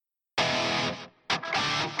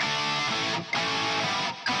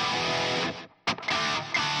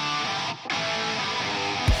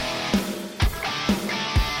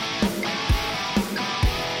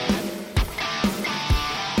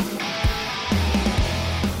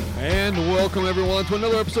And welcome everyone to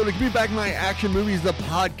another episode of Give Me Back My Action Movies, the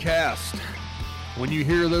podcast. When you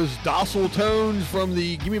hear those docile tones from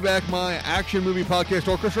the Give Me Back My Action Movie Podcast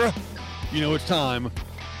Orchestra, you know it's time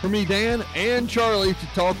for me, Dan, and Charlie to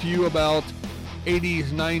talk to you about 80s,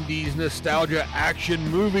 90s nostalgia action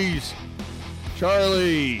movies.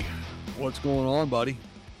 Charlie, what's going on, buddy?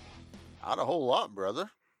 Not a whole lot, brother.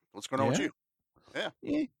 What's going on with you?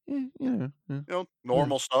 Yeah.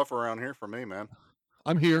 Normal stuff around here for me, man.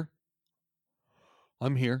 I'm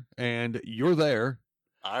here, and you're there.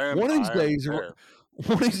 I am. One of there.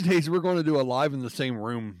 these days, we're going to do a live in the same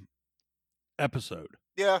room episode.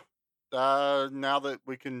 Yeah. Now that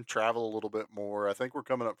we can travel a little bit more, I think we're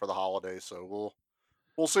coming up for the holidays, so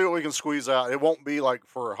we'll see what we can squeeze out. It won't be like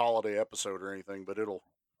for a holiday episode or anything, but it'll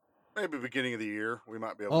maybe beginning of the year we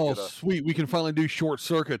might be able to get sweet! We can finally do Short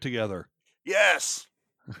Circuit together. Yes.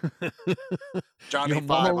 Johnny Your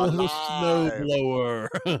Five mama was alive. a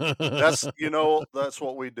snowblower. That's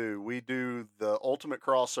what we do. We do the ultimate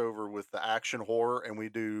crossover with the action horror, and we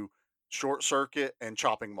do Short Circuit and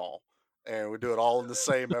Chopping Mall, and we do it all in the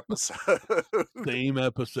same episode. Same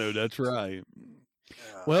episode. That's right.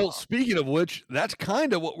 Well, speaking of which, that's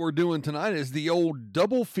kind of what we're doing tonight is the old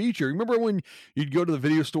double feature. Remember when you'd go to the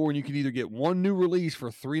video store and you could either get one new release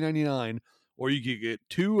for $3.99 or you could get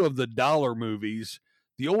two of the dollar movies,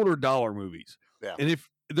 the older dollar movies. Yeah. And if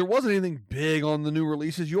there wasn't anything big on the new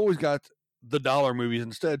releases, you always got the dollar movies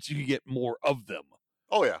instead, so you could get more of them.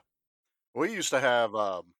 Oh, yeah. We used to have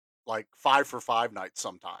like 5 for $5 nights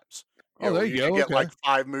sometimes. There you go. Get like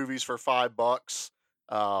 5 movies for $5.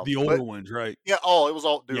 The older ones, right? Yeah. It was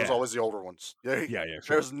always the older ones. Yeah. Sure.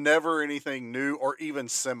 There's never anything new or even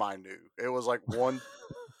semi-new. It was like one.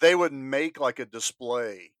 They would make like a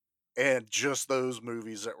display, and just those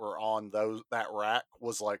movies that were on that rack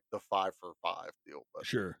was like the 5 for $5 deal. But,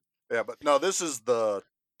 sure. Yeah, but no, this is the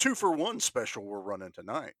 2 for $1 special we're running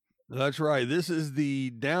tonight. That's right. This is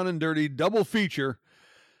the Down and Dirty double feature.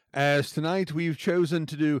 As tonight we've chosen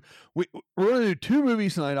to do, we're going to do 2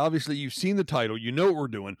 movies tonight. Obviously, you've seen the title, you know what we're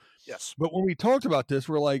doing. Yes. But when we talked about this,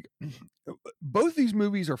 we're like, both these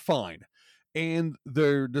movies are fine, and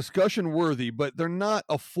they're discussion worthy, but they're not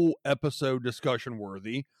a full episode discussion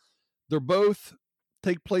worthy. They're both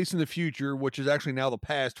take place in the future, which is actually now the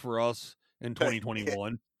past for us in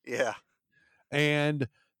 2021. Yeah. And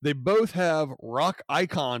they both have rock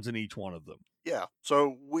icons in each one of them. Yeah.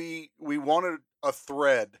 So we wanted a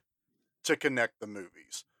thread to connect the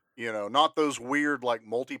movies. Not those weird like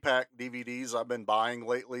multi-pack DVDs I've been buying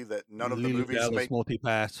lately that none of the movies make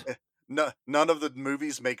multi-pass. None of the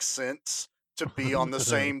movies make sense to be on the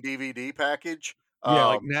same DVD package. Yeah,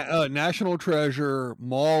 like National Treasure,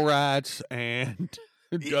 Mallrats, and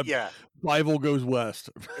Bible Goes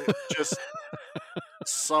West. Just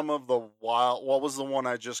some of the wild. What was the one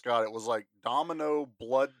I just got? It was like Domino,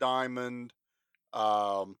 Blood Diamond,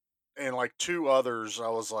 and like 2 others. I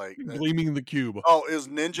was like, Gleaming the Cube. Oh, it was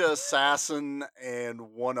Ninja Assassin and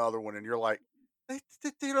one other one, and you're like, they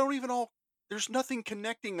don't even all. There's nothing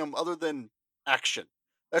connecting them other than action.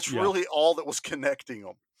 That's really all that was connecting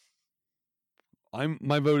them.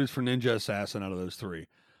 My vote is for Ninja Assassin out of those 3.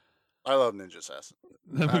 I love Ninja Assassin.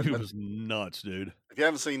 That movie was nuts, dude. If you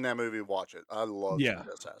haven't seen that movie, watch it. I love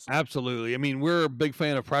Ninja Assassin. Absolutely. I mean, we're a big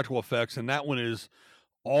fan of practical effects, and that one is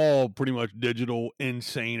all pretty much digital,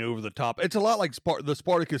 insane, over the top. It's a lot like the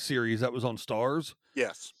Spartacus series that was on Starz.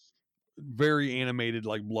 Yes. Very animated,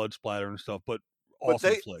 like blood splatter and stuff, but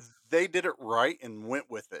awesome flick. They did it right and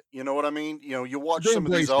went with it. You know what I mean? You watch some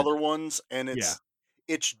of these other ones, and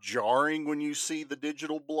it's jarring when you see the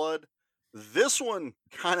digital blood. This one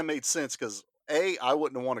kind of made sense because I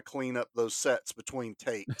wouldn't want to clean up those sets between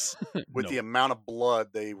takes with the amount of blood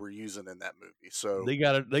they were using in that movie. So they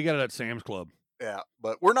got it at Sam's Club. Yeah,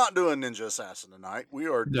 but we're not doing Ninja Assassin tonight. We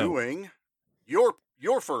are doing your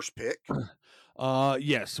first pick.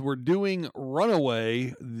 Yes, we're doing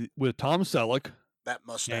Runaway with Tom Selleck. That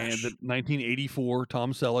mustache. And the 1984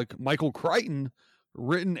 Tom Selleck, Michael Crichton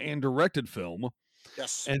written and directed film.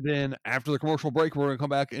 Yes. And then after the commercial break, we're going to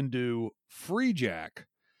come back and do Free Jack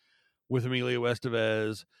with Emilio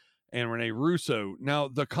Estevez and Rene Russo. Now,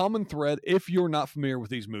 the common thread, if you're not familiar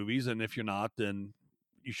with these movies, and if you're not, then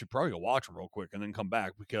you should probably go watch them real quick and then come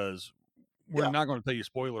back, because we're not going to tell you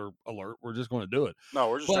spoiler alert. We're just going to do it. No,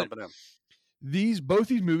 we're just jumping in. Both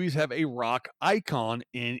these movies have a rock icon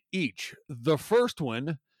in each. The first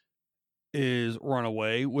one is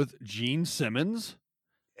Runaway with Gene Simmons.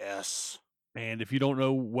 Yes. And if you don't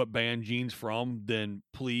know what band Gene's from, then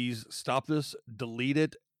please stop this, delete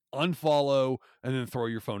it, unfollow, and then throw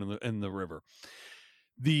your phone in the river.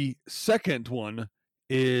 The second one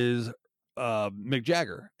is Mick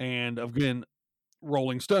Jagger. And again,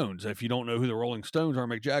 Rolling Stones. If you don't know who the Rolling Stones are,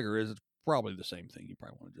 Mick Jagger is, it's probably the same thing. You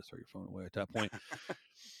probably want to just throw your phone away at that point.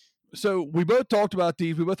 So we both talked about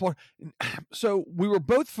these. So we were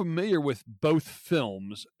both familiar with both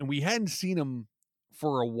films, and we hadn't seen them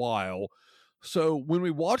for a while. So when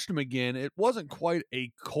we watched them again, it wasn't quite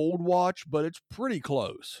a cold watch, but it's pretty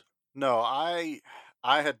close. No, I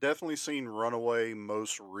had definitely seen Runaway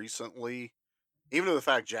most recently. Even to the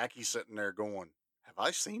fact Jackie's sitting there going, "Have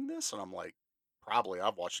I seen this?" And I'm like, "Probably.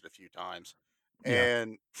 I've watched it a few times." Yeah.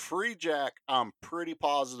 And Freejack, I'm pretty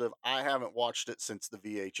positive I haven't watched it since the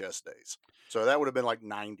VHS days. So that would have been like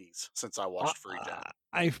 90s since I watched Freejack.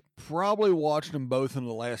 I've probably watched them both in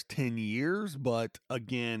the last 10 years, but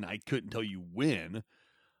again, I couldn't tell you when.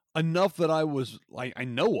 Enough that I was like, I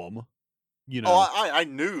know them, you know. Oh, I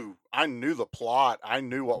knew the plot. I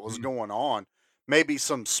knew what was going on. Maybe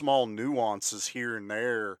some small nuances here and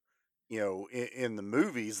there, in the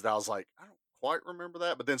movies that I was like, I don't quite remember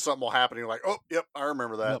that. But then something will happen. And you're like, oh, yep, I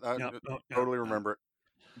remember that. Totally remember it.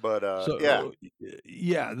 But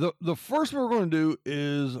yeah. The first one we're going to do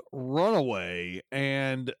is Runaway,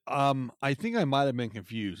 and I think I might have been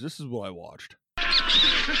confused. This is what I watched.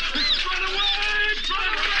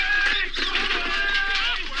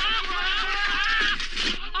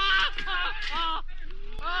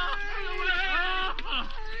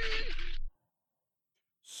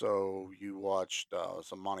 So you watched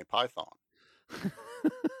some Monty Python.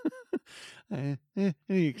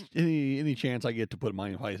 Any chance I get to put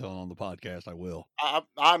Monty Python on the podcast, I will.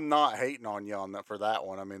 I'm not hating on you on that for that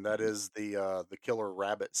one. I mean, that is the killer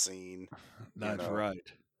rabbit scene. That's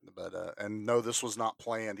right. But and no, this was not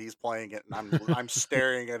planned. He's playing it, and I'm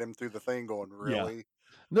staring at him through the thing, going, "Really?"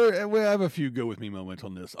 Yeah. I have a few go with me moments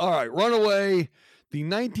on this. All right, Runaway, the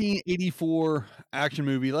 1984 action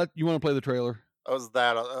movie. You want to play the trailer?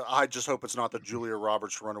 I just hope it's not the Julia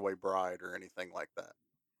Roberts Runaway Bride or anything like that.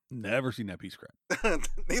 Never seen that piece of crap.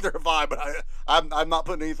 Neither have I, but I'm not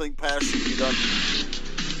putting anything past you.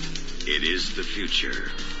 It is the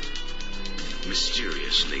future.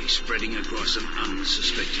 Mysteriously spreading across an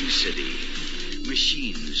unsuspecting city,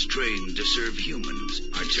 machines trained to serve humans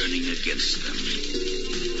are turning against them.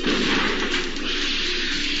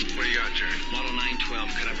 What do you got, Jerry? Model 912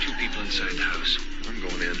 cut up 2 people inside the house. I'm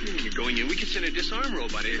going in. You're going in? We can send a disarm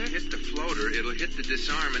robot in. Hit the floater, it'll hit the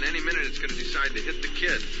disarm, and any minute it's going to decide to hit the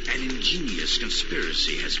kid. An ingenious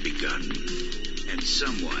conspiracy has begun, and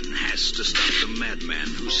someone has to stop the madman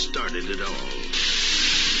who started it all.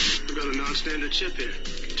 We've got a non-standard chip here.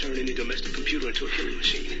 Can turn any domestic computer into a killing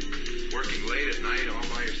machine. Working late at night all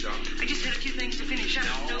by yourself? I just had a few things to finish up.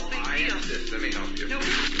 No big deal. Insist. Let me help you. No.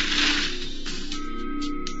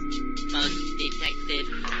 Bug detected.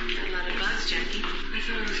 I'm not a buzz, Jackie. I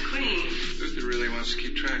thought it was clean. Luther really wants to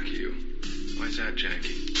keep track of you. Why's that,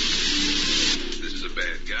 Jackie? This is a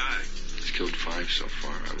bad guy. He's killed 5 so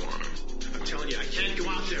far. I want him. I'm telling you, I can't go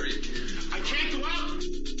out there. I can't go out!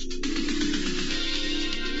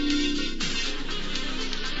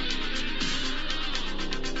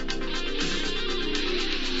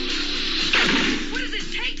 What does it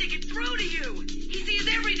take to get through to you? He sees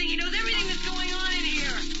everything. He knows everything that's going on in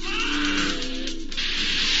here.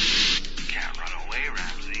 You can't run away,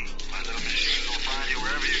 Ramsey. My little machine will find you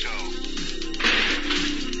wherever you go.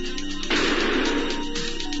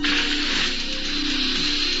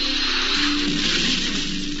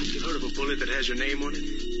 You heard of a bullet that has your name on it?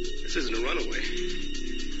 This isn't a runaway.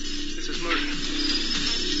 This is murder.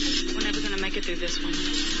 We're never going to make it through this one.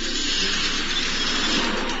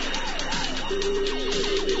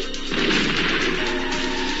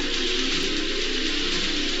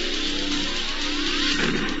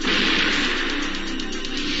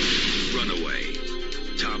 Runaway.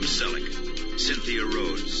 Tom Selleck, Cynthia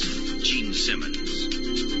Rhodes, Gene Simmons.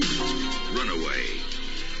 Runaway.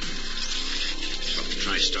 From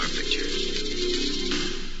TriStar Pictures.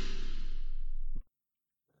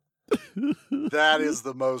 That is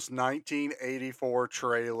the most 1984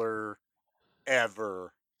 trailer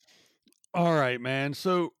ever. All right, man.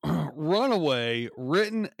 So, Runaway,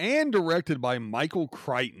 written and directed by Michael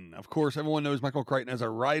Crichton. Of course, everyone knows Michael Crichton as a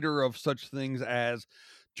writer of such things as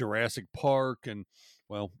Jurassic Park and,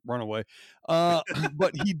 well, Runaway.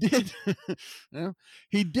 But he did,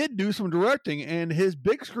 he did do some directing, and his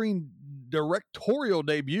big screen directorial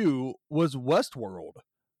debut was Westworld.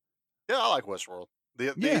 Yeah, I like Westworld.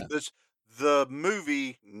 The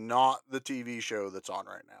movie, not the TV show that's on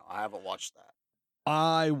right now. I haven't watched that.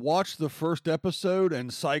 I watched the first episode,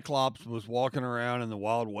 and Cyclops was walking around in the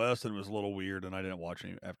Wild West, and it was a little weird, and I didn't watch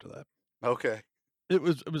any after that. Okay, it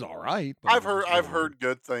was all right. I've heard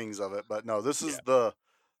good things of it, but no, this is the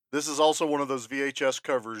This is also one of those VHS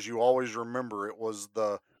covers you always remember. It was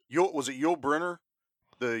was it Yul Brynner?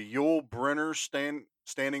 The Yul Brynner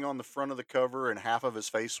standing on the front of the cover, and half of his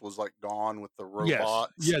face was like gone with the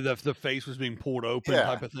robots. Yes. Yeah, the face was being pulled open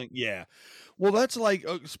type of thing. Yeah. Well, that's like,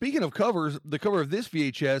 speaking of covers, the cover of this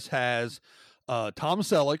VHS has Tom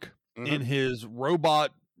Selleck in his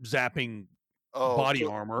robot zapping body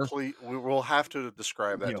armor. We will have to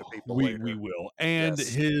describe that to people later. We will. And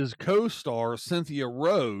his co-star, Cynthia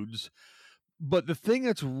Rhodes. But the thing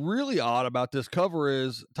that's really odd about this cover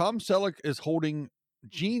is Tom Selleck is holding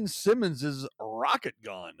Gene Simmons's rocket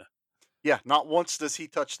gun. Yeah, not once does he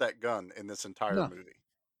touch that gun in this entire movie.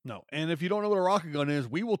 No, and if you don't know what a rocket gun is,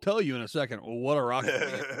 we will tell you in a second what a rocket gun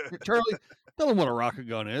is. Charlie, tell them what a rocket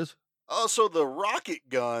gun is. So the rocket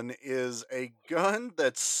gun is a gun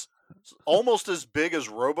that's almost as big as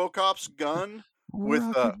RoboCop's gun with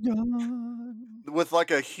like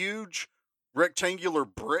a huge rectangular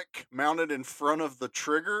brick mounted in front of the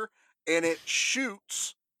trigger, and it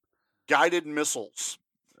shoots guided missiles.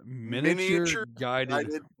 Miniature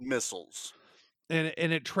guided missiles. And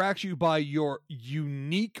it tracks you by your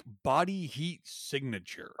unique body heat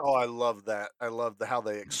signature. Oh, I love that. I love how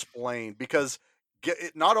they explain, because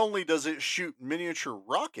not only does it shoot miniature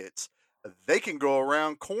rockets, they can go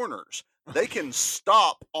around corners. They can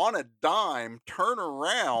stop on a dime, turn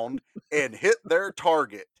around, and hit their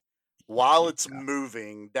target while it's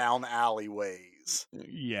moving down alleyways.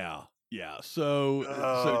 Yeah.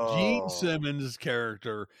 So Gene Simmons'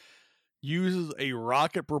 character uses a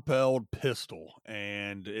rocket-propelled pistol,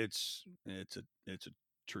 and it's a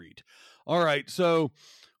treat. All right, so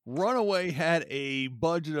Runaway had a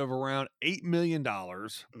budget of around $8 million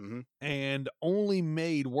and only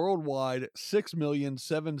made worldwide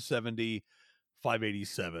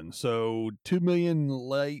 $6,770,587. So $2 million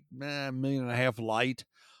light, $1.5 million light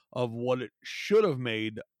of what it should have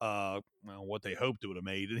made. What they hoped it would have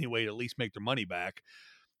made anyway, to at least make their money back.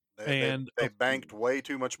 They banked way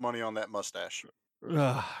too much money on that mustache.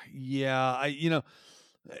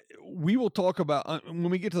 We will talk about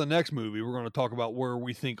when we get to the next movie. We're going to talk about where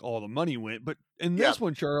we think all the money went. But in this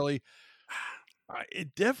one, Charlie,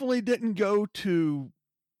 it definitely didn't go to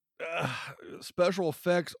special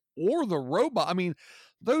effects or the robot. I mean,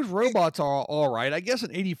 those robots are all right. I guess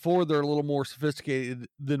in '84 they're a little more sophisticated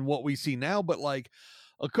than what we see now. But like,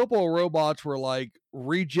 a couple of robots were like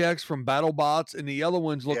rejects from BattleBots, and the other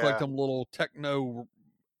ones look like them little techno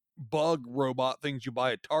bug robot things you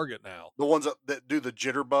buy at Target now. The ones that do the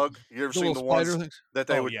jitterbug. You ever seen the ones that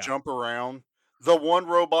they would jump around? The one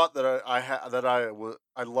robot that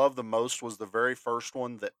I love the most was the very first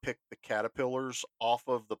one that picked the caterpillars off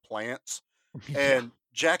of the plants. And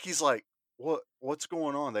Jackie's like, "What's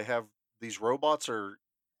going on? They have these robots are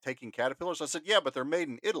taking caterpillars?" I said, "Yeah, but they're made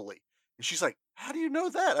in Italy." And she's like, "How do you know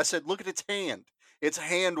that?" I said, "Look at its hand. Its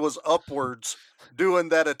hand was upwards doing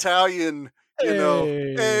that Italian,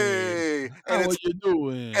 hey, and how are you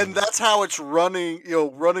doing?" And that's how it's running,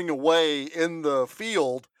 running away in the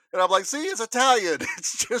field. And I'm like, "See, it's Italian.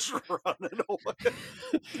 It's just running away."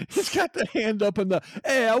 It's got the hand up in the,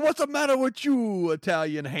 "Hey, what's the matter with you?"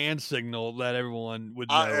 Italian hand signal that everyone would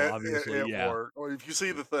know, obviously. It worked. Or if you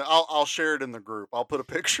see the thing, I'll share it in the group. I'll put a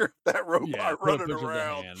picture of that robot running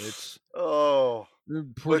around. It's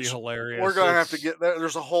pretty hilarious. We're gonna have to get there.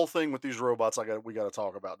 There's a whole thing with these robots we got to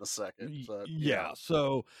talk about in a second. But,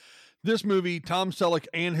 So this movie, Tom Selleck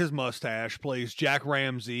and his mustache plays Jack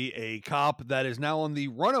Ramsey, a cop that is now on the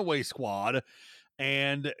Runaway Squad,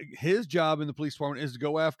 and his job in the police department is to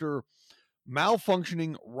go after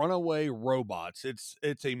malfunctioning runaway robots.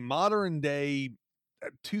 It's a modern day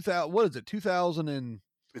 2000. What is it? 2000 and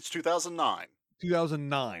it's 2009.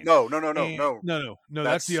 2009. No.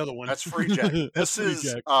 That's the other one. That's Free Jack. This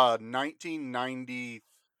is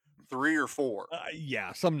 1993 or 4.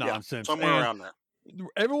 Some nonsense. Somewhere around there.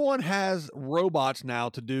 Everyone has robots now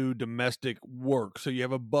to do domestic work. So you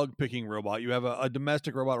have a bug picking robot. You have a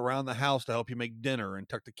domestic robot around the house to help you make dinner and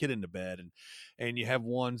tuck the kid into bed. And you have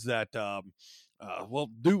ones that, do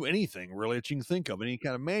anything really that you can think of, any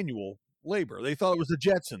kind of manual labor. They thought it was the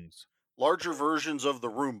Jetsons. Larger versions of the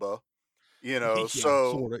Roomba,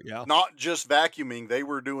 not just vacuuming. They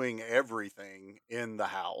were doing everything in the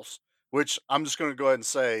house, which I'm just going to go ahead and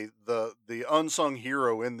say the unsung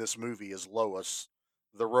hero in this movie is Lois,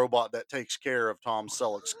 the robot that takes care of Tom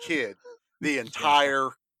Selleck's kid the entire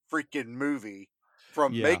freaking movie,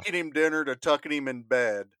 from making him dinner to tucking him in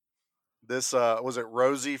bed. This was it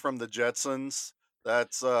Rosie from the Jetsons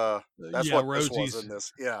That's what Rosie's, this was in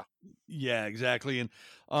this. Yeah. Yeah, exactly. And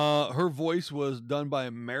her voice was done by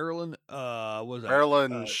Marilyn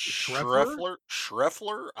Marilyn Schreffler?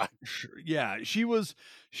 Yeah, she was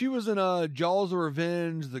in Jaws of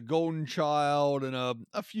Revenge, The Golden Child, and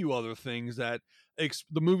a few other things that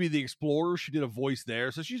the movie The Explorer, she did a voice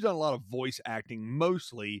there. So she's done a lot of voice acting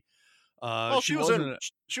mostly. She was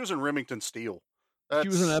in Remington Steele. She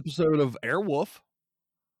was in an episode of Airwolf.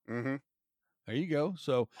 Mm-hmm. There you go.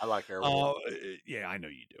 So I like Airwolf. Yeah, I know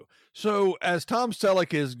you do. So as Tom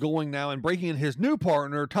Selleck is going now and breaking in his new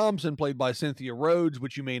partner, Thompson, played by Cynthia Rhodes,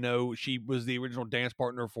 which you may know, she was the original dance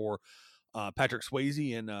partner for Patrick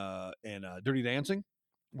Swayze in Dirty Dancing,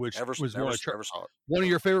 which was one of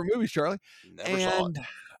your favorite movies, Charlie. Never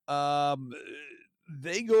saw it.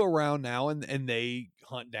 They go around now and they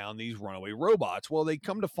hunt down these runaway robots. Well, they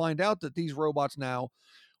come to find out that these robots now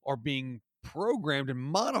are being programmed and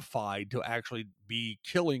modified to actually be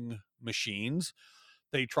killing machines.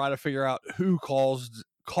 They try to figure out who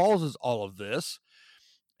causes all of this,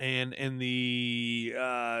 and in the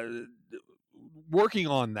working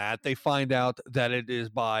on that, they find out that it is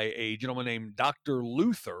by a gentleman named Dr.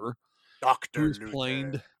 Luther. Who's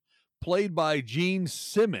played by Gene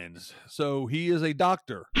Simmons. So he is a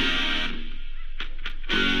doctor.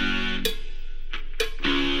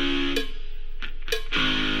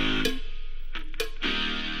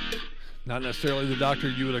 Not necessarily the doctor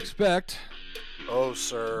you would expect. Oh,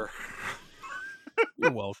 sir.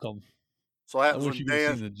 You're welcome. So what happens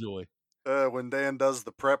when Dan does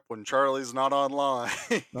the prep when Charlie's not online.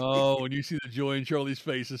 Oh, when you see the joy in Charlie's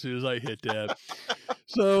face as soon as I hit that.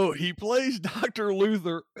 So he plays Dr.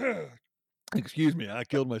 Luther. Excuse me, I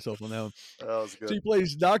killed myself on that one. That was good. So he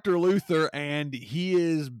plays Dr. Luther, and he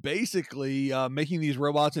is basically making these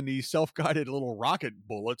robots into these self-guided little rocket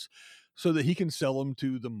bullets so that he can sell them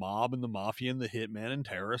to the mob and the mafia and the hitman and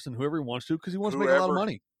terrorists and whoever he wants to, because he wants to make a lot of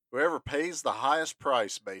money. Whoever pays the highest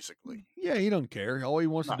price, basically. Yeah, he don't care. All he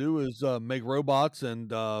wants to do is make robots and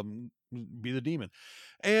be the demon.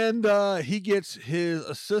 And he gets his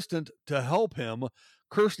assistant to help him,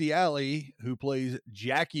 Kirstie Alley, who plays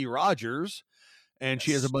Jackie Rogers, and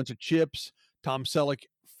she has a bunch of chips. Tom Selleck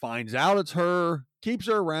finds out it's her, keeps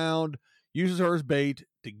her around, uses her as bait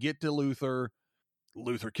to get to Luther.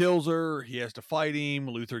 Luther kills her. He has to fight him.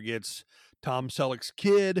 Luther gets Tom Selleck's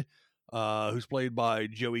kid, who's played by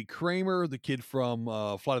Joey Kramer, the kid from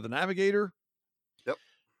Flight of the Navigator. Yep.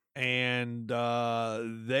 And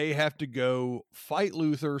they have to go fight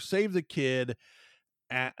Luther, save the kid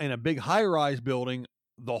in a big high-rise building.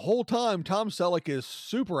 The whole time, Tom Selleck is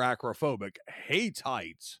super acrophobic, hates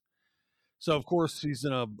heights. So, of course, he's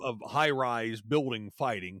in a high-rise building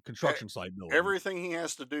fighting, construction site building. Everything he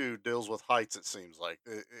has to do deals with heights, it seems like.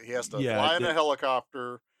 He has to fly in a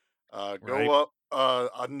helicopter, go up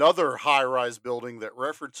another high-rise building that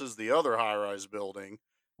references the other high-rise building.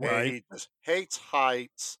 Right. And he just hates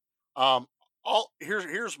heights.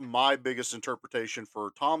 Here's my biggest interpretation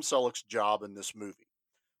for Tom Selleck's job in this movie.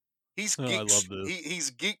 He's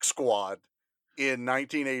Geek Squad in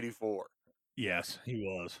 1984. Yes, he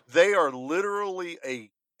was. They are literally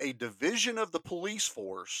a division of the police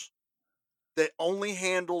force that only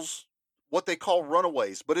handles what they call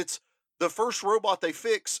runaways. But it's the first robot they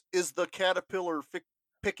fix is the caterpillar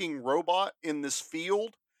picking robot in this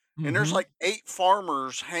field. Mm-hmm. And there's like 8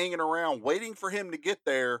 farmers hanging around waiting for him to get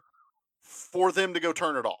there for them to go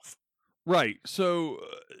turn it off. Right. So,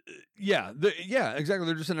 exactly.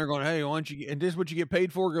 They're just sitting there going, "Hey, why don't you? And this is what you get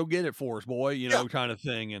paid for? Go get it for us, boy." You know, kind of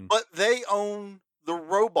thing. But they own the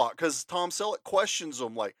robot because Tom Selleck questions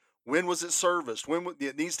them like, "When was it serviced?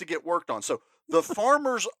 It needs to get worked on?" So the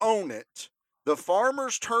farmers own it. The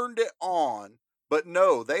farmers turned it on, but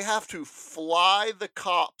no, they have to fly the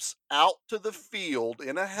cops out to the field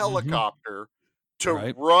in a helicopter.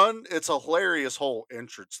 To run, it's a hilarious whole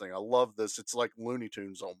entrance thing. I love this. It's like Looney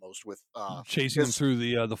Tunes almost with chasing them through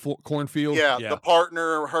the cornfield. Yeah, the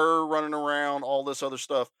partner, her running around, all this other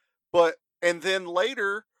stuff. And then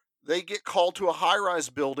later they get called to a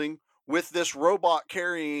high-rise building with this robot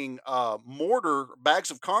carrying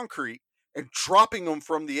bags of concrete and dropping them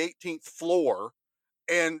from the 18th floor.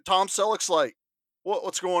 And Tom Selleck's like,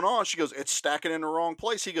 "What's going on?" She goes, "It's stacking in the wrong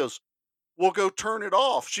place." He goes, "We'll go turn it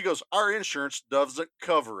off." She goes, "Our insurance doesn't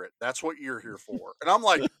cover it. That's what you're here for." And I'm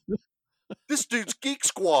like, this dude's Geek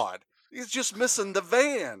Squad. He's just missing the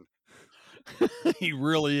van. He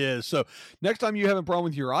really is. So next time you have a problem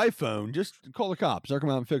with your iPhone, just call the cops. They'll come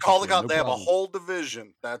out and fix it. Call the cops. They have a whole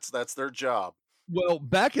division. That's their job. Well,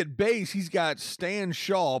 back at base, he's got Stan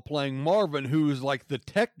Shaw playing Marvin, who's like the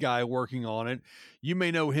tech guy working on it. You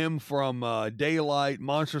may know him from Daylight,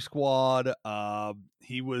 Monster Squad.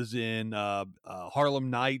 He was in Harlem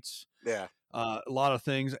Nights. Yeah. A lot of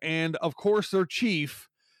things. And, of course, their chief,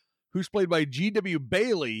 who's played by G.W.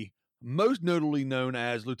 Bailey, most notably known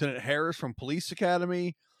as Lieutenant Harris from Police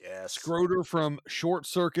Academy. Yes. Schroeder from Short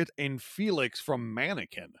Circuit, and Felix from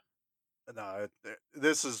Mannequin. No,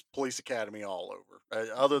 this is Police Academy all over.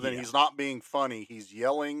 Other than he's not being funny, he's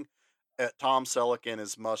yelling at Tom Selleck and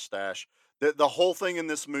his mustache. The whole thing in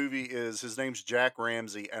this movie is his name's Jack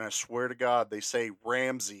Ramsey, and I swear to God, they say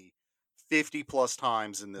Ramsey 50 plus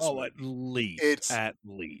times in this movie. At least. It's at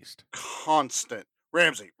least constant.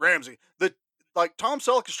 Ramsey. Like Tom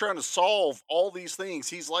Selleck is trying to solve all these things.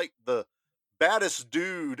 He's like the baddest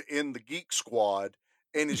dude in the Geek Squad,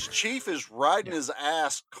 and his chief is riding his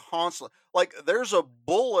ass constantly. Like there's a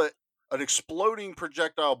bullet, an exploding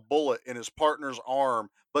projectile bullet in his partner's arm,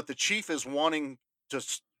 but the chief is wanting to,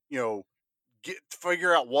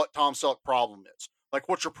 figure out what Tom Selleck's problem is. Like,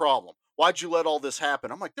 what's your problem? Why'd you let all this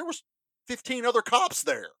happen? I'm like, there was 15 other cops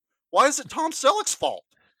there. Why is it Tom Selleck's fault?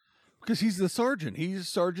 Because he's the sergeant. He's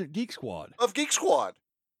Sergeant Geek Squad. Of Geek Squad.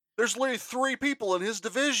 There's literally 3 people in his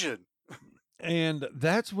division. And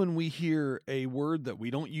that's when we hear a word that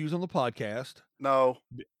we don't use on the podcast. No.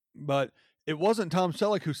 But it wasn't Tom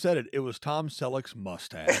Selleck who said it. It was Tom Selleck's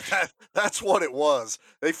mustache. That's what it was.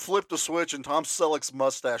 They flipped a switch and Tom Selleck's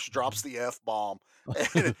mustache drops the F-bomb.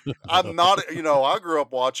 And I'm not, I grew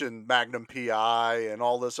up watching Magnum P.I. and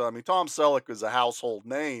all this. I mean, Tom Selleck is a household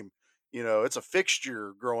name. It's a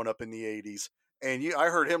fixture growing up in the 80s. And I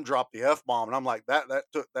heard him drop the F-bomb, and I'm like, that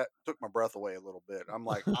took my breath away a little bit. I'm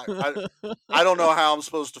like, I don't know how I'm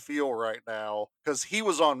supposed to feel right now, because he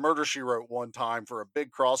was on Murder, She Wrote one time for a big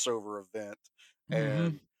crossover event,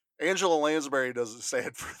 and Angela Lansbury doesn't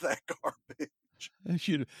stand for that garbage. And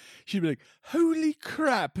she'd be like, "Holy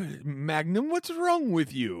crap, Magnum, what's wrong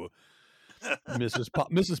with you?"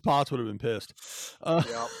 Mrs. Potts would have been pissed.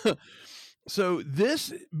 Yeah. So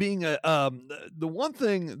this being the one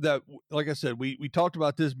thing that, like I said, we talked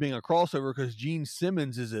about this being a crossover because Gene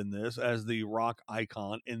Simmons is in this as the rock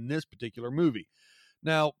icon in this particular movie.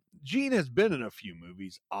 Now, Gene has been in a few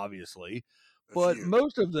movies, obviously, but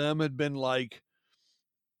most of them had been like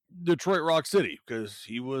Detroit Rock City because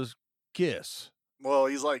he was Kiss. Well,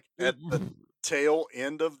 he's like at the tail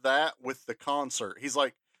end of that with the concert. He's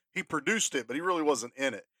like, he produced it, but he really wasn't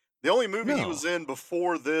in it. The only movie he was in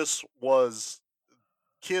before this was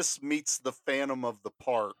Kiss Meets the Phantom of the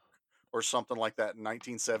Park or something like that in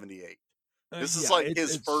 1978. This is like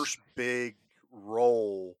his first big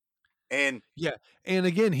role. And and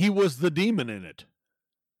again, he was the demon in it.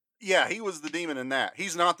 Yeah, he was the demon in that.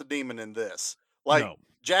 He's not the demon in this. Like,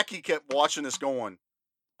 Jackie kept watching this going,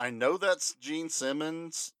 I know that's Gene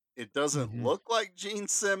Simmons. It doesn't look like Gene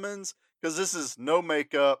Simmons because this is no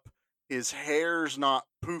makeup. His hair's not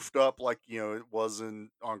poofed up like, it was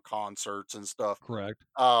on concerts and stuff. Correct.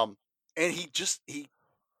 And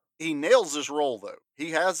he nails this role though.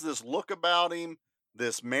 He has this look about him,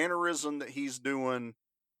 this mannerism that he's doing.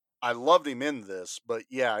 I loved him in this, but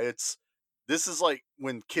this is like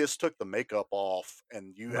when Kiss took the makeup off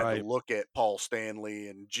and you had to look at Paul Stanley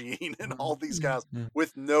and Gene and all these guys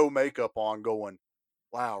with no makeup on going,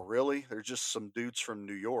 wow, really? They're just some dudes from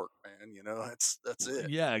New York, man. That's it.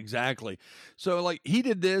 Yeah, exactly. So like he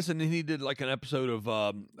did this, and then he did like an episode of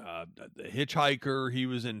The Hitchhiker. He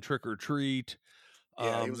was in Trick or Treat.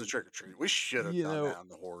 Yeah, he was a Trick or Treat. We should have done that on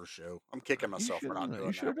the horror show. I'm kicking myself for not doing that.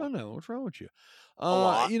 You should have done that. What's wrong with you?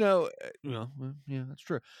 Yeah, that's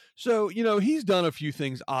true. So, he's done a few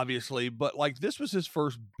things, obviously, but like this was his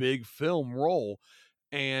first big film role.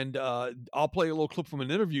 And I'll play a little clip from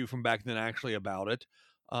an interview from back then actually about it.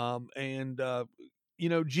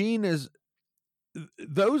 Gene is,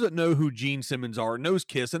 those that know who Gene Simmons are, knows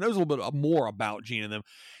Kiss, and knows a little bit more about Gene and them,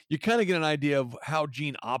 you kind of get an idea of how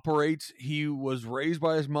Gene operates. He was raised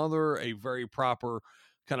by his mother, a very proper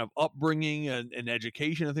kind of upbringing and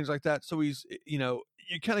education and things like that. So he's, you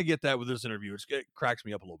kind of get that with this interview. It cracks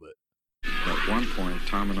me up a little bit. At one point,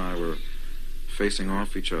 Tom and I were facing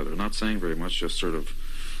off each other, not saying very much, just sort of,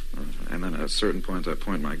 and then at a certain point, I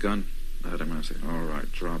point my gun at him and I say, all right,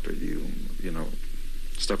 drop it, you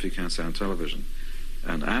stuff you can't say on television.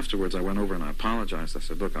 And afterwards, I went over and I apologized. I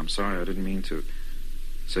said, look, I'm sorry, I didn't mean to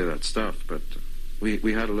say that stuff, but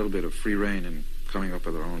we had a little bit of free reign in coming up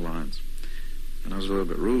with our own lines. And I was a little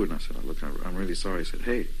bit rude, and I said, look, I'm really sorry. He said,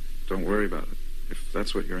 hey, don't worry about it. If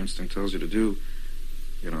that's what your instinct tells you to do,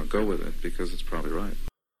 go with it, because it's probably right.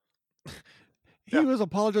 He was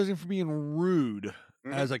apologizing for being rude.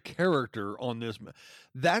 as a character on this.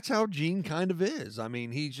 That's how Gene kind of is. I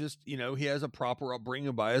mean, he just, he has a proper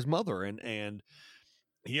upbringing by his mother, and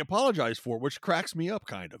he apologized for it, which cracks me up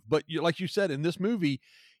kind of. But like you said, in this movie,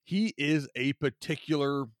 he is a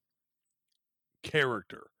particular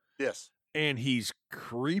character. Yes. And he's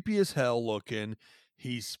creepy as hell looking.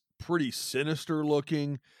 He's pretty sinister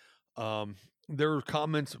looking. There were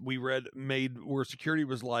comments we made where security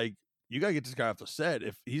was like, you got to get this guy off the set.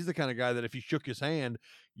 If he's the kind of guy that if you shook his hand,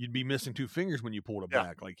 you'd be missing 2 fingers when you pulled it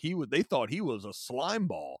back. Like they thought he was a slime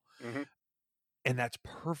ball. Mm-hmm. And that's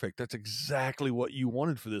perfect. That's exactly what you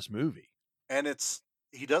wanted for this movie. And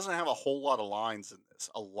he doesn't have a whole lot of lines in this.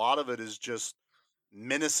 A lot of it is just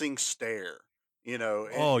menacing stare, he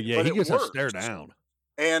gets a stare down.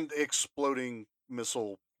 And exploding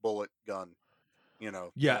missile bullet gun,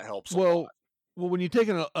 that helps a lot. Well, when you take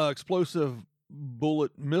an explosive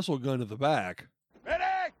bullet missile gun to the back,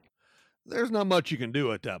 medic! There's not much you can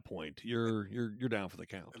do at that point. You're down for the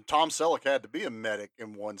count. And Tom Selleck had to be a medic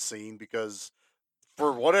in one scene because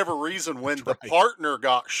for whatever reason, when the partner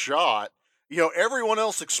got shot, everyone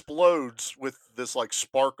else explodes with this like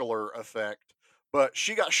sparkler effect, but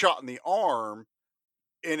she got shot in the arm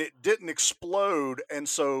and it didn't explode. And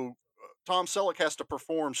so Tom Selleck has to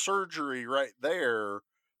perform surgery right there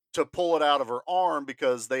to pull it out of her arm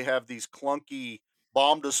because they have these clunky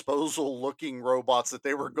bomb disposal looking robots that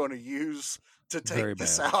they were going to use to take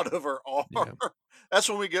this out of her arm. Yeah. That's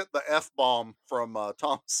when we get the F-bomb from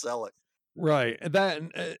Tom Selleck. Right.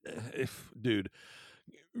 Dude,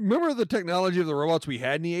 remember the technology of the robots we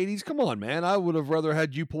had in the 80s? Come on, man. I would have rather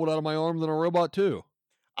had you pulled out of my arm than a robot too.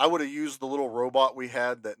 I would have used the little robot we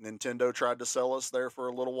had that Nintendo tried to sell us there for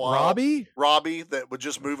a little while. Robbie, that would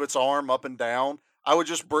just move its arm up and down. I would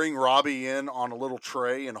just bring Robbie in on a little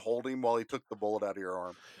tray and hold him while he took the bullet out of your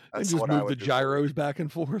arm. That's and just move the gyros back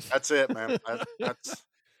and forth. That's it, man. That's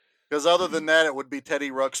because other than that, it would be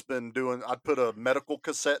Teddy Ruxpin I'd put a medical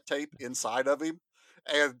cassette tape inside of him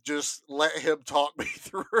and just let him talk me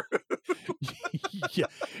through. Yeah.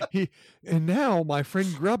 And now my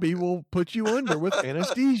friend Grubby will put you under with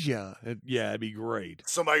anesthesia. It'd be great.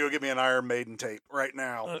 Somebody go get me an Iron Maiden tape right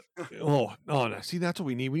now. No. See, that's what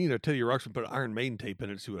we need. We need a Teddy Ruxpin put Iron Maiden tape in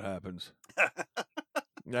it and see what happens.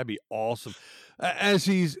 That'd be awesome. As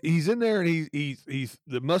he's in there and he's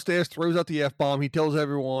the mustache throws out the F-bomb. He tells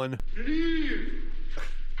everyone, leave.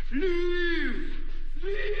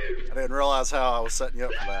 I didn't realize how I was setting you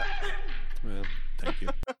up for that. Well, thank you.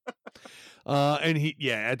 And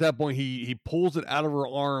at that point he pulls it out of her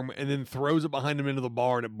arm and then throws it behind him into the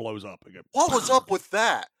bar and it blows up again. What was up with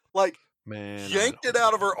that? Like, man, yanked it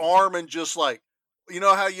out of her arm and just like, you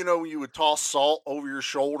know how when you would toss salt over your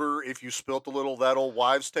shoulder if you spilt a little of that old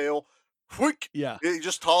wives' tale? Quick, yeah. He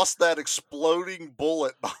just tossed that exploding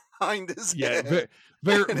bullet behind his head.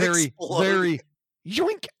 Very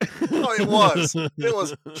yoink. Oh, it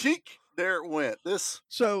was cheek. There it went.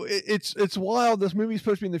 So it's wild. This movie's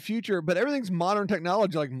supposed to be in the future, but everything's modern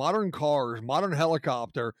technology, like modern cars, modern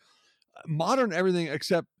helicopter, modern everything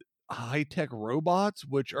except high-tech robots,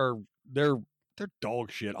 which they're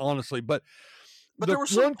dog shit, honestly. But there were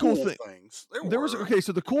some cool things.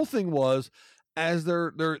 So the cool thing was, as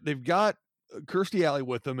they've got Kirstie Alley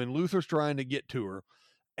with them, and Luther's trying to get to her,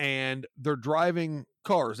 and they're driving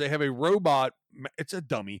cars. They have a robot. It's a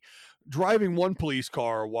dummy driving one police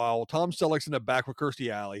car while Tom Selleck's in the back with Kirstie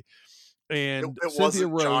Alley, and it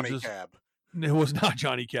wasn't Johnny Cab. It was not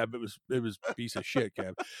Johnny Cab. It was piece of shit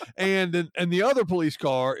Cab. And the other police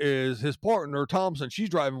car is his partner Thompson. She's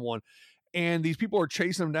driving one. And these people are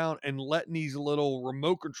chasing him down and letting these little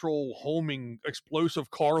remote control homing explosive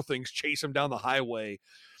car things chase him down the highway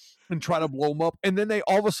and try to blow him up. And then they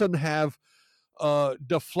all of a sudden have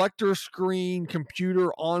deflector screen,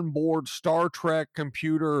 computer onboard, Star Trek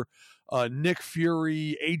computer, Nick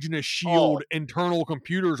Fury, Agent of S.H.I.E.L.D. internal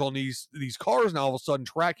computers on these cars now all of a sudden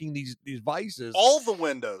tracking these vices. All the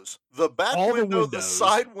windows, the back window, the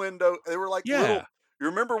side window, they were like little. You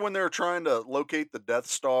remember when they were trying to locate the Death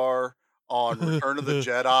Star on Return of the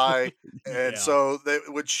Jedi, and so they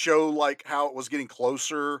would show like how it was getting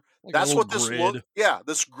closer. Like that's what this looked. Yeah,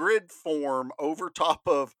 this grid form over top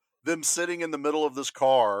of them sitting in the middle of this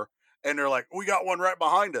car, and they're like, "We got one right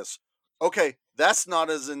behind us." Okay, that's not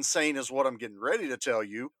as insane as what I'm getting ready to tell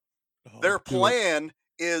you. Their plan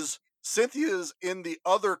is Cynthia's in the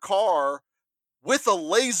other car with a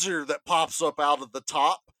laser that pops up out of the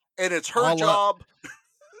top, and it's her job.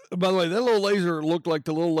 By the way, that little laser looked like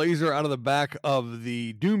the little laser out of the back of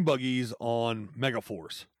the Doom buggies on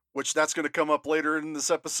Megaforce. Which that's going to come up later in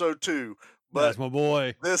this episode too. But that's my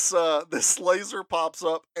boy. This laser pops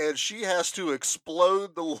up, and she has to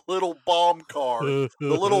explode the little bomb car, the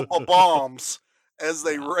little bombs, as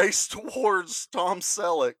they race towards Tom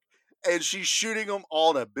Selleck, and she's shooting them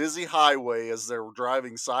on a busy highway as they're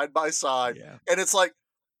driving side by side. Yeah. And it's like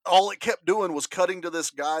all it kept doing was cutting to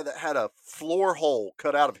this guy that had a floor hole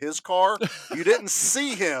cut out of his car. You didn't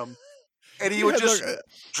see him, and he would just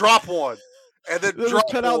drop one, and then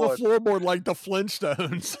drop cut out the floorboard like the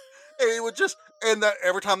Flintstones. And he would just, and that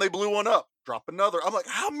every time they blew one up, drop another. I'm like,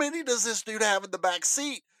 how many does this dude have in the back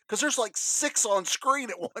seat? Because there's like 6 on screen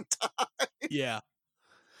at one time. Yeah.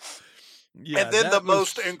 And then the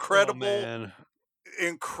most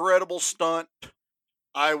incredible stunt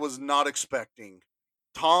I was not expecting.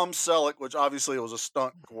 Tom Selleck, which obviously was a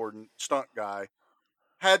stunt guy,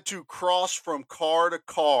 had to cross from car to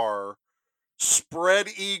car, spread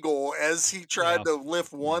eagle as he tried to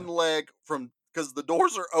lift one leg from, because the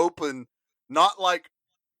doors are open, not like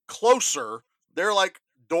closer. They're like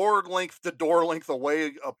door length to door length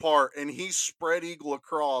away apart. And he spread eagle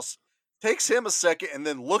across, takes him a second, and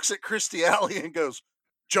then looks at Kirstie Alley and goes,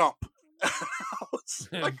 jump.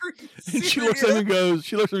 Like, and she looks at him and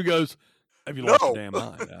goes, have you lost your damn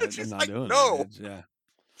mind? I'm not doing that.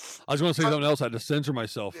 I was going to say something else. I had to censor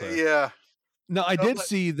myself there. Yeah. No, I did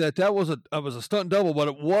see that was a stunt double, but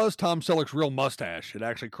it was Tom Selleck's real mustache. It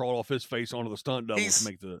actually crawled off his face onto the stunt double to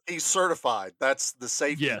make the. He's certified. That's the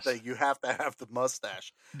safety thing. You have to have the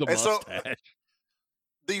mustache. So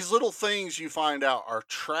these little things you find out are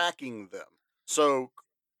tracking them. So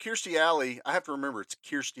Kirstie Alley, I have to remember it's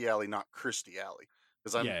Kirstie Alley, not Kirstie Alley,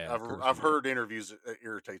 because I've heard interviews that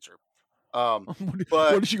irritates her. But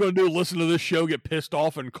what is she going to do? Listen to this show, get pissed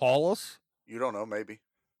off, and call us? You don't know, maybe.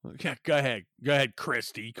 Okay, go ahead,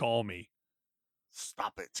 Kirstie, call me.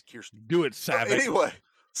 Stop it, it's Kirstie. Do it, Savage. Anyway,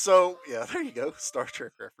 so yeah, there you go, Star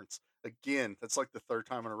Trek reference again. That's like the 3rd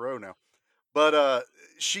time in a row now. But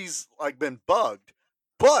she's like been bugged.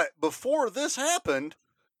 But before this happened,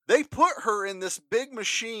 they put her in this big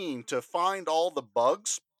machine to find all the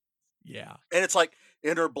bugs. Yeah, and it's like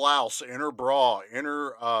in her blouse, in her bra, in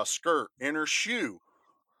her skirt, in her shoe.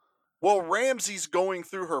 Well, Ramsey's going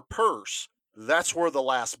through her purse. That's where the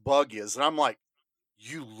last bug is. And I'm like,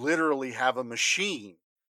 you literally have a machine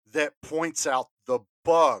that points out the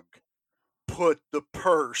bug. Put the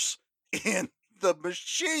purse in the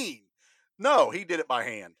machine. No, he did it by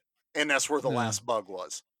hand. And that's where the last bug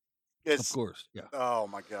was. Of course, yeah. Oh,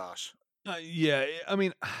 my gosh. Yeah, I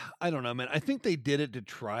mean, I don't know, man. I think they did it to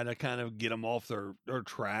try to kind of get them off their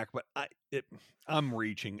track, but I'm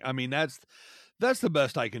reaching. I mean, that's the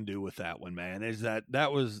best I can do with that one, man, is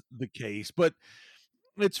that was the case. But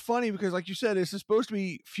it's funny because, like you said, it's supposed to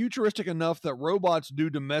be futuristic enough that robots do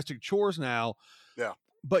domestic chores now. Yeah.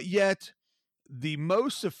 But yet, the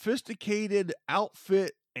most sophisticated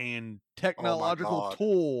outfit and technological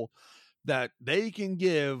tool that they can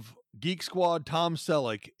give Geek Squad Tom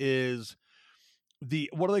Selleck is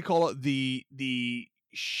what do they call it? The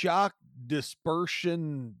shock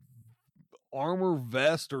dispersion armor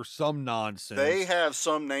vest or some nonsense. They have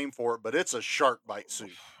some name for it, but it's a shark bite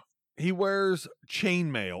suit. He wears a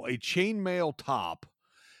chainmail top,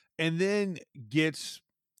 and then gets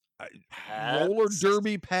roller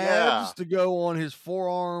derby pads to go on his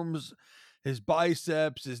forearms, his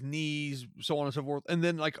biceps, his knees, so on and so forth. And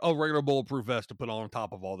then like a regular bulletproof vest to put on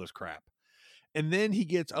top of all this crap. And then he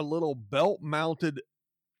gets a little belt mounted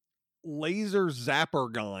laser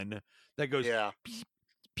zapper gun that goes beep,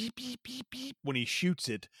 beep, beep, beep, beep when he shoots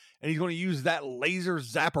it. And he's going to use that laser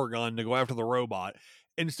zapper gun to go after the robot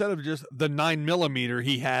instead of just the 9mm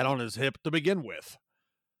he had on his hip to begin with.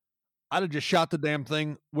 I'd have just shot the damn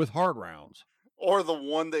thing with hard rounds. Or the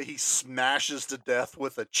one that he smashes to death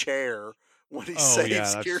with a chair when he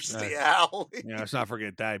saves Kirstie Alley. Yeah, let's not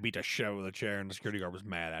forget that. He beat the shit out of the chair, and the security guard was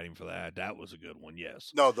mad at him for that. That was a good one,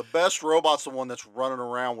 yes. No, the best robot's the one that's running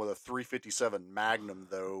around with a 357 Magnum,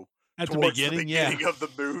 though. At the beginning of the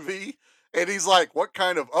movie. And he's like, what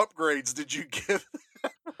kind of upgrades did you give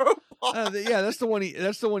that robot? That's the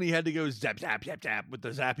one he had to go zap, zap, zap, zap with the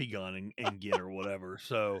zappy gun and get or whatever.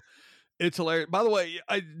 So it's hilarious. By the way,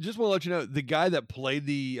 I just want to let you know, the guy that played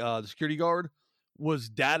the security guard was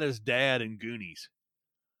Dada's dad in Goonies.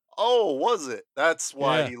 Oh, was it? That's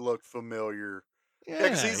why he looked familiar. Yeah,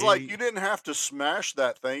 because he's like, you didn't have to smash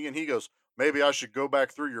that thing. And he goes, maybe I should go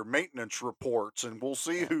back through your maintenance reports and we'll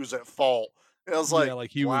see who's at fault. And I was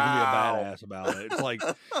like, he was going to be a badass about it. It's like,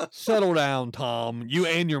 settle down, Tom. You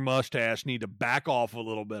and your mustache need to back off a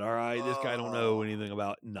little bit, all right? This guy don't know anything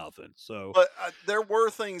about nothing. So, but there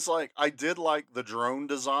were things like, I did like the drone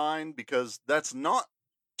design because that's not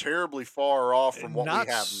terribly far off from what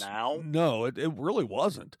we have now. No, it really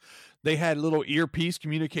wasn't. They had little earpiece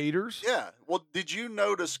communicators. Yeah. Well, did you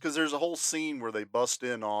notice, because there's a whole scene where they bust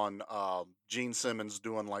in on Gene Simmons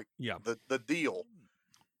doing like the deal.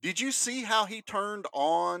 Did you see how he turned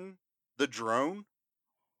on the drone?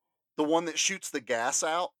 The one that shoots the gas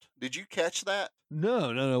out? Did you catch that?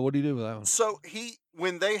 No. What do you do with that one? So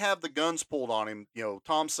when they have the guns pulled on him,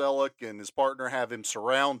 Tom Selleck and his partner have him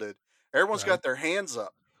surrounded. Everyone's got their hands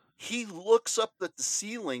up. He looks up at the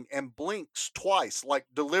ceiling and blinks twice, like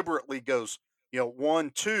deliberately goes,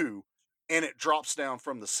 1, 2, and it drops down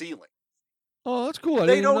from the ceiling. Oh, that's cool.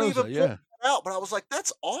 They don't even pull it out, but I was like,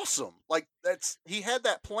 that's awesome. Like he had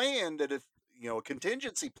that plan that if, a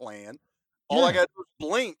contingency plan, all I got to do is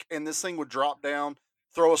blink and this thing would drop down,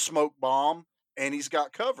 throw a smoke bomb, and he's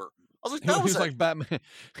got cover. I was like, he's like Batman.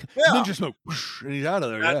 Ninja smoke, and he's out of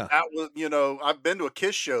there. That was, I've been to a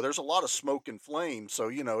Kiss show. There's a lot of smoke and flame. So,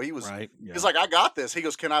 he was, he's like, I got this. He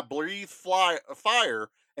goes, can I breathe fire?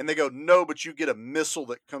 And they go, no, but you get a missile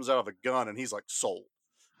that comes out of a gun. And he's like, sold.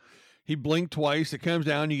 He blinked twice. It comes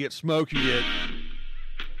down. You get smoke. You get.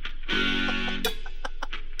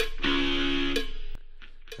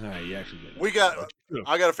 All right, you actually get it.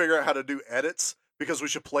 I got to figure out how to do edits. Because we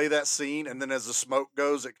should play that scene, and then as the smoke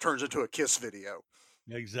goes, it turns into a Kiss video.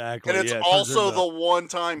 Exactly, and it's also the one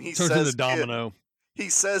time he says domino. He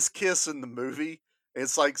says Kiss in the movie.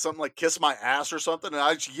 It's like something like "kiss my ass" or something, and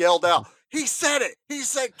I just yelled out, "He said it! He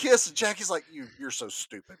said Kiss!" And Jackie's like, "You're so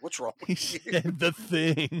stupid. What's wrong with you?" He said the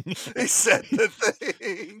thing. He said the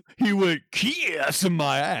thing. He went kiss in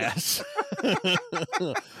my ass.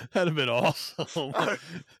 That'd have been awesome.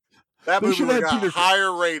 That movie would have got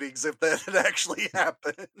higher ratings if that had actually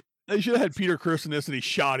happened. They should have had Peter Criss in this and he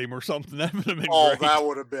shot him or something. That would have been great. That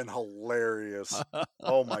would have been hilarious.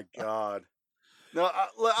 Oh my God. No,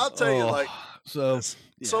 I'll tell you, like, let's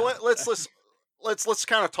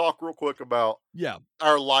kind of talk real quick about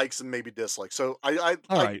our likes and maybe dislikes. So I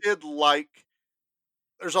did like.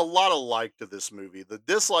 There's a lot of like to this movie. The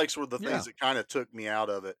dislikes were the things that kind of took me out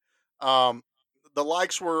of it. The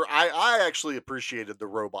likes were, I actually appreciated the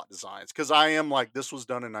robot designs because I am like, this was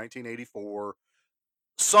done in 1984.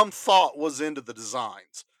 Some thought was into the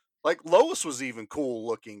designs. Like Lois was even cool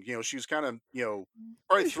looking. She was kind of,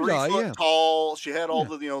 probably 3 foot tall. She had all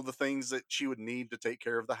the, the things that she would need to take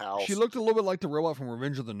care of the house. She looked a little bit like the robot from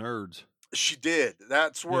Revenge of the Nerds. She did.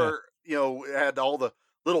 That's where, it had all the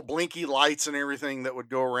little blinky lights and everything that would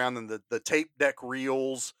go around, and the tape deck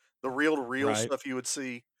reels, the reel-to-reel stuff you would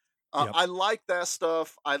see. I like that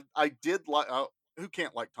stuff. I did like. Who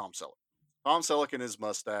can't like Tom Selleck? Tom Selleck and his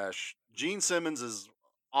mustache. Gene Simmons is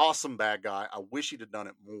awesome bad guy. I wish he'd have done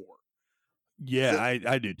it more. Yeah,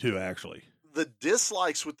 I do too. Actually, the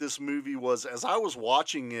dislikes with this movie was, as I was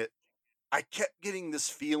watching it, I kept getting this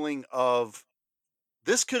feeling of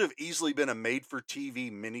this could have easily been a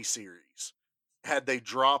made-for-TV miniseries had they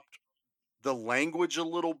dropped the language a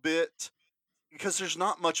little bit, because there's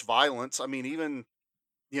not much violence. I mean, even.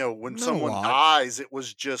 When someone dies, it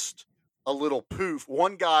was just a little poof.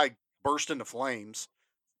 One guy burst into flames,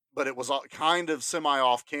 but it was kind of semi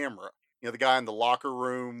off camera. The guy in the locker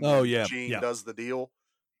room. Oh yeah, Gene does the deal.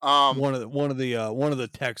 One of the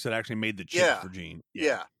techs that actually made the chip for Gene.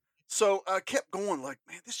 Yeah. So I kept going like,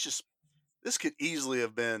 man, this could easily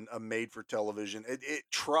have been a made for television. It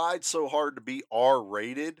tried so hard to be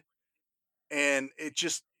R-rated, and it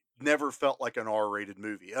just never felt like an R-rated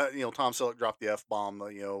movie. Tom Selleck dropped the F-bomb.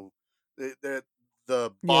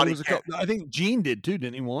 The body. I think Gene did too,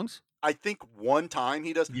 didn't he? Once. I think one time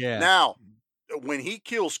he does. Yeah. Now, when he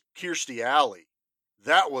kills Kirstie Alley,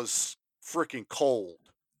 that was freaking cold.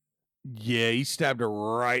 Yeah, he stabbed her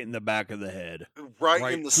right in the back of the head,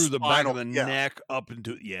 right in the through the back of the neck, up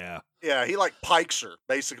into Yeah, he like pikes her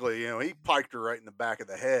basically. He piked her right in the back of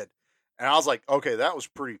the head. And I was like, okay, that was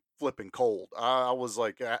pretty flipping cold. I was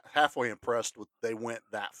like halfway impressed with they went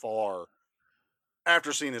that far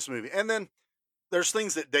after seeing this movie. And then there's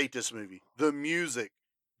things that date this movie. The music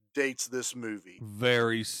dates this movie.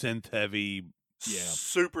 Very synth heavy. Yeah.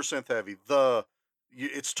 Super synth heavy.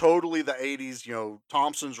 It's totally the 80s.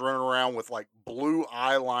 Thompson's running around with like blue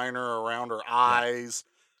eyeliner around her eyes.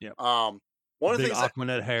 Yeah. One of the things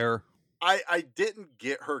Aquanet hair. I didn't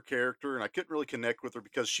get her character, and I couldn't really connect with her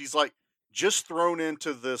because she's like just thrown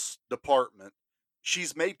into this department.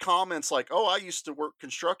 She's made comments like, "Oh, I used to work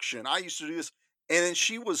construction. I used to do this," and then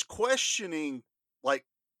she was questioning like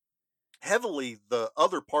heavily the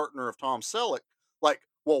other partner of Tom Selleck, like,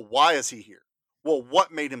 "Well, why is he here? Well,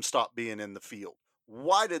 what made him stop being in the field?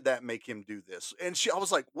 Why did that make him do this?" And I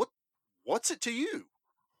was like, "What's it to you?"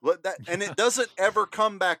 And it doesn't ever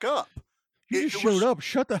come back up. You just showed up.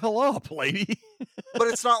 Shut the hell up, lady. But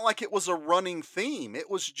it's not like it was a running theme. It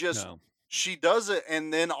was just she does it,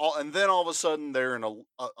 and then all of a sudden they're in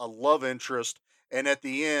a love interest. And at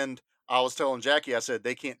the end, I was telling Jackie, I said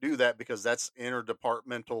they can't do that because that's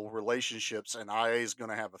interdepartmental relationships, and IA is going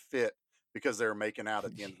to have a fit because they're making out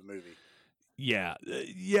at the end of the movie. Yeah,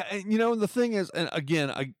 yeah, and the thing is, and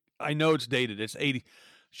again, I know it's dated. It's 80.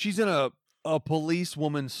 She's in a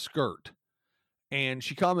policewoman's skirt, and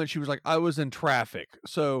she commented, she was like, I was in traffic.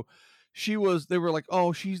 So they were like,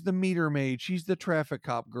 oh, she's the meter maid, she's the traffic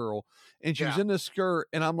cop girl, and she was in this skirt.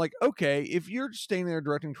 And I'm like, okay, if you're just standing there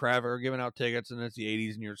directing traffic or giving out tickets and it's the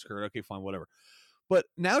 80s and you're in a skirt, okay, fine, whatever. But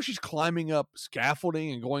now she's climbing up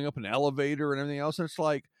scaffolding and going up an elevator and everything else, and it's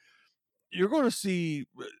like, you're going to see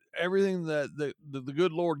everything that the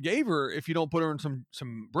good Lord gave her if you don't put her in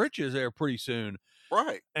some britches there pretty soon.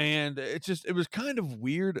 Right. And it was kind of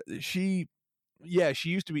weird. She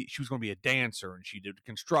was going to be a dancer, and she did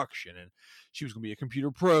construction, and she was going to be a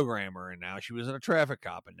computer programmer, and now she was in a traffic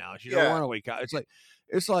cop, and now she's a runaway cop.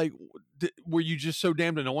 It's like, were you just so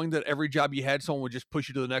damned annoying that every job you had, someone would just push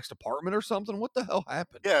you to the next department or something? What the hell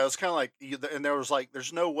happened? Yeah, it was kind of like, and there was like,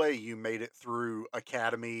 there's no way you made it through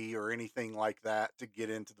academy or anything like that to get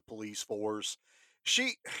into the police force.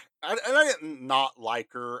 I didn't not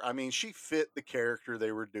like her. I mean, she fit the character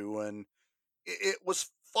they were doing. It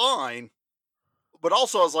was fine. But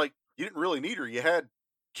also, I was like, you didn't really need her. You had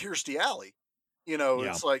Kirstie Alley.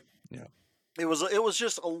 It's like, it was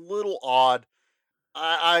just a little odd.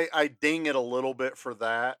 I ding it a little bit for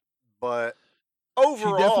that, but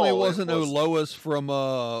overall, she definitely wasn't no Lois from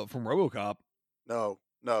RoboCop. No,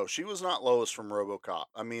 she was not Lois from RoboCop.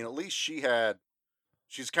 I mean, at least she's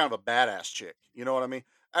kind of a badass chick. You know what I mean?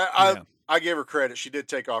 I give her credit. She did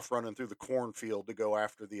take off running through the cornfield to go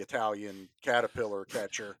after the Italian caterpillar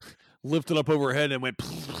catcher. Lifted up over her head and went,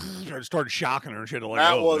 started shocking her and shit. Like,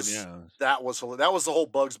 that was the whole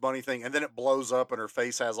Bugs Bunny thing. And then it blows up and her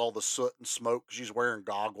face has all the soot and smoke. She's wearing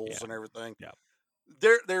goggles and everything. Yeah.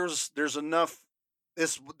 There's enough.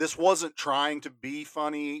 This wasn't trying to be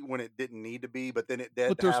funny when it didn't need to be, but then it did.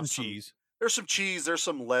 But there's some cheese. There's some cheese. There's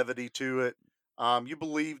some levity to it. You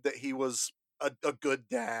believe that he was a good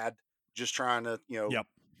dad, just trying to,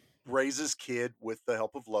 raise his kid with the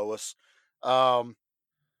help of Lois.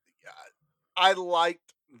 I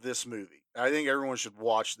liked this movie. I think everyone should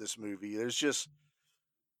watch this movie. There's just,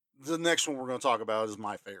 the next one we're going to talk about is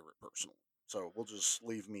my favorite personally. So we'll just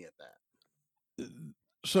leave me at that.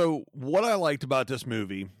 So what I liked about this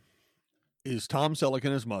movie is Tom Selleck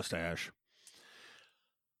and his mustache.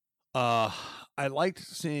 I liked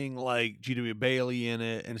seeing like G.W. Bailey in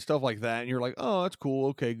it and stuff like that. And you're like, oh, that's cool.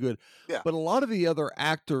 Okay, good. Yeah. But a lot of the other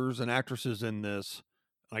actors and actresses in this,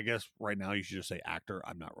 I guess right now you should just say actor.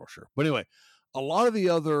 I'm not real sure. But anyway, a lot of the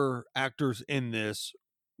other actors in this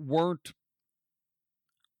weren't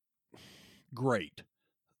great.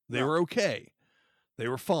 They were okay. They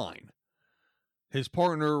were fine. His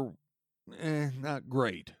partner, not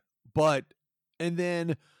great. And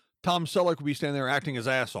then Tom Selleck would be standing there acting his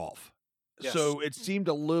ass off. Yes. So it seemed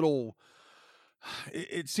a little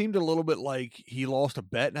bit like he lost a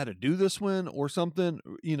bet and had to do this one or something,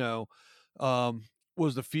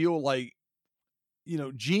 was the feel like,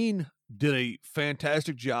 Gene did a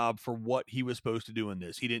fantastic job for what he was supposed to do in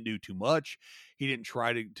this. He didn't do too much. He didn't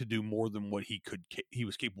try to do more than what he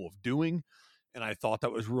was capable of doing. And I thought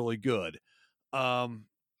that was really good.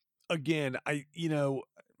 Again,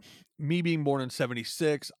 me being born in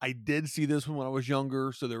 76, I did see this one when I was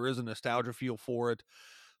younger. So there is a nostalgia feel for it.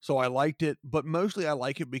 So I liked it, but mostly I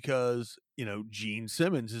like it because, Gene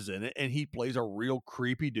Simmons is in it and he plays a real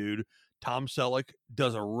creepy dude. Tom Selleck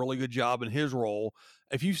does a really good job in his role.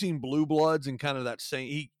 If you've seen Blue Bloods and kind of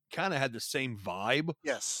he kind of had the same vibe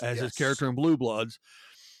as his character in Blue Bloods.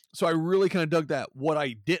 So I really kind of dug that. What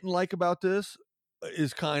I didn't like about this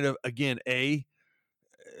is kind of, again,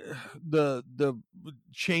 the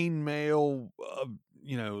chainmail,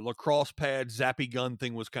 lacrosse pad, zappy gun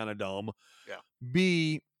thing was kind of dumb. Yeah.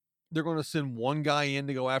 B, they're going to send one guy in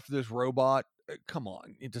to go after this robot. Come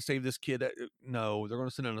on, to save this kid. No, they're going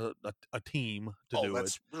to send in a team to do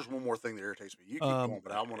it. There's one more thing that irritates me. You keep going,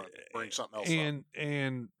 but I want to bring something else up.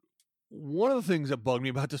 And one of the things that bugged me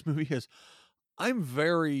about this movie is I'm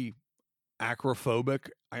very acrophobic.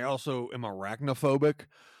 I also am arachnophobic.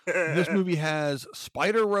 This movie has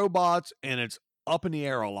spider robots and it's up in the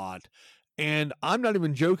air a lot. And I'm not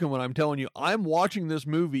even joking when I'm telling you, I'm watching this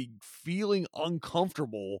movie feeling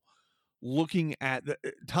uncomfortable looking at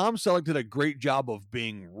Tom Selleck did a great job of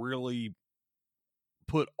being really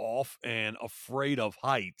put off and afraid of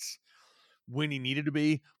heights when he needed to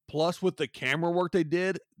be. plus with the camera work they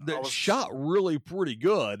did, that shot really pretty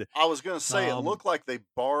good. I was going to say, it looked like they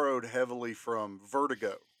borrowed heavily from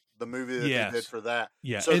Vertigo, the movie that they did for that.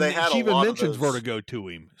 Yeah, so and they had she a even lot mentions of those... Vertigo to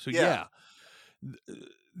him. So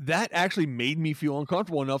that actually made me feel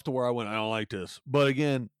uncomfortable enough to where I went, I don't like this. But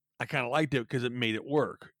again, I kind of liked it because it made it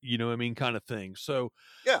work. You know what I mean? Kind of thing. So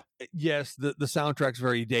yes, the soundtrack's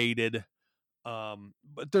very dated.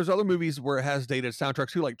 But there's other movies where it has dated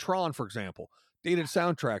soundtracks too, like Tron, for example. Dated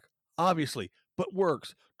soundtrack, obviously, but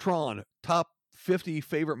works. Tron, top 50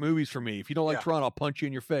 favorite movies for me. If you don't like Tron, I'll punch you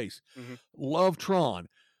in your face. Love Tron.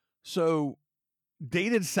 So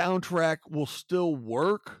dated soundtrack will still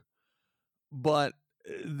work, but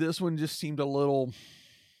this one just seemed a little...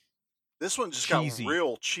 This one just got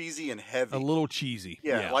real cheesy and heavy. A little cheesy.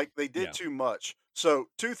 Yeah, like they did too much. So,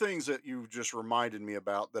 two things that you just reminded me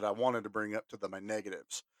about that I wanted to bring up to my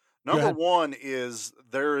negatives. Number one is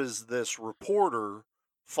there is this reporter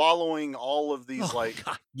following all of these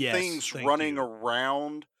things running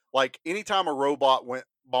around. Like anytime a robot went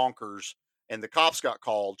bonkers and the cops got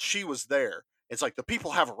called, she was there. It's like the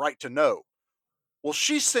people have a right to know. Well,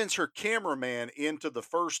 she sends her cameraman into the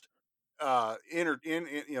first thing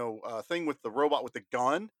with the robot with the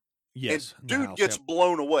gun. Yes, and dude gets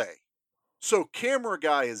blown away. So camera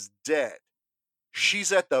guy is dead.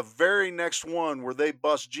 She's at the very next one where they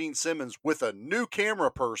bust Gene Simmons with a new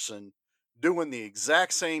camera person doing the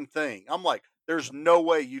exact same thing. I'm like, there's no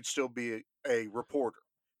way you'd still be a reporter.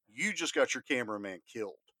 You just got your cameraman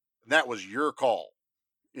killed. And that was your call.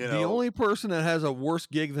 You know? The only person that has a worse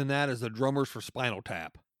gig than that is the drummers for Spinal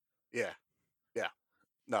Tap. Yeah.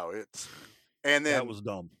 No, it's... And then... That was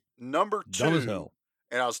dumb. Number two... Dumb as hell.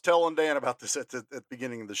 And I was telling Dan about this at the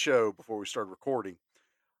beginning of the show before we started recording.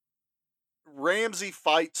 Ramsey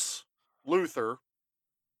fights Luther,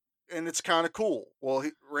 and it's kind of cool. Well,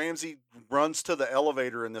 Ramsey runs to the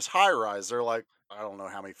elevator in this high-rise. They're like, I don't know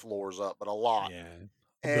how many floors up, but a lot.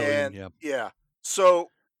 Yeah.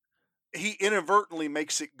 So he inadvertently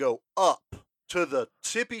makes it go up to the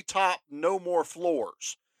tippy top, no more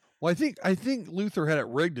floors. Well, I think Luther had it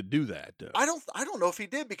rigged to do that. I don't know if he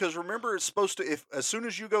did, because remember, it's supposed to, if as soon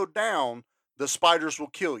as you go down, the spiders will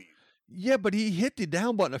kill you. Yeah, but he hit the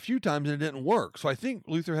down button a few times and it didn't work. So I think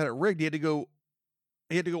Luther had it rigged. He had to go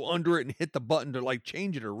under it and hit the button to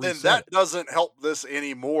change it or reset. Then that doesn't help this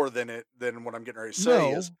any more than what I'm getting ready to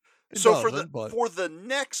say is. So for the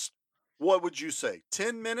next, what would you say?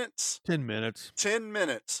 10 minutes? 10 minutes. 10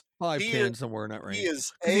 minutes. 5, 10, somewhere in that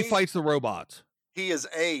range. He fights the robots. He is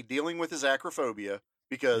dealing with his acrophobia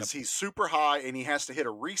because he's super high and he has to hit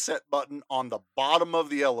a reset button on the bottom of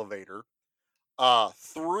the elevator.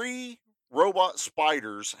 3 robot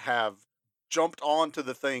spiders have jumped onto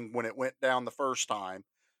the thing when it went down the first time.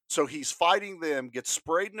 So he's fighting them, gets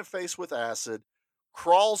sprayed in the face with acid,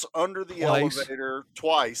 crawls under the elevator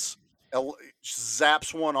twice,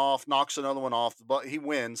 zaps one off, knocks another one off, but he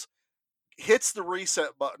wins, hits the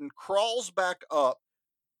reset button, crawls back up,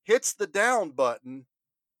 hits the down button.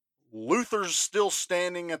 Luther's still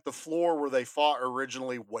standing at the floor where they fought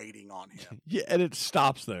originally, waiting on him. Yeah, and it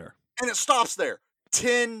stops there.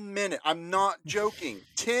 10 minutes. I'm not joking.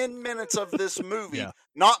 10 minutes of this movie,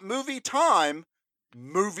 not movie time,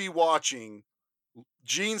 movie watching.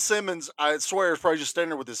 Gene Simmons, I swear, is probably just standing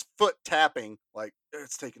there with his foot tapping, like,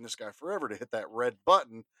 it's taking this guy forever to hit that red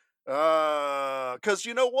button. Because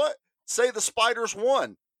you know what? Say the spiders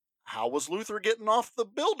won. How was Luther getting off the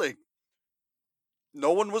building?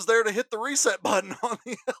 No one was there to hit the reset button on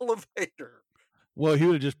the elevator. Well, he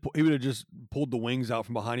would have just pulled the wings out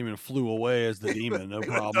from behind him and flew away as the demon. No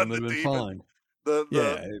problem. It would have been fine.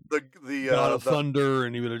 The thunder,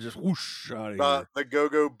 and he would have just whoosh out of here. The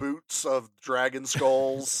go-go boots of dragon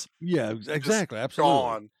skulls. Yeah, exactly. Absolutely.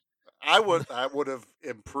 Gone. I would have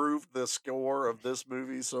improved the score of this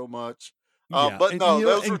movie so much. But no,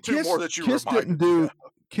 those were two more that you reminded me of.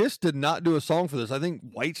 Kiss did not do a song for this. I think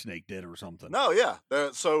Whitesnake did or something. No, yeah.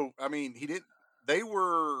 So I mean, he did. They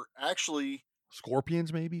were actually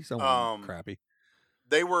Scorpions, maybe something crappy.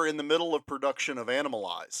 They were in the middle of production of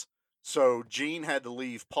Animalize, so Gene had to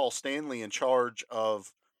leave Paul Stanley in charge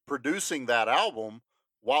of producing that album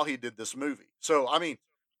while he did this movie. So I mean,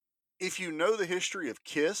 if you know the history of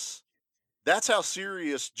Kiss, that's how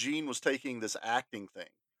serious Gene was taking this acting thing.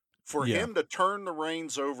 For him to turn the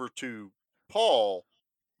reins over to Paul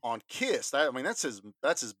on Kiss, that's his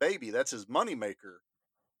baby, that's his moneymaker.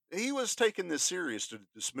 He was taking this serious to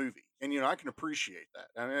this movie, and I can appreciate that.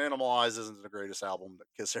 And Animalize isn't the greatest album that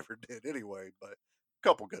Kiss ever did anyway, but a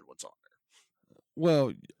couple good ones on there.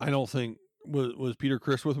 Well, I don't think was Peter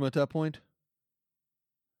Criss with him at that point.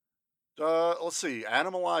 Let's see,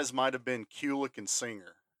 Animalize might have been Kulick and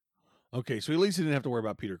Singer. Okay, so at least he didn't have to worry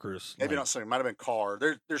about Peter Criss. Maybe not Singer. Might have been Carr.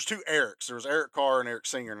 There's two Erics. There was Eric Carr and Eric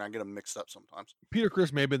Singer, and I get them mixed up sometimes. Peter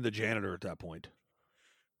Criss may have been the janitor at that point.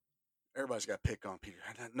 Everybody's got to pick on Peter.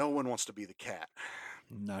 No one wants to be the cat.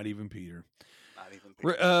 Not even Peter. Not even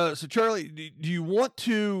Peter. So Charlie, do you want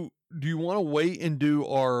to wait and do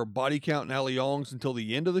our body count and Ali Yongs until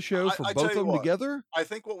the end of the show for both of them together? I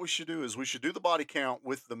think what we should do is we should do the body count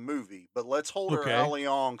with the movie, but let's hold our Ali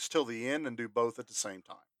Yongs till the end and do both at the same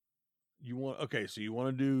time. So you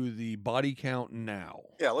want to do the body count now?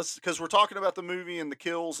 Yeah, because we're talking about the movie and the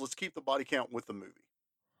kills. Let's keep the body count with the movie.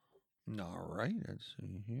 All right, let's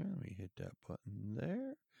see here. Let me hit that button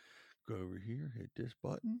there. Go over here, hit this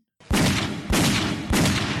button.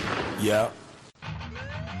 Yeah.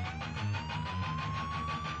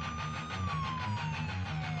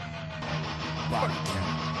 Body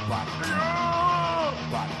count, body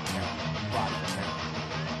count, body count, body count.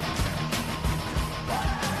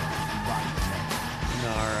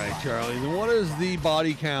 All right, Charlie. Then what is the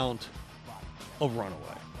body count of Runaway?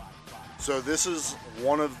 So this is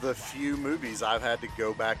one of the few movies I've had to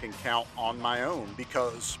go back and count on my own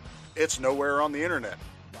because it's nowhere on the internet.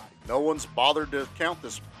 No one's bothered to count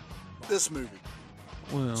this movie.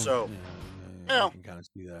 Well, so I can kind of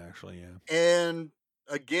see that actually, yeah. And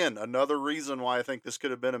again, another reason why I think this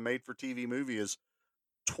could have been a made-for-TV movie is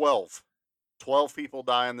 12 people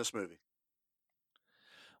die in this movie.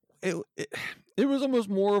 It was almost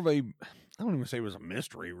more of a, I don't even say it was a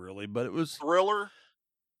mystery really, but it was thriller.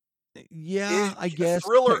 Yeah, I guess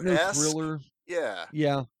thriller.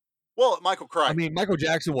 Yeah. Well, Michael Crichton. I mean, Michael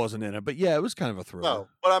Jackson wasn't in it, but yeah, it was kind of a thriller. No,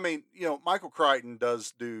 but I mean, Michael Crichton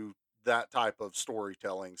does do that type of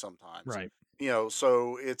storytelling sometimes, right?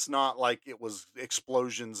 So it's not like it was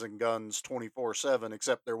explosions and guns 24/7,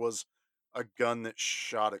 except there was a gun that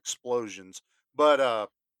shot explosions. But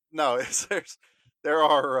no, there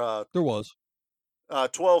was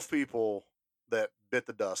 12 people that bit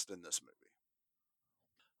the dust in this movie.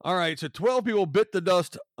 All right, so 12 people bit the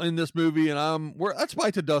dust in this movie, and let's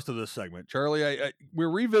bite the dust of this segment, Charlie.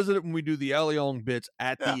 We'll revisit it when we do the Ali Yong bits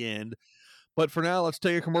at the end. But for now, let's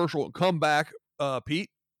take a commercial and come back. Pete,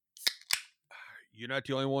 you're not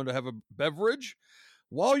the only one to have a beverage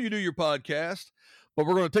while you do your podcast, but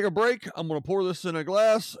we're going to take a break. I'm going to pour this in a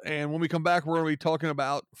glass, and when we come back, we're going to be talking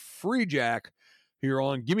about Free Jack here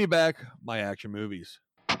on Give Me Back My Action Movies.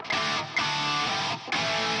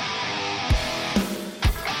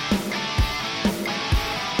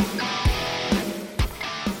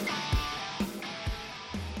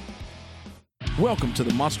 Welcome to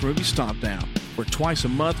the Monster Movie Stomp Down, where twice a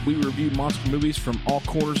month we review monster movies from all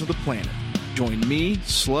corners of the planet. Join me,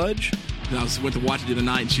 Sludge. And I went to watch it the other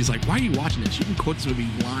night, and she's like, "Why are you watching this? You can quote this movie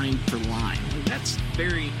line for line." Like, that's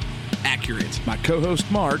very accurate. My co-host,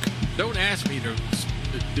 Mark. Don't ask me to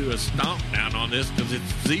do a stomp down on this because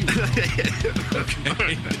it's 0.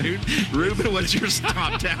 Okay, dude. Ruben, what's your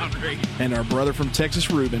stomp down rate? And our brother from Texas,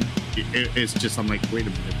 Ruben. It's just, I'm like, wait a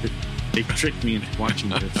minute. They tricked me into watching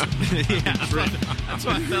this. Yeah, that's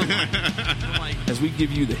what I felt like. As we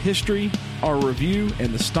give you the history, our review,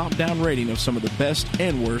 and the stomp down rating of some of the best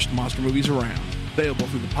and worst monster movies around. Available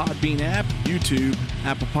through the Podbean app, YouTube,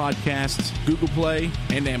 Apple Podcasts, Google Play,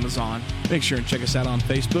 and Amazon. Make sure and check us out on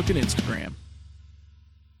Facebook and Instagram.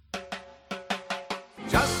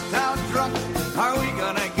 Just how drunk are we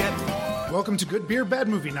gonna get? Welcome to Good Beer, Bad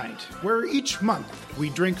Movie Night, where each month we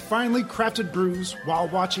drink finely crafted brews while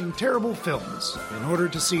watching terrible films in order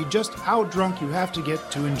to see just how drunk you have to get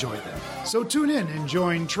to enjoy them. So tune in and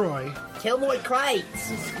join Troy. Kilroy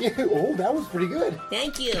Kreitz. Oh, that was pretty good.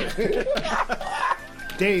 Thank you.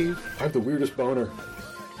 Dave. I have the weirdest boner.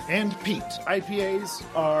 And Pete. IPAs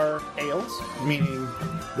are ales, meaning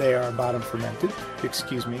they are bottom fermented.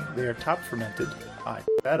 Excuse me, they are top fermented. I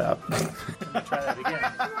that up. Let me try that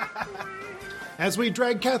again. As we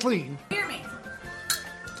drag Kathleen, Hear me.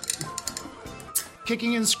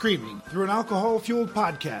 kicking and screaming through an alcohol-fueled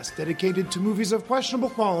podcast dedicated to movies of questionable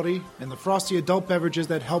quality and the frosty adult beverages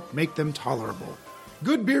that help make them tolerable.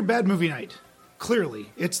 Good Beer, Bad Movie Night. Clearly,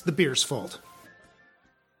 it's the beer's fault.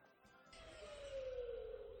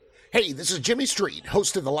 Hey, this is Jimmy Street,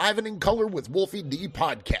 host of the Live and in Color with Wolfie D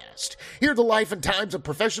podcast. Hear the life and times of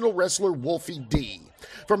professional wrestler Wolfie D.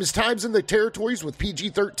 From his times in the territories with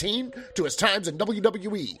PG-13 to his times in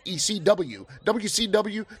WWE, ECW,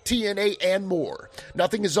 WCW, TNA, and more.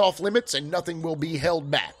 Nothing is off limits and nothing will be held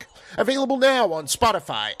back. Available now on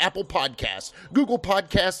Spotify, Apple Podcasts, Google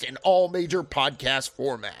Podcasts, and all major podcast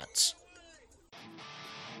formats.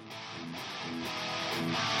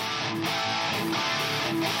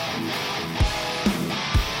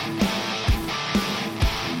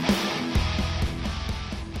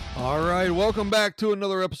 All right, welcome back to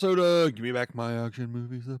another episode of Give Me Back My Action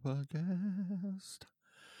Movies, the podcast.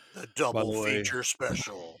 The double feature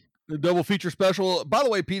special. The double feature special. By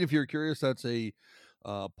the way, Pete, if you're curious, that's a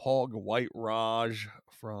Pog White Raj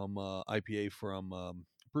from IPA from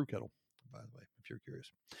Brew Kettle, by the way, if you're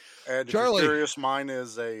curious. And if Charlie, you're curious, mine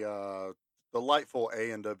is a delightful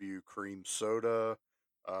A&W cream soda,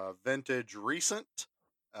 vintage recent.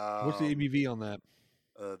 What's the ABV on that?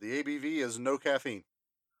 The ABV is no caffeine.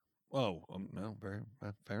 Oh, no,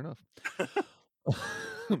 fair enough. All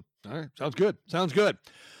right, sounds good. Sounds good.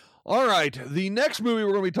 All right, the next movie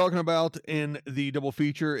we're going to be talking about in the double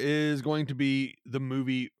feature is going to be the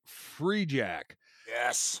movie Freejack.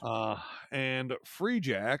 Yes. And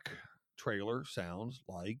Freejack trailer sounds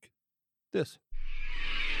like this.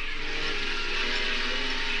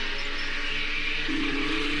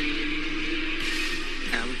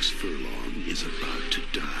 Alex Furlong is about to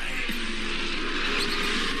die.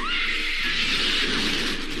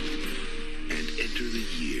 And enter the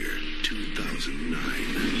year 2009,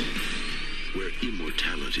 where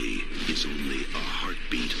immortality is only a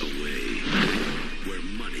heartbeat away, where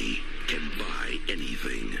money can buy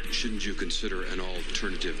anything. Shouldn't you consider an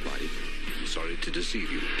alternative body? Sorry to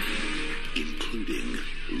deceive you. Including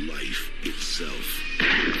life itself.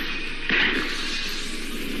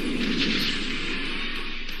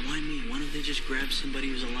 Why me? Why don't they just grab somebody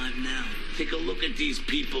who's alive now? Take a look at these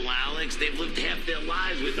people, Alex. They've lived half their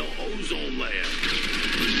lives with no ozone layer.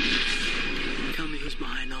 Tell me who's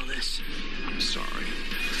behind all this. I'm sorry.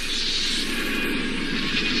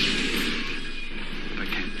 But I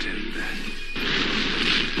can't tell you that.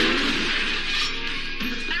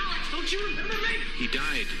 Alex, don't you remember me? He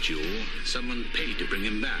died, Jewel. Someone paid to bring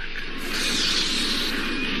him back.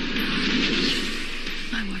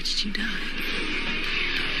 I watched you die.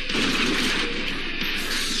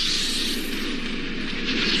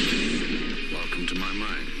 Welcome to my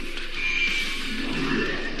mind.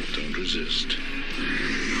 Don't resist.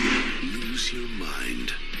 Lose your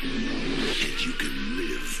mind, and you can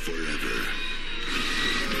live forever.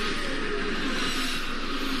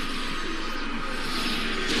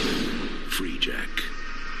 Freejack.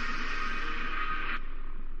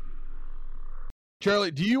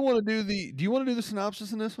 Charlie, do you want to do the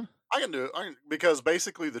synopsis in this one? I can do it because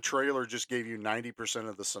basically the trailer just gave you 90%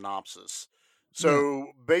 of the synopsis.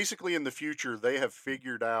 So basically in the future, they have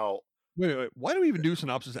figured out. Wait. Why do we even do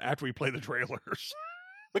synopsis after we play the trailers?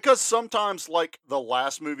 Because sometimes, like the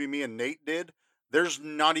last movie me and Nate did, there's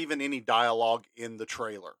not even any dialogue in the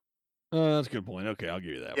trailer. That's a good point. Okay, I'll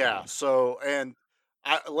give you that. Yeah. So, and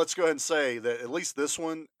let's go ahead and say that at least this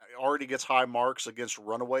one already gets high marks against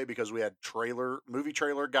Runaway because we had movie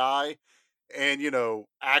trailer guy, and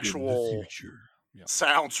actual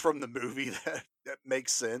sounds from the movie that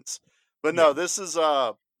makes sense. But no, this is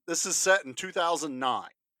set in 2009.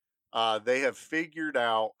 They have figured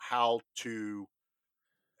out how to,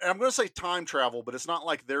 and I'm going to say time travel, but it's not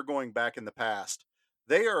like they're going back in the past.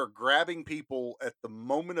 They are grabbing people at the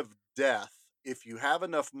moment of death. If you have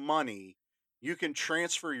enough money, you can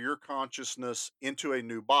transfer your consciousness into a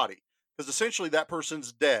new body because essentially that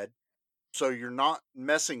person's dead. So you're not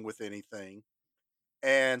messing with anything.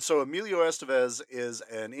 And so Emilio Estevez is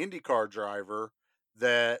an IndyCar driver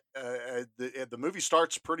that the movie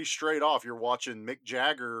starts pretty straight off. You're watching Mick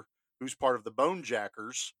Jagger, who's part of the Bone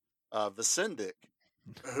Jackers, Vicendic,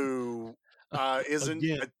 who isn't.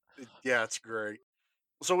 Yeah, it's great.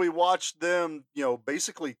 So we watched them,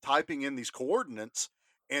 basically typing in these coordinates,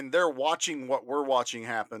 and they're watching what we're watching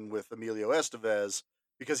happen with Emilio Estevez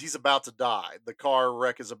because he's about to die. The car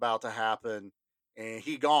wreck is about to happen, and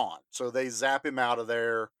he gone. So they zap him out of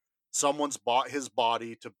there. Someone's bought his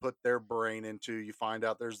body to put their brain into. You find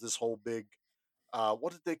out there's this whole big,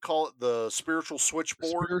 what did they call it? The spiritual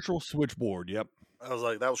switchboard? Spiritual switchboard, yep. I was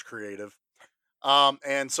like, that was creative.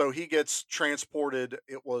 And so he gets transported.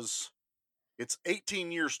 It's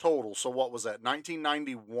 18 years total. So what was that?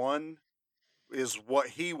 1991 is what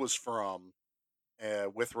he was from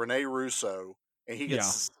with Rene Russo. And he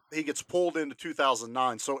gets pulled into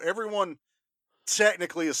 2009. So everyone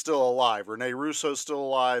technically is still alive. Rene Russo's still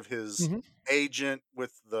alive. His agent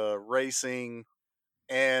with the racing,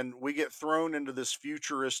 and we get thrown into this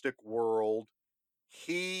futuristic world.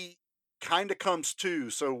 He kind of comes to.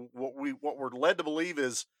 So what we're led to believe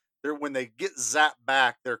is when they get zapped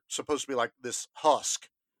back, they're supposed to be like this husk,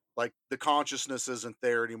 like the consciousness isn't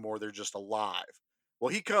there anymore. They're just alive.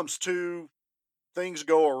 Well, he comes to. Things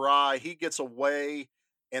go awry. He gets away,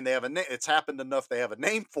 and they have it's happened enough. They have a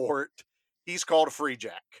name for it. He's called a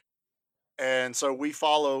Freejack. And so we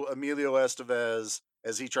follow Emilio Estevez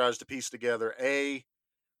as he tries to piece together,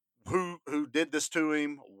 who did this to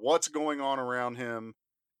him, what's going on around him,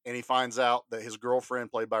 and he finds out that his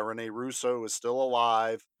girlfriend, played by Renee Russo, is still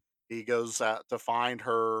alive. He goes out to find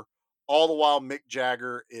her. All the while, Mick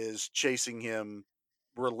Jagger is chasing him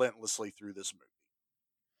relentlessly through this movie.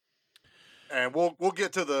 And we'll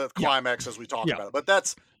get to the climax as we talk about it. But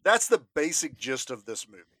that's the basic gist of this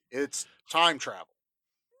movie. It's time travel.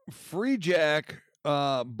 Freejack,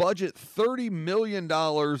 budget $30 million,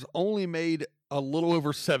 only made a little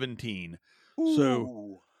over 17. Ooh.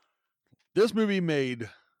 So this movie made,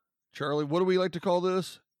 Charlie, what do we like to call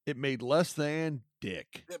this? It made less than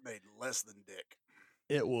dick. It made less than dick.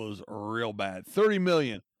 It was real bad. 30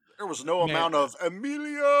 million. There was no amount of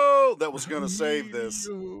Emilio that was going to save this.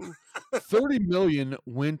 30 million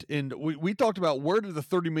went in. We talked about, where did the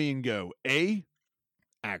 30 million go? A,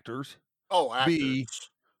 actors. Oh, actors. B,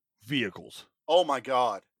 vehicles. Oh my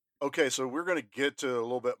God. Okay, so we're going to get to a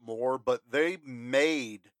little bit more, but they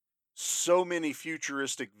made so many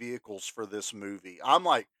futuristic vehicles for this movie. I'm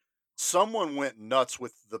like, someone went nuts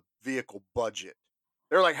with the vehicle budget.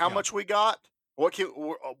 They're like, how much we got? What can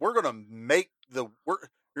we're going to make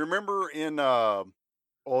remember in what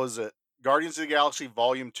was it? Guardians of the Galaxy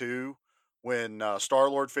Volume 2, when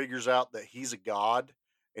Star-Lord figures out that he's a god,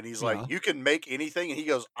 and he's like, you can make anything, and he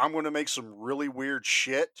goes, I'm going to make some really weird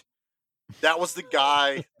shit. That was the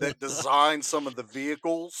guy that designed some of the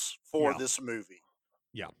vehicles for this movie.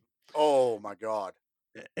 Yeah. Oh my God.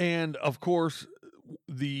 And of course,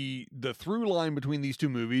 the through line between these two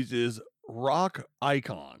movies is rock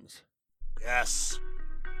icons. Yes.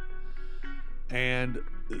 And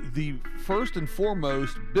the first and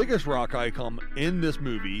foremost biggest rock icon in this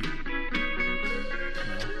movie,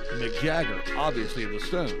 Mick Jagger, obviously of the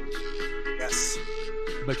Stones. Yes.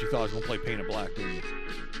 Bet you thought I was going to play Painted Black, didn't you?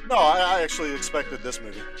 No, I actually expected this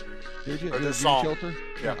movie. Did you? Or this Gimme song. Shelter?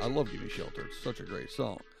 Yeah. I love Gimme Shelter. It's such a great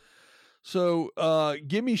song. So,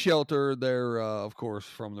 Gimme Shelter, they're, of course,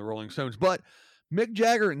 from the Rolling Stones. But Mick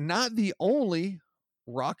Jagger, not the only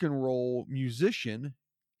rock and roll musician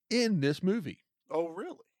in this movie. Oh,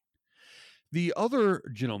 really? The other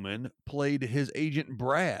gentleman played his agent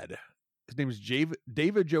Brad. His name is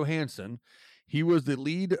David Johansen. He was the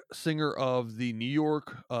lead singer of the New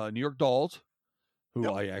York Dolls, who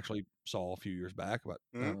I actually saw a few years back, about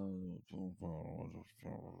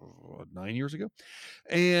 9 years ago.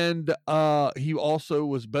 And he also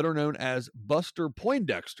was better known as Buster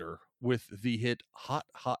Poindexter with the hit Hot,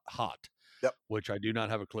 Hot, Hot, which I do not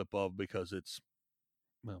have a clip of because it's,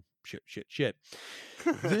 well, shit.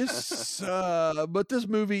 This, but this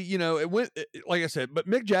movie, you know, it went, like I said, but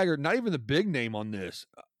Mick Jagger, not even the big name on this.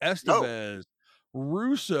 Estevez,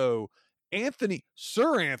 Russo,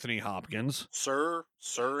 Sir Anthony Hopkins. Sir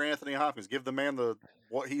Anthony Hopkins. Give the man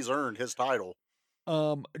what he's earned, his title.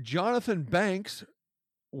 Jonathan Banks.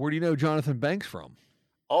 Where do you know Jonathan Banks from?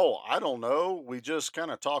 Oh, I don't know. We just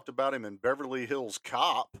kind of talked about him in Beverly Hills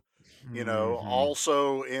Cop. You know,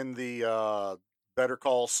 also in the Better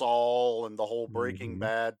Call Saul and the whole Breaking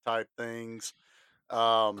Bad type things.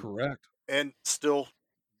 Correct. And still,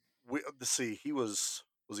 let's see, was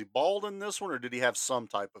he bald in this one, or did he have some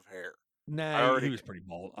type of hair? Nah, he was pretty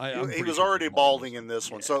bald. He was already balding in this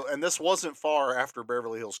one. So, and this wasn't far after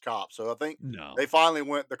Beverly Hills Cop. So I think they finally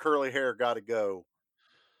went, the curly hair got to go.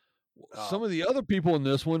 Some of the other people in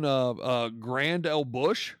this one, Grand L.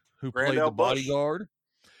 Bush, who played the bodyguard.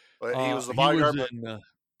 He was the bodyguard.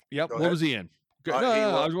 What was he in?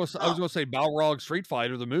 I was going to say Balrog Street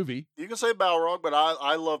Fighter, the movie. You can say Balrog, but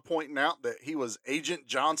I love pointing out that he was Agent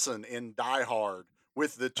Johnson in Die Hard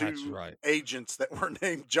with the two agents that were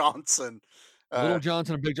named Johnson. Little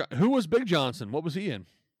Johnson and Big Johnson. Who was Big Johnson? What was he in?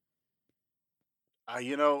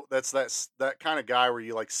 You know, that's that kind of guy where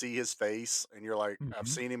you like see his face and you're like, I've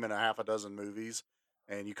seen him in a half a dozen movies,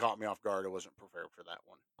 and you caught me off guard. I wasn't prepared for that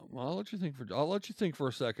one. Well, I'll let you think for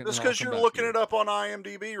a second. Just because you're looking it up on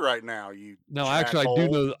IMDb right now, actually, I do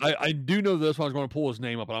know. I do know this one. I was going to pull his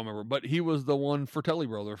name up, but I don't remember. But he was the one Fratelli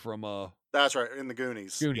brother from. That's right, in the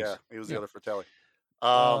Goonies. Yeah, he was the other Fratelli.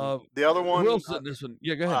 The other one. Who else in this one?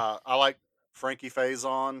 Yeah, go ahead. I like Frankie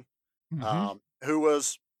Faison, who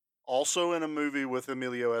was also in a movie with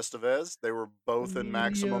Emilio Estevez. They were both in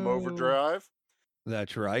Maximum Overdrive.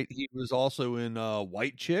 That's right. He was also in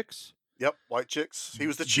White Chicks. Yep, White Chicks. He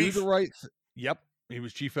was the chief. Yep, he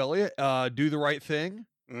was Chief Elliott. Do the Right Thing.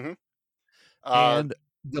 Mm-hmm. And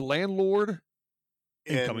the landlord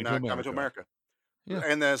in Coming to America. Yeah.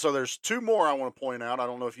 And then so there's two more I want to point out. I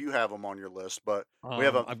don't know if you have them on your list, but we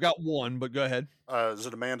have I've got one, but go ahead. Is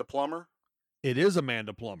it Amanda Plummer? It is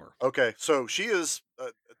Amanda Plummer. Okay, so she is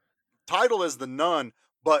titled as the Nun,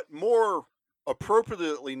 but more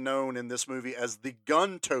appropriately known in this movie as the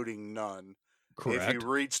gun-toting nun. Correct. If you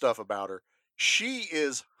read stuff about her, she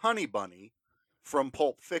is Honey Bunny from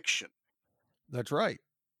Pulp Fiction. That's right.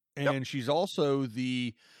 And she's also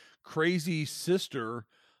the crazy sister.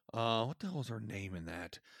 What the hell is her name in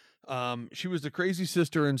that? She was the crazy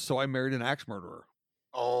sister in So I Married an Axe Murderer.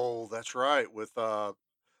 Oh, that's right. With the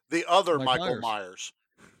other Michael Myers.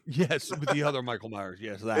 Yes, with the other Michael Myers.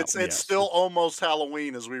 Yes, it's still almost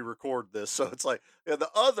Halloween as we record this, so it's like the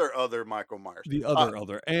other Michael Myers. The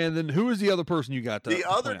other. And then who is the other person you got? The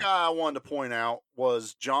other guy I wanted to point out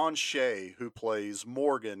was John Shea, who plays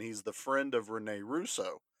Morgan. He's the friend of Rene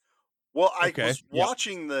Russo. Well, I was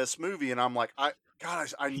watching this movie, and I'm like, I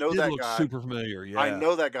know that guy. Super familiar. Yeah, I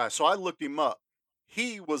know that guy. So I looked him up.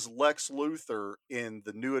 He was Lex Luthor in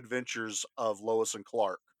the New Adventures of Lois and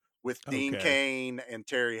Clark with Dean Cain and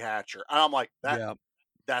Terry Hatcher. And I'm like,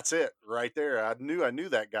 that's it right there. I knew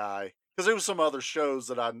that guy because there was some other shows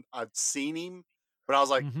that I've seen him, but I was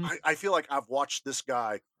like, I feel like I've watched this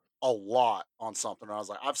guy a lot on something. And I was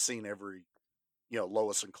like, I've seen every,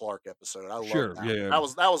 Lois and Clark episode. I love that. Yeah.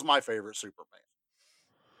 That was my favorite Superman.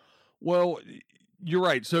 Well, you're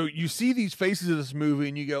right. So you see these faces of this movie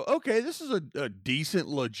and you go, okay, this is a decent,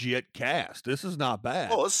 legit cast. This is not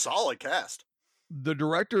bad. Oh, it's a solid cast. The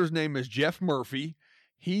director's name is Jeff Murphy.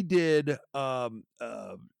 He did a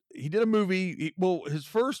movie. One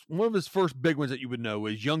of his first big ones that you would know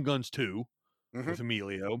is Young Guns 2 with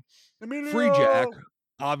Emilio. Free Jack,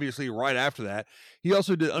 obviously, right after that. He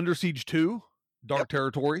also did Under Siege 2, Dark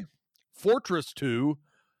Territory, Fortress 2,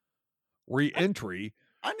 Re-Entry.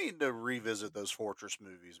 I need to revisit those Fortress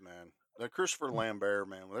movies, man. The Christopher Lambert,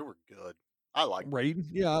 man, they were good. I like Raiden.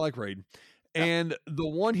 Yeah, I like Raiden. And the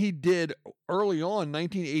one he did early on,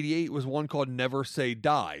 1988, was one called Never Say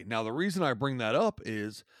Die. Now, the reason I bring that up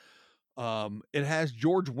is it has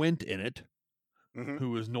George Wendt in it,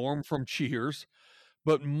 who is Norm from Cheers.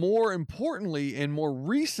 But more importantly and more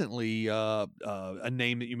recently, a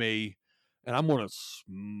name that you may, and I'm going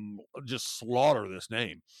to just slaughter this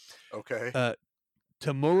name. Okay.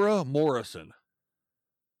 Temuera Morrison.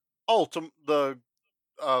 Oh, the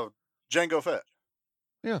Jango Fett.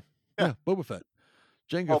 Yeah, Boba Fett.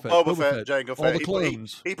 Jango Fett. Boba Fett, Jango Fett. All the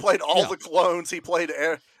clones. He played all the clones. He played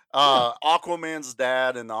Aquaman's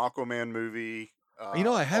dad in the Aquaman movie.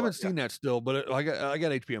 I haven't seen that still, but I got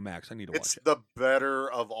HBO Max. I need to watch it. It's the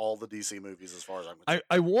better of all the DC movies as far as I'm concerned.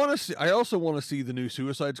 I want to see. I also want to see the new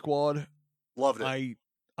Suicide Squad. Loved it.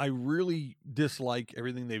 I really dislike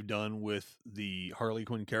everything they've done with the Harley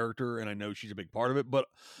Quinn character, and I know she's a big part of it, but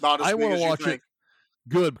I want to watch it.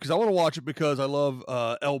 Good, because I want to watch it because I love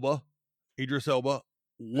Idris Elba.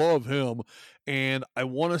 Love him. And I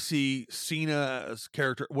want to see Cena's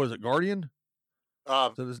character. What is it, Guardian?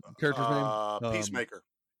 Is that his character's name?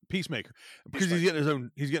 Peacemaker. Because he's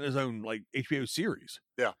getting his own like HBO series.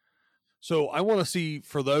 Yeah. So I want to see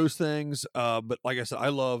for those things. But like I said, I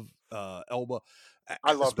love Elba.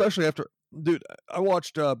 I love especially after I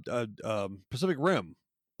watched Pacific Rim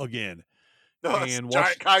again. And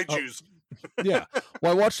giant kaijus. Yeah.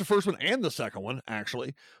 Well, I watched the first one and the second one,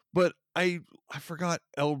 actually. But I forgot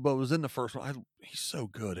Elba was in the first one. He's so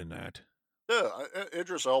good in that. Yeah,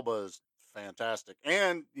 Idris Elba is fantastic.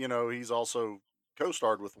 And, he's also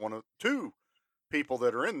co-starred with two people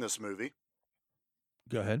that are in this movie.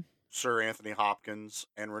 Go ahead. Sir Anthony Hopkins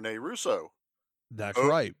and Rene Russo. That's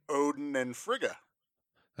right. Odin and Frigga.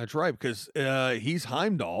 That's right, because he's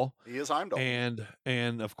Heimdall. He is Heimdall.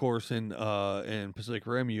 And of course in Pacific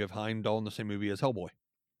Rim you have Heimdall in the same movie as Hellboy.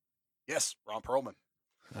 Yes, Ron Perlman.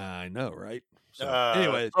 I know, right? So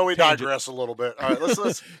anyway, we digress a little bit. All right,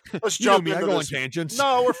 let's jump into this. Tangents.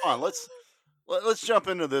 No, we're fine. Let's jump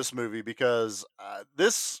into this movie because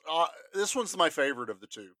this one's my favorite of the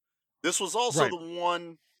two. This was also the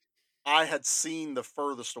one I had seen the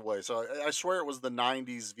furthest away. So I swear it was the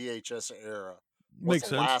 90s VHS era. Makes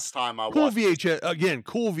sense. Last time I cool watched VHS again,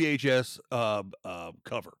 cool VHS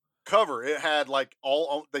cover. It had like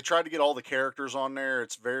they tried to get all the characters on there.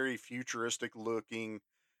 It's very futuristic looking.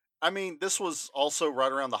 I mean, this was also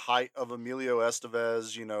right around the height of Emilio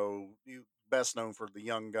Estevez, best known for the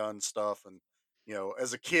Young Gun stuff. And,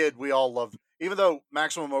 as a kid, we all loved, even though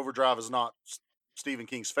Maximum Overdrive is not Stephen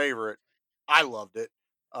King's favorite, I loved it.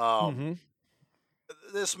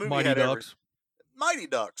 This movie Mighty had Ducks. Mighty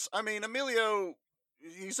Ducks. I mean, Emilio,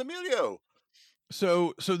 he's Emilio.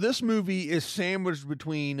 So this movie is sandwiched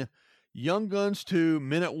between Young Guns 2,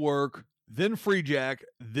 Men at Work, then Free Jack,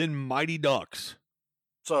 then Mighty Ducks.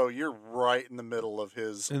 So you're right in the middle of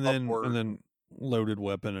his and then Loaded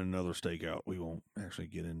Weapon and Another Stakeout. We won't actually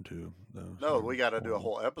get into those. No, we got to do a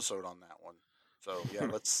whole episode on that one. So yeah,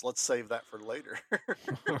 let's save that for later.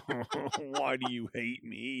 Why do you hate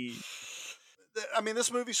me? I mean,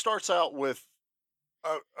 this movie starts out with,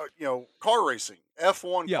 car racing,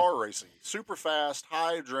 F1 car racing, super fast,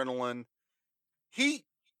 high adrenaline. He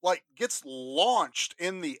gets launched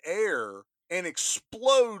in the air and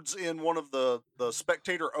explodes in one of the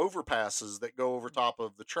spectator overpasses that go over top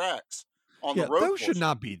of the tracks on the road. Those should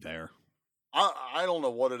not be there. I don't know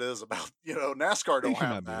what it is about, NASCAR don't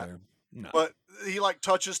have that. No. But he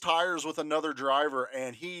touches tires with another driver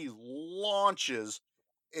and he launches,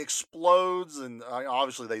 explodes, and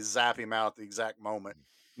obviously they zap him out at the exact moment.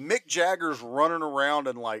 Mick Jagger's running around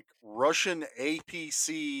in Russian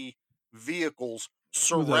APC vehicles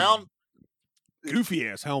surround goofy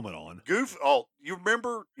ass helmet on. You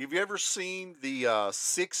remember, have you ever seen the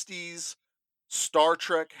 60s Star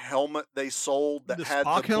Trek helmet they sold that had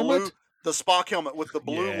Spock helmet? The Spock helmet with the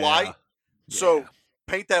blue light? So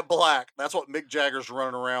paint that black. That's what Mick Jagger's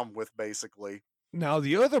running around with, basically. Now,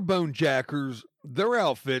 the other Bone Jackers, their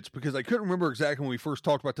outfits, because I couldn't remember exactly when we first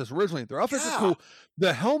talked about this originally, their outfits are cool.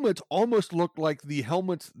 The helmets almost looked like the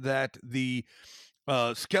helmets that the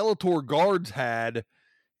Skeletor guards had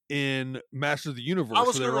in Masters of the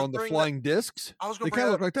Universe. So they were on the flying discs. They kind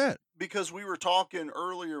of look like that. Because we were talking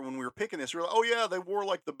earlier when we were picking this, we were like, oh yeah, they wore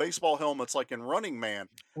the baseball helmets like in Running Man.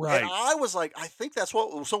 Right. And I was like, I think that's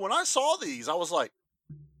what, so when I saw these, I was like,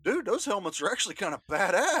 dude, those helmets are actually kind of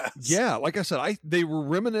badass. Yeah, like I said, they were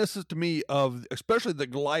reminiscent to me of especially the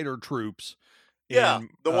glider troops. The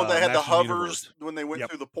one that had the hovers when they went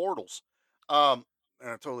through the portals. And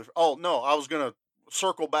I totally. Oh no, I was gonna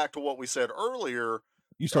circle back to what we said earlier.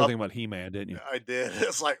 You started thinking about He-Man, didn't you? I did.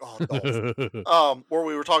 It's like, Dolph. Where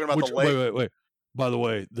we were talking about the lake. Wait. By the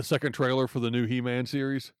way, the second trailer for the new He-Man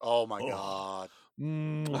series. Oh my god!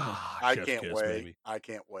 I can't wait. Baby. I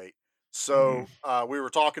can't wait. So we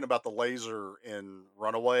were talking about the laser in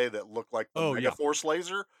Runaway that looked like the Megaforce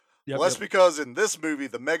laser. Well, that's because in this movie,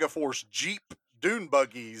 the Megaforce Jeep dune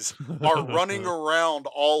buggies are running around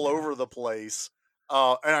all over the place.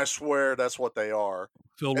 And I swear that's what they are.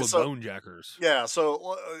 Filled with bone jackers. Yeah,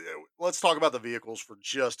 so let's talk about the vehicles for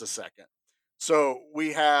just a second. So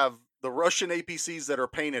we have the Russian APCs that are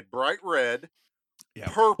painted bright red,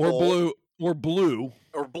 purple, or blue.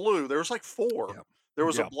 There's 4. Yeah. There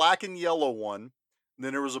was a black and yellow one,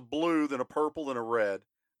 then there was a blue, then a purple, then a red.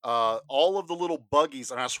 All of the little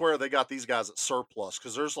buggies, and I swear they got these guys at surplus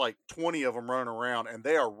because there's 20 of them running around, and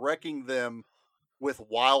they are wrecking them with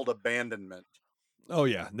wild abandonment. Oh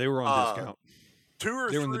yeah, they were on discount. 2 or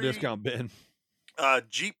 3. They were in the discount bin.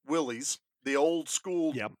 Jeep Willys, the old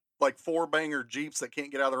school, 4-banger Jeeps that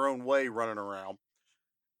can't get out of their own way, running around.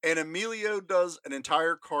 And Emilio does an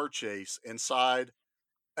entire car chase inside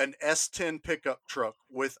an S10 pickup truck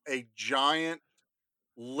with a giant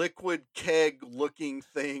liquid keg looking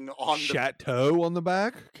thing on Chateau on the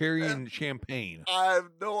back carrying champagne. I have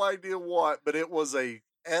no idea what, but it was an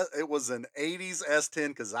 80s S10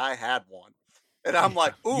 because I had one. And I'm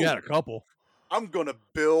like, ooh, you had a couple. I'm going to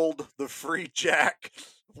build the Free Jack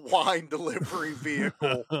wine delivery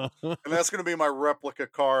vehicle. And that's going to be my replica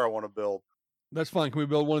car I want to build. That's fine. Can we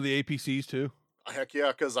build one of the APCs too? Heck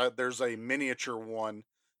yeah, because there's a miniature one.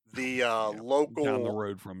 The local... Down the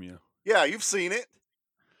road from you. Yeah, you've seen it.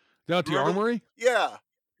 Down at the Armory? Yeah.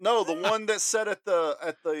 No, the one that's set at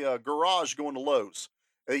the garage going to Lowe's.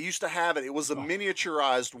 They used to have it. It was a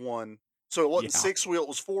miniaturized one. So it wasn't 6-wheel, it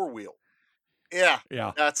was 4-wheel. Yeah.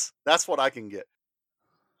 That's what I can get.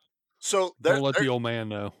 So don't let the old man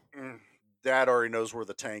know. Dad already knows where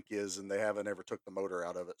the tank is, and they haven't ever took the motor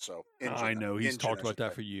out of it. So I know he's talked about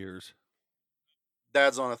that for years.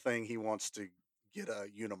 Dad's on a thing. He wants to get a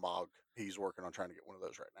Unimog. He's working on trying to get one of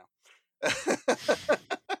those right now.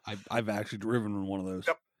 I've actually driven one of those.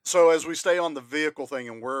 Yep. So as we stay on the vehicle thing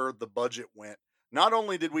and where the budget went, not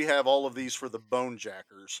only did we have all of these for the Bone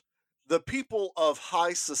Jackers, the people of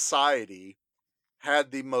high society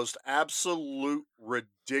had the most absolute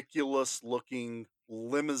ridiculous looking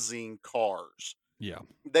limousine cars. Yeah.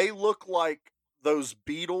 They look like those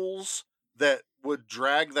Beetles that would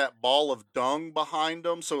drag that ball of dung behind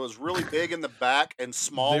them. So it was really big in the back and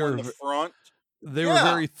small in the front. They were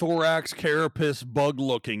very thorax, carapace, bug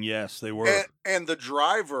looking. Yes, they were. And the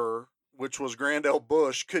driver, which was Grandel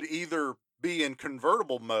Bush, could either be in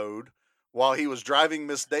convertible mode while he was driving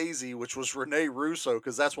Miss Daisy, which was Rene Russo,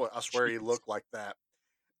 because that's what I swear he looked like that.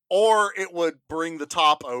 Or it would bring the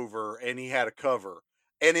top over and he had a cover.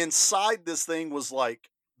 And inside this thing was like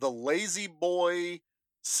the Lazy Boy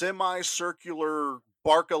semicircular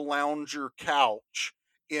Barca Lounger couch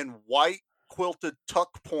in white quilted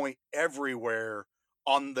tuck point everywhere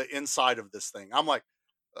on the inside of this thing. I'm like,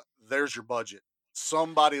 there's your budget.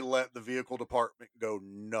 somebody let the vehicle department go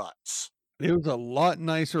nuts. It was a lot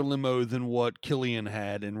nicer limo than what Killian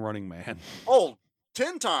had in Running Man. Oh,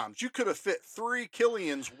 10 times. You could have fit 3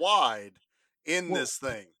 Killians wide in this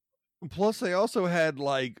thing. Plus, they also had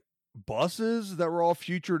like buses that were all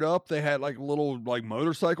futured up. They had like little like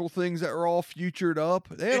motorcycle things that were all futured up.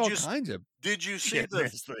 They had all kinds of. Did you see shit in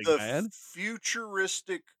this thing, the man.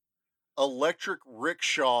 futuristic electric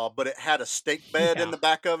rickshaw, but it had a stake bed in the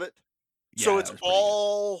back of it? So it's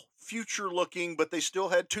all future looking, but they still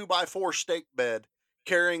had 2x4 stake bed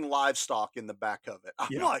carrying livestock in the back of it.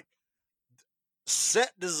 I'm like,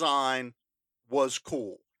 set design was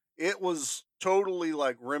cool. It was totally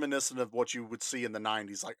like reminiscent of what you would see in the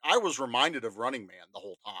 90s. Like I was reminded of Running Man the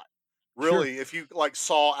whole time. Really, if you like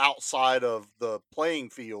saw outside of the playing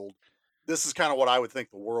field, this is kind of what I would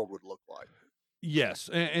think the world would look like. Yes,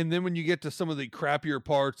 and then when you get to some of the crappier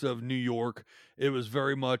parts of New York, it was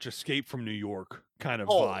very much Escape from New York kind of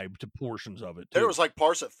vibe to portions of it, too. There was like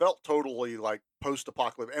parts that felt totally like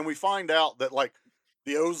post-apocalyptic. And we find out that like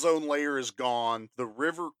the ozone layer is gone. The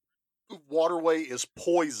river waterway is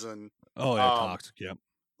poison. Oh, yeah, toxic, yep.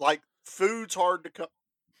 Like food's hard to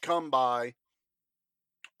come by.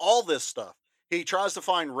 All this stuff. He tries to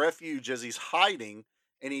find refuge as he's hiding,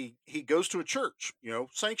 and he goes to a church,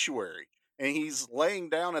 sanctuary. And he's laying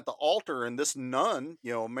down at the altar, and this nun,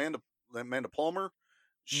 Amanda Plummer,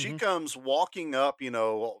 she comes walking up,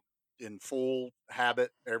 in full habit,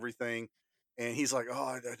 everything. And he's like,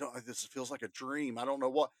 "Oh, this feels like a dream. I don't know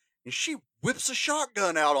what." And she whips a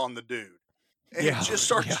shotgun out on the dude, and just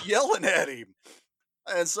starts yelling at him.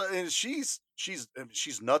 And so, and she's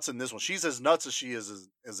nuts in this one. She's as nuts as she is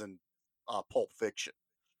as in Pulp Fiction.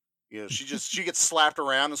 She gets slapped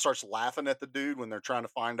around and starts laughing at the dude when they're trying to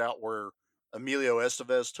find out where Emilio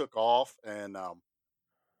Estevez took off, and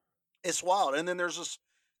it's wild. And then there's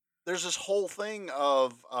this whole thing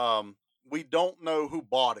of we don't know who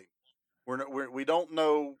bought him. We don't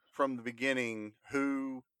know from the beginning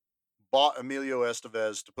who bought Emilio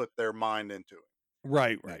Estevez to put their mind into it.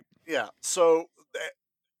 Right. Yeah. So,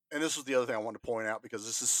 and this was the other thing I wanted to point out because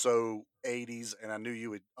this is so 80s, and I knew you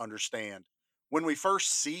would understand. When we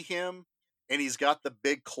first see him, and he's got the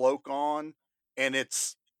big cloak on, and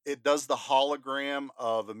it does the hologram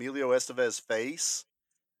of Emilio Estevez's face.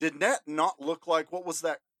 Did that not look like, what was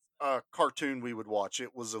that cartoon we would watch?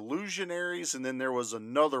 It was Illusionaries, and then there was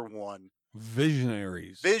another one.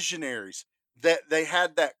 Visionaries. That they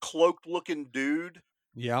had that cloaked looking dude.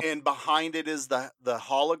 Yeah. And behind it is the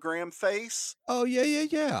hologram face. Oh, yeah.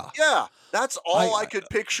 Yeah. That's all I could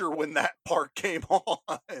picture when that part came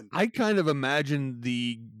on. I kind of imagined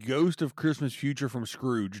the Ghost of Christmas Future from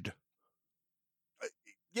Scrooged.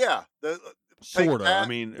 Yeah, sort of.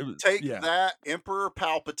 That Emperor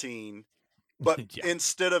Palpatine, but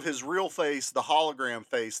instead of his real face, the hologram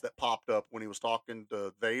face that popped up when he was talking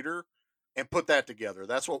to Vader, and put that together.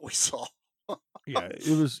 That's what we saw. Yeah,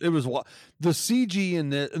 it was the CG in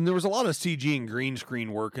this, and there was a lot of CG and green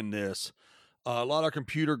screen work in this. A lot of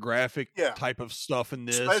computer graphic type of stuff in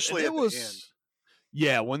this, especially at the end.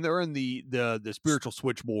 Yeah, when they're in the spiritual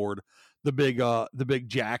switchboard, the big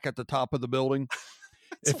jack at the top of the building.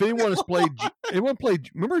 If anyone has played,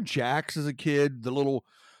 remember jacks as a kid, the little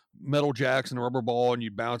metal jacks and a rubber ball, and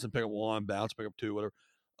you bounce and pick up one, bounce, pick up two, whatever.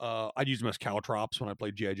 I'd use them as caltrops when I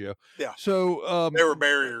played G.I. Joe. Yeah. So they were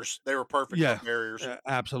barriers. They were perfect barriers.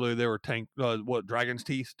 Absolutely. They were tank, dragon's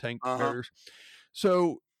teeth, tank barriers.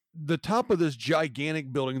 So the top of this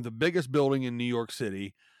gigantic building, the biggest building in New York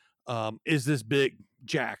City, is this big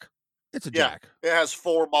jack. It's a jack. It has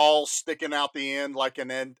 4 balls sticking out the end like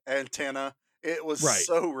an antenna. It was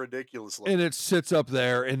so ridiculous. And it sits up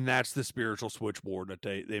there, and that's the spiritual switchboard that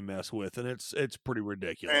they mess with, and it's pretty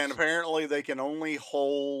ridiculous. And apparently they can only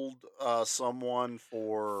hold someone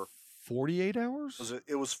for 48 hours?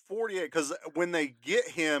 It was 48, because when they get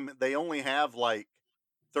him, they only have like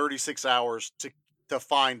 36 hours to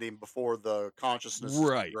find him before the consciousness is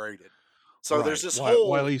degraded. So there's this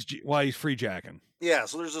while he's free jacking. Yeah,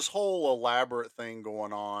 so there's this whole elaborate thing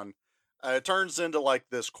going on. It turns into like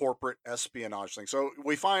this corporate espionage thing. So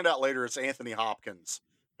we find out later it's Anthony Hopkins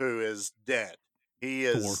who is dead. He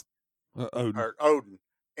is Odin.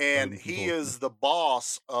 And he is the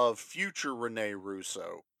boss of future Rene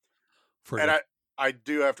Russo. And I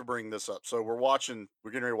do have to bring this up. So we're getting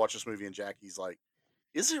ready to watch this movie, and Jackie's like,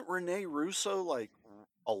 isn't Rene Russo like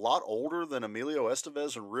a lot older than Emilio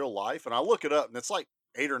Estevez in real life? And I look it up, and it's like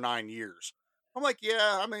 8 or 9 years. I'm like,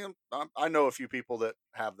 yeah, I mean, I know a few people that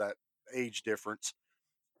have that age difference.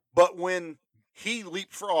 But when he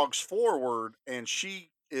leapfrogs forward and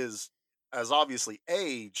she is as obviously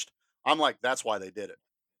aged, I'm like, that's why they did it.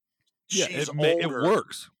 she's older. It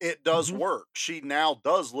works. It does work. She now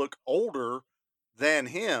does look older than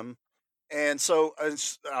him. And so I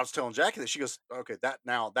was telling Jackie that. She goes, okay,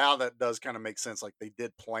 now that does kind of make sense. Like they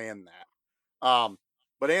did plan that.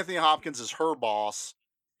 But Anthony Hopkins is her boss.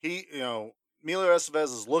 He, Emilio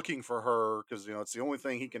Estevez is looking for her because, it's the only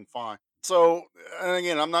thing he can find. So, and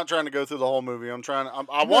again, I'm not trying to go through the whole movie. I'm trying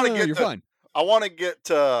to, I want to get to, fine. I want to get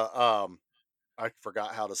to, I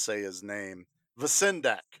forgot how to say his name.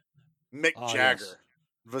 Vasindak. Mick Jagger.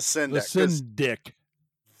 Yes. Vasindak.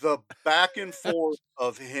 The back and forth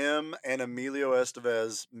of him and Emilio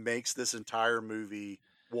Estevez makes this entire movie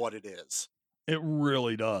what it is. It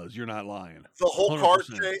really does. You're not lying. The whole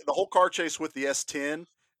car chase with the S10,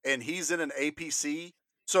 and he's in an APC.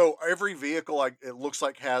 So every vehicle, it looks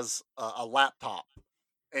like, has a laptop,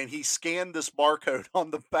 and he scanned this barcode on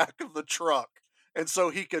the back of the truck, and so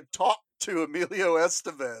he could talk to Emilio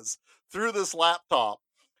Estevez through this laptop.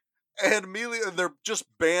 And they're just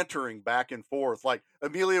bantering back and forth. Like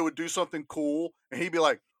Emilio would do something cool, and he'd be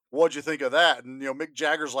like, "What'd you think of that?" And Mick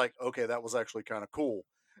Jagger's like, "Okay, that was actually kind of cool."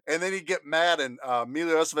 And then he'd get mad, and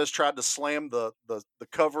Emilio Estevez tried to slam the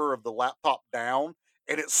cover of the laptop down,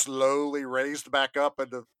 and it slowly raised back up.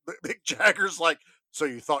 And Mick Jagger's like, "So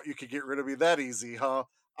you thought you could get rid of me that easy, huh?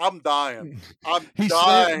 I'm dying. I'm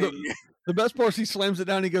dying." The best part is he slams it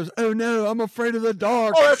down. And he goes, "Oh no, I'm afraid of the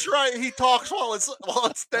dark." Oh, that's right. He talks while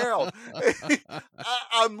it's down.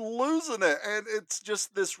 I'm losing it, and it's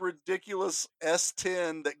just this ridiculous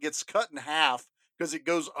S10 that gets cut in half because it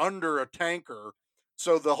goes under a tanker.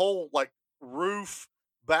 So the whole roof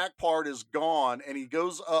back part is gone, and he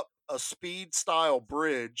goes up a speed style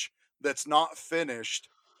bridge that's not finished.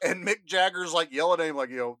 And Mick Jagger's yelling at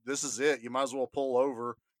him "This is it. You might as well pull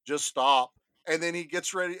over. Just stop." And then he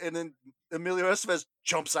gets ready, and then Emilio Estevez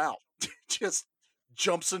jumps out, just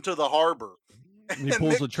jumps into the harbor. And he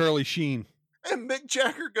pulls a Charlie Sheen. And Mick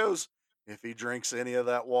Jagger goes, "If he drinks any of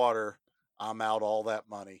that water, I'm out all that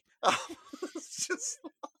money." It's just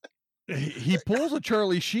he pulls a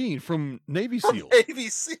Charlie Sheen from Navy SEALs. Navy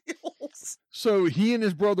SEALs. So he and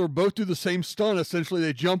his brother both do the same stunt. Essentially,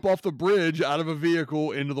 they jump off the bridge out of a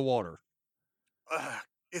vehicle into the water. Do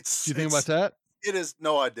you think about that? It is.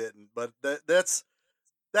 No, I didn't. But that's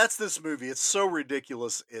this movie. It's so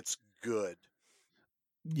ridiculous. It's good.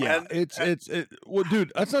 Yeah, well,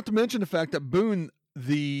 dude, that's not to mention the fact that Boone,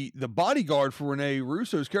 the bodyguard for Rene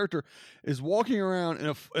Russo's character, is walking around in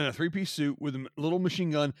a 3-piece suit with a little machine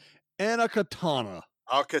gun and a katana.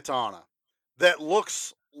 A katana that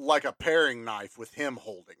looks like a paring knife with him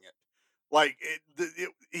holding it.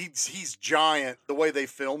 He's giant. The way they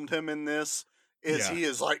filmed him in this is he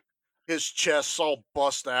is his chest's all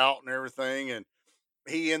bust out and everything, and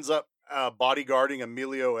he ends up bodyguarding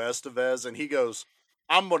Emilio Estevez, and he goes,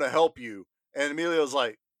 "I'm going to help you." And Emilio's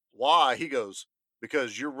like, "Why?" He goes,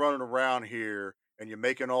 "Because you're running around here and you're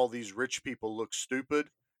making all these rich people look stupid,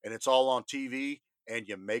 and it's all on TV, and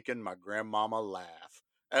you're making my grandmama laugh."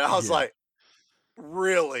 And I was like,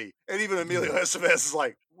 "Really?" And even Emilio Estevez is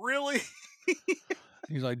like, "Really?"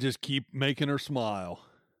 He's like, "Just keep making her smile."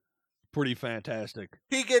 Pretty fantastic.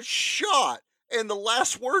 He gets shot, and the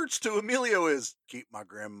last words to Emilio is, "Keep my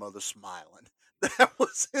grandmother smiling." That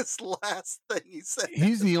was his last thing he said.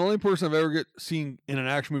 He's the only person I've ever seen in an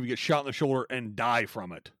action movie get shot in the shoulder and die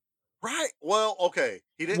from it. Right. Well, okay.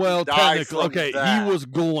 He didn't die from that. He was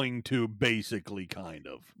going to, basically, kind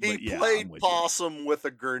of. He played possum with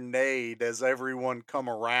a grenade as everyone come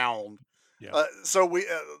around. Yeah. So we,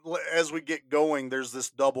 as we get going, there's this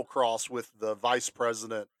double cross with the vice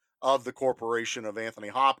president of the corporation of Anthony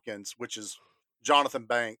Hopkins, which is Jonathan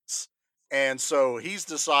Banks. And so he's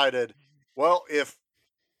decided, well, if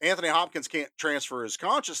Anthony Hopkins can't transfer his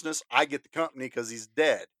consciousness, I get the company because he's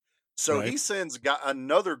dead. So he sends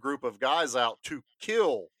another group of guys out to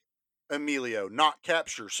kill Emilio, not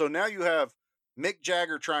capture. So now you have Mick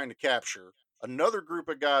Jagger trying to capture, another group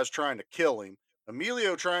of guys trying to kill him,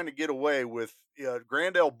 Emilio trying to get away with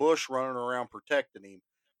Grandel Bush running around protecting him.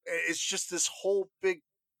 It's just this whole big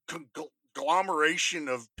conglomeration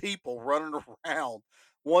of people running around.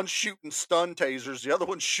 One shooting stun tasers, the other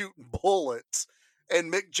one shooting bullets.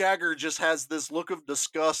 And Mick Jagger just has this look of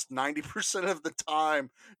disgust 90% of the time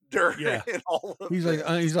during all of He's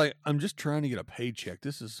like, "I'm just trying to get a paycheck.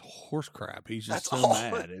 This is horse crap." He's just so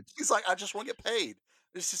mad. He's like, "I just want to get paid.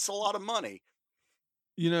 It's just a lot of money."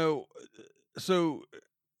 So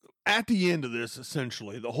at the end of this,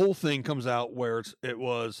 essentially, the whole thing comes out where it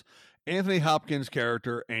was Anthony Hopkins'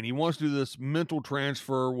 character, and he wants to do this mental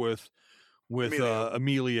transfer with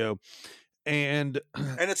Emilio. And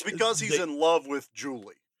it's because he's in love with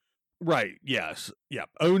Julie. Right. Yes. Yeah.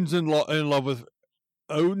 Owen's in love with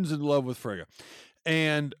Odin's in love with Frigga,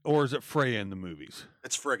 or is it Freya in the movies?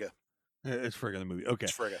 It's Frigga. It's Frigga in the movie. Okay,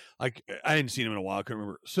 it's Frigga. I hadn't seen him in a while. I couldn't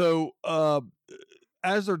remember. So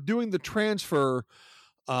as they're doing the transfer,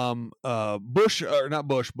 Bush, or not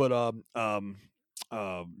Bush, but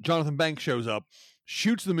Jonathan Banks shows up,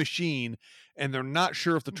 shoots the machine, and they're not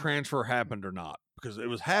sure if the transfer happened or not, because it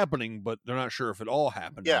was happening, but they're not sure if it all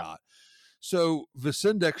happened or not. So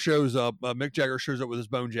Visindex shows up, Mick Jagger shows up with his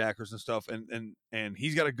bone jackers and stuff, and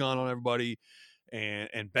he's got a gun on everybody,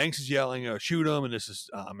 and Banks is yelling, shoot him, and this is,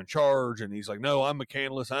 I'm in charge, and he's like, no, I'm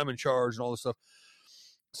McCandless, I'm in charge, and all this stuff.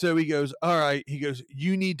 So he goes, all right, he goes,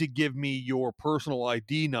 you need to give me your personal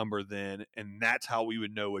ID number then, and that's how we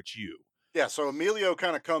would know it's you. Yeah, so Emilio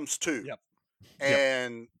kind of comes too. Yep.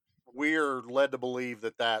 And we're led to believe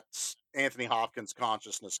that that's Anthony Hopkins'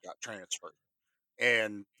 consciousness got transferred.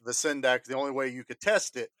 And the Visindex, the only way you could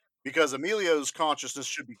test it, because Emilio's consciousness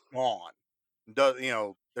should be gone.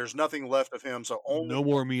 There's nothing left of him, so no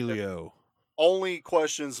more Emilio. Only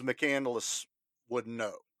questions McCandless would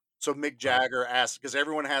know. So Mick Jagger asked, because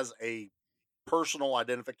everyone has a personal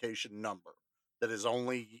identification number that is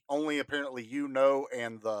only apparently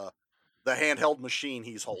and the handheld machine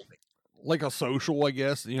he's holding. Like a social, I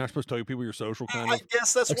guess. You're not supposed to tell people your social, kind of. I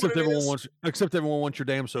guess that's what it is. Except everyone wants your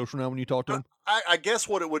damn social now when you talk to them. I guess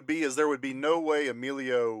what it would be is there would be no way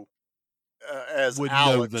Emilio, as would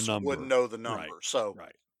Alex, know the number. would know the number. Right. So,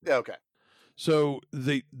 right. Yeah, okay. So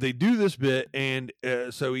they do this bit, and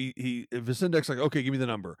so Visindex like, okay, give me the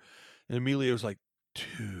number. And Emilio's like, 2.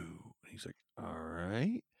 And he's like, all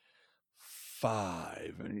right,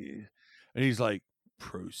 5. And he's like,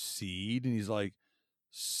 proceed. And he's like,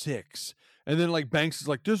 6. And then like Banks is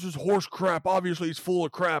like, this is horse crap. Obviously he's full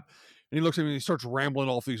of crap. And he looks at me and he starts rambling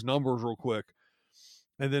off these numbers real quick.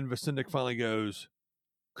 And then Visindex finally goes,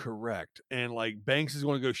 correct. And like Banks is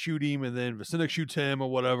going to go shoot him, and then Visindex shoots him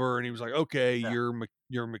or whatever. And he was like, okay, you're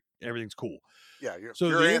everything's cool. Yeah.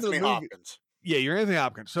 You're Anthony Hopkins. Yeah, you're Anthony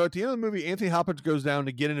Hopkins. So at the end of the movie, Anthony Hopkins goes down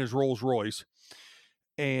to get in his Rolls Royce.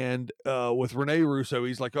 And with Rene Russo,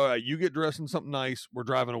 he's like, all right, you get dressed in something nice. We're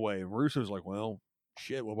driving away. And Russo's like, well,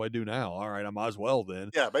 shit, what do I do now? All right, I might as well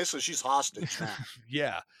then. Yeah, basically she's hostage now.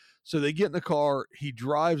 Yeah. So they get in the car. He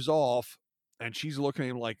drives off, and she's looking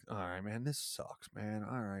at him like, all right, man, this sucks, man.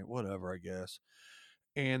 All right, whatever, I guess.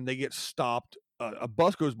 And they get stopped. A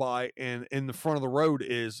bus goes by, and in the front of the road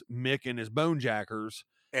is Mick and his bone jackers.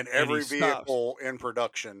 And every vehicle in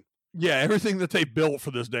production. Yeah, everything that they built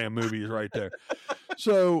for this damn movie is right there.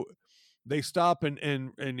 So they stop,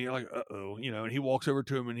 and you're like, uh-oh, and he walks over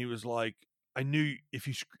to him, and he was like, I knew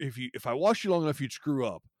if I watched you long enough, you'd screw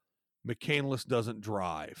up. McCandless doesn't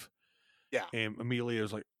drive. Yeah. And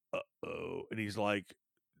Emilio's like, uh-oh. And he's like,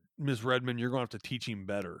 Ms. Redmond, you're going to have to teach him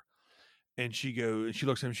better. And she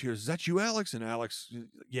looks at him, she goes, is that you, Alex? And Alex,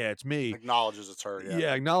 yeah, it's me. Acknowledges it's her, yeah.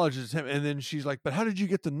 Yeah, acknowledges it's him. And then she's like, but how did you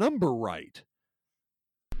get the number right?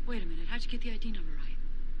 Wait a minute, how'd you get the ID number right?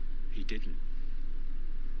 He didn't.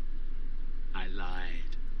 I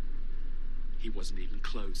lied. He wasn't even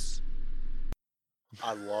close.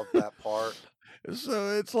 I love that part.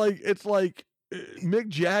 So it's like Mick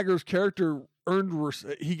Jagger's character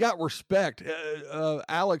he got respect.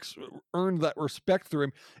 Alex earned that respect through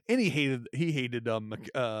him, and he hated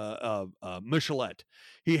Michelet.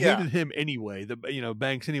 He hated him anyway.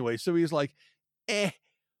 Banks anyway. So he's like,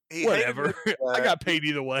 whatever. I got paid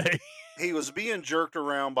either way. He was being jerked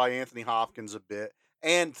around by Anthony Hopkins a bit,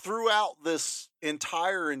 and throughout this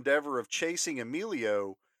entire endeavor of chasing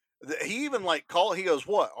Emilio, he even he goes,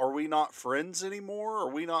 what, are we not friends anymore?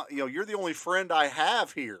 Are we not, you're the only friend I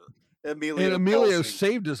have here. Emilio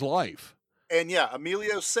saved his life. And yeah,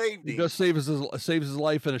 Emilio saved him. He does saves his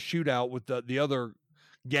life in a shootout with the other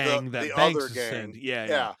gang that Banks other gang. Sent.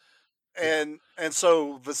 Yeah. And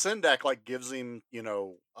so Visindex gives him,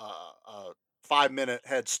 a 5-minute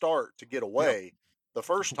head start to get away the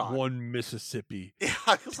first time. 1 Mississippi. Yeah,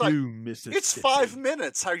 it's 2 Mississippi. It's 5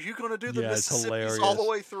 minutes. How are you going to do the Mississippi all the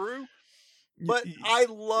way through? But I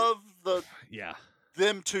love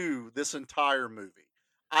them two this entire movie.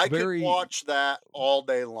 I could watch that all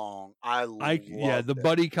day long. The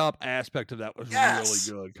buddy cop aspect of that was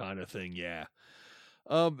really good, kind of thing. Yeah.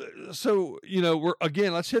 So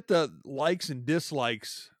let's hit the likes and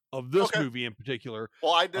dislikes of this movie in particular.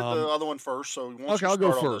 Well, I did the other one first, so I'll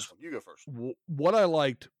go first. You go first. What I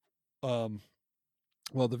liked, the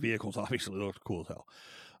vehicles obviously looked cool as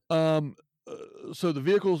hell. So the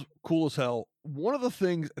vehicle's cool as hell. One of the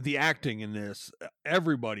things, the acting in this,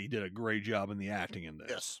 everybody did a great job in the acting in this.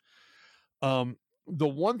 Yes. The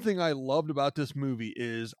one thing I loved about this movie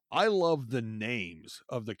is I love the names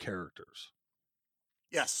of the characters.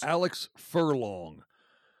 Yes. Alex Furlong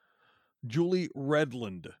Julie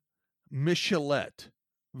Redland, Michelet,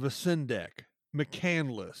 Vasendek,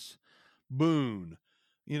 McCandless, Boone.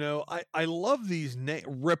 You know, I love these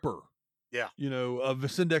Ripper. Yeah. You know,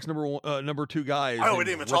 Vasendek's number 2 guy. Oh, we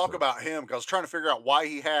didn't even talk about him because I was trying to figure out why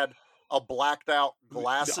he had a blacked out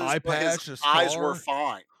glasses, eye patch, his eyes were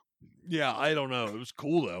fine. Yeah, I don't know. It was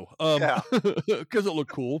cool though. Yeah, because it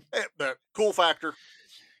looked cool. The cool factor.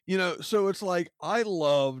 You know, so it's like I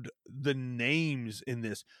loved the names in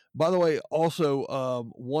this. By the way,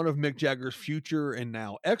 also one of Mick Jagger's future and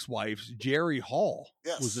now ex-wives, Jerry Hall,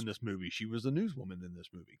 was in this movie. She was a newswoman in this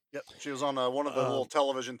movie. Yep, she was on one of the little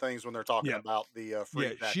television things when they're talking about the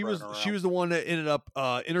freak. Yeah, she was the one that ended up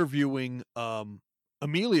interviewing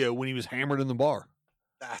Emilio when he was hammered in the bar.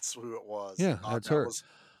 That's who it was. Yeah, that's her.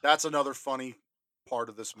 That's another funny part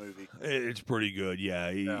of this movie. It's pretty good.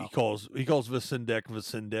 Yeah, he calls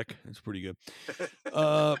Vasendek. It's pretty good.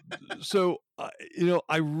 So you know,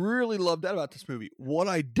 I really love that about this movie. What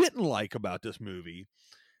I didn't like about this movie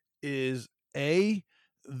is the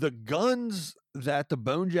guns that the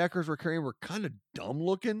Bonejackers were carrying were kind of dumb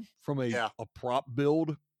looking from a prop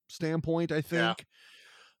build standpoint. I think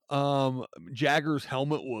Jagger's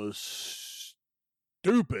helmet was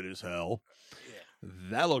stupid as hell.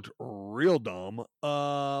 That looked real dumb.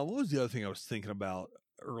 What was the other thing I was thinking about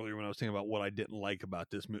earlier when I was thinking about what I didn't like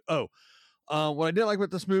about this movie? What I didn't like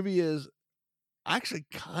about this movie is I actually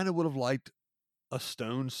kind of would have liked a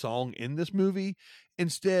Stones song in this movie.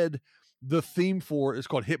 Instead, the theme for it is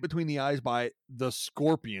called Hit Between the Eyes by the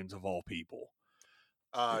Scorpions, of all people.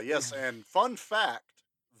 Yes, and fun fact,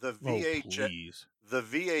 the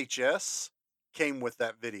VHS came with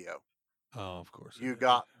that video. Oh, of course. You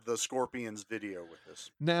got the Scorpions video with this.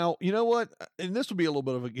 Now, you know what? And this will be a little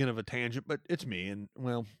bit of a tangent, but it's me. And,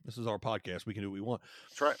 well, this is our podcast. We can do what we want.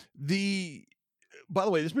 That's right. By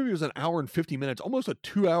the way, this movie was an hour and 50 minutes, almost a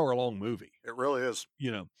 2-hour-long movie. It really is.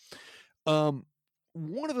 You know,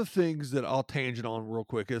 one of the things that I'll tangent on real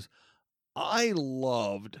quick is I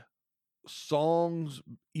loved songs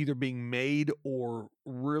either being made or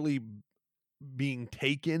really being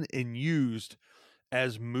taken and used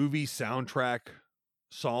as movie soundtrack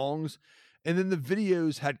songs, and then the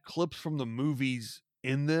videos had clips from the movies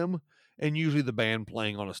in them, and usually the band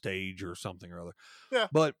playing on a stage or something or other. Yeah.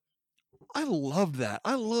 But I loved that.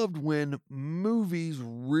 I loved when movies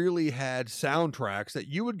really had soundtracks that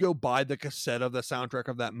you would go buy the cassette of the soundtrack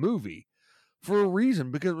of that movie for a reason,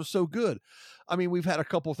 because it was so good. I mean, we've had a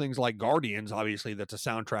couple things like Guardians, obviously, that the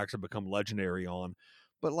soundtracks have become legendary on,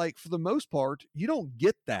 but like for the most part, you don't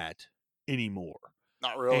get that anymore.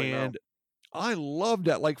 Not really. And I loved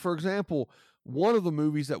that. Like, for example, one of the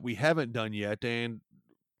movies that we haven't done yet, and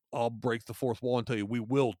I'll break the fourth wall and tell you we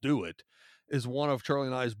will do it, is one of Charlie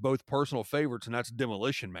and I's both personal favorites, and that's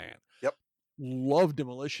Demolition Man. Yep. Love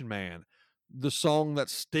Demolition Man. The song that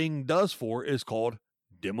Sting does for is called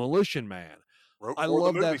Demolition Man. I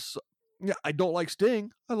love that. Yeah, I don't like Sting.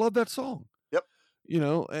 I love that song. Yep. You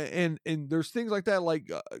know, and there's things like that, like,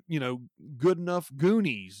 you know, Good Enough,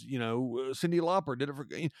 Goonies, you know, Cyndi Lauper did it for,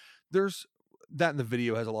 there's that in the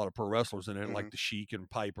video has a lot of pro wrestlers in it, like the Sheik and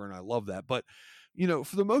Piper, and I love that. But, you know,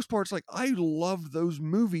 for the most part, it's like, I love those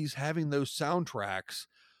movies having those soundtracks.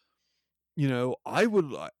 You know, I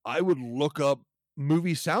would look up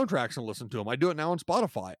movie soundtracks and listen to them. I do it now on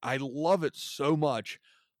Spotify. I love it so much.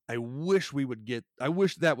 I wish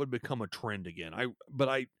that would become a trend again.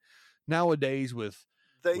 Nowadays with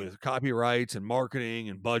copyrights and marketing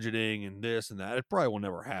and budgeting and this and that, it probably will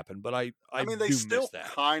never happen. But I mean, they still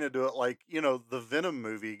kind of do it. Like, you know, the Venom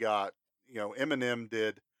movie got, you know, Eminem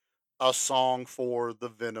did a song for the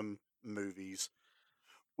Venom movies.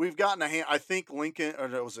 We've gotten I think Lincoln, or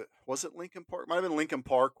was it Linkin Park? Might have been Linkin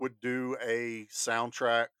Park would do a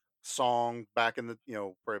soundtrack song back in the, you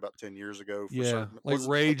know, probably about 10 years ago. Like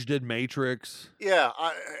Rage did Matrix. Yeah,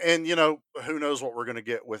 and you know, who knows what we're going to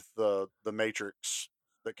get with the Matrix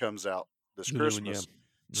that comes out this Christmas.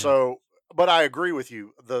 Yeah. So, but I agree with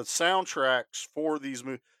you. The soundtracks for these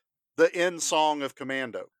movies, the end song of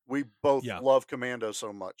Commando, we both love Commando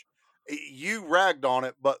so much. You ragged on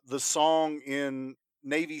it, but the song in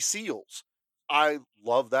Navy SEALs, I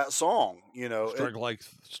love that song. You know, Strike Like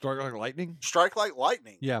Lightning. Strike Like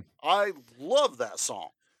Lightning. Yeah, I love that song.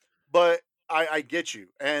 But I get you,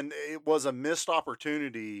 and it was a missed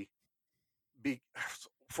opportunity.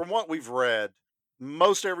 From what we've read,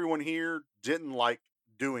 most everyone here didn't like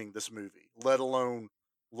doing this movie, let alone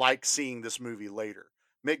like seeing this movie later.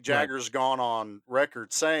 Mick Jagger's gone on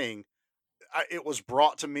record saying, it was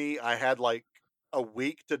brought to me, I had like a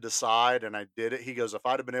week to decide, and I did it. He goes, if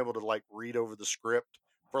I'd have been able to like read over the script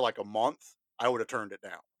for like a month, I would have turned it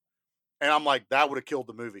down. And I'm like, that would have killed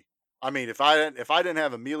the movie. I mean, if I didn't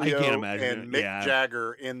have Emilio and Mick yeah.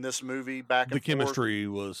 Jagger in this movie back and the forth, chemistry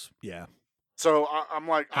was So I'm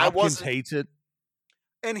like, Hopkins hates it,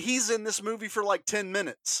 and he's in this movie for like 10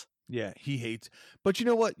 minutes. Yeah, he hates. But you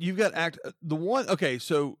know what? You've got the one. Okay,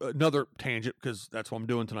 so another tangent because that's what I'm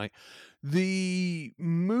doing tonight. The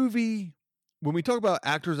movie, when we talk about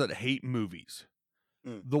actors that hate movies,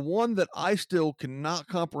 the one that I still cannot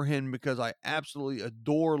comprehend because I absolutely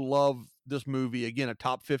love this movie. Again, a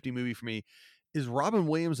top 50 movie for me is Robin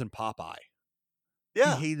Williams in Popeye.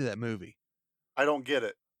 Yeah, he hated that movie. I don't get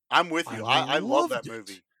it. I'm with you. I love that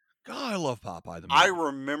movie. God, I love Popeye the movie. I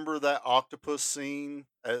remember that octopus scene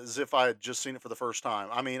as if I had just seen it for the first time.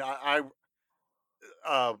 I mean, I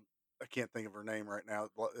can't think of her name right now.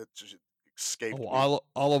 It just escaped me.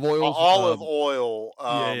 Olive oil. Olive oil.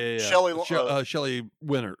 Yeah. Shelley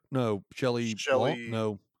Winter. No, Shelley.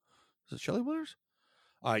 No, is it Shelley Winters?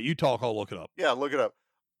 All right, you talk. I'll look it up. Yeah, look it up.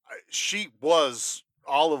 She was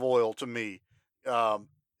olive oil to me. Robin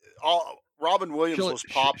Williams was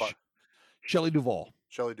Popeye. Shelley Duvall.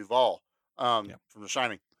 From The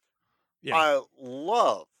Shining. Yeah. I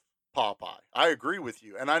love Popeye. I agree with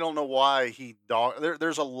you, and I don't know why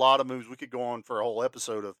there's a lot of movies we could go on for a whole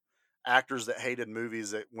episode of actors that hated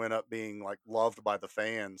movies that went up being like loved by the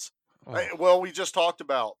fans. Well, we just talked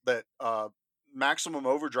about that. Maximum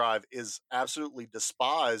Overdrive is absolutely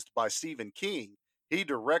despised by Stephen King. He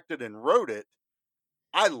directed and wrote it.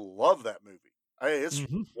 I love that movie. It's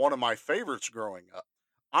one of my favorites growing up.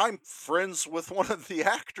 I'm friends with one of the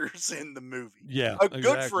actors in the movie. Yeah, a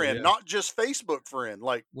good friend, not just Facebook friend.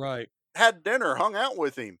 Like, right, had dinner, hung out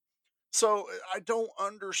with him. So I don't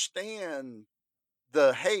understand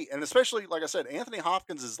the hate, and especially like I said, Anthony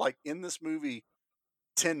Hopkins is like in this movie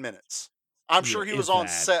 10 minutes. I'm sure he was on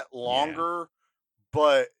set longer,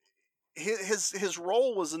 but his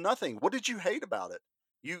role was nothing. What did you hate about it?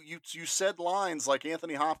 You said lines like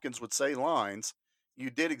Anthony Hopkins would say lines. You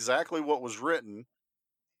did exactly what was written.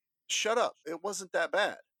 Shut up. It wasn't that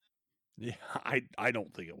bad. Yeah, I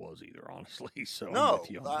don't think it was either, honestly. So no,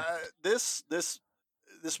 this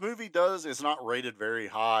movie is not rated very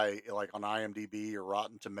high, like on IMDb or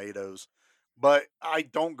Rotten Tomatoes, but I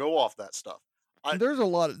don't go off that stuff. There's a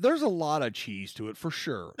lot of cheese to it for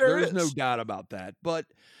sure. There's no doubt about that. But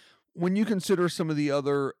when you consider some of the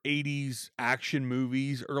other 80s action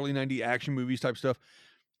movies, early 90s action movies type stuff,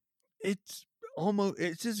 it's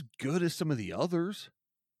as good as some of the others.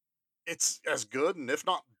 It's as good, and if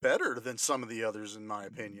not better than some of the others, in my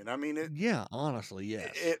opinion. I mean, honestly, yes.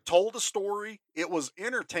 It told a story. It was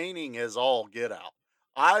entertaining as all get out.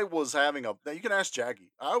 I was having you can ask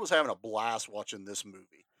Jackie. I was having a blast watching this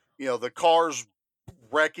movie. You know, the cars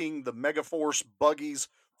wrecking, the Megaforce buggies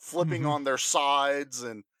flipping on their sides,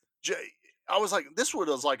 and I was like, this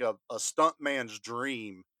was like a stunt man's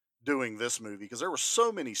dream doing this movie because there were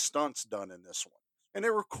so many stunts done in this one, and they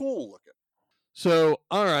were cool looking. So,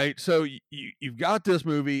 all right. So you've got this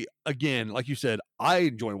movie again, like you said, I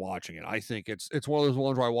enjoy watching it. I think it's one of those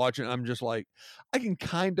ones where I watch it and I'm just like, I can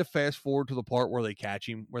kind of fast forward to the part where they catch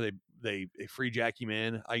him, where they free Jackie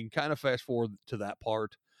Man. I can kind of fast forward to that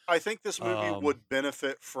part. I think this movie would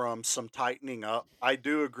benefit from some tightening up. I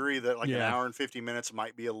do agree that like an hour and 50 minutes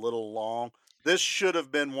might be a little long. This should have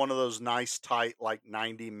been one of those nice, tight, like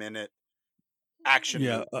 90-minute action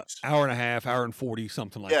movies. Hour and a half, hour and 40,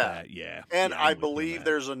 something like that. Yeah. And I believe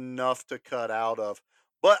there's enough to cut out of.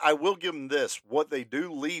 But I will give them this. What they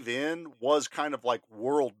do leave in was kind of like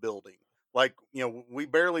world building. Like, you know, we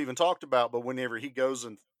barely even talked about, but whenever he goes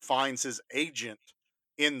and finds his agent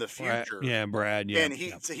in the future. Brad. Yeah. And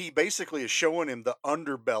he basically is showing him the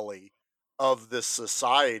underbelly of this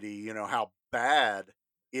society, you know, how bad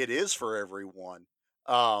it is for everyone.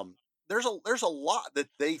 There's a lot that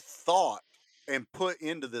they thought and put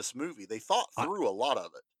into this movie. They thought through a lot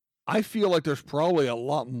of it. I feel like there's probably a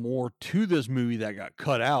lot more to this movie that got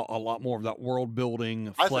cut out. A lot more of that world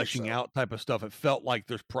building, fleshing out type of stuff. It felt like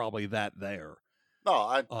there's probably that there. No,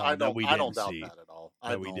 I don't doubt that at all.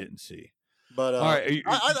 We didn't see. But all right,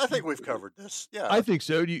 I think we've covered this. Yeah, I think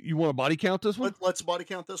so. Do you want to body count this one? Let's body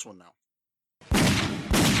count this one now.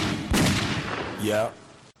 Yup.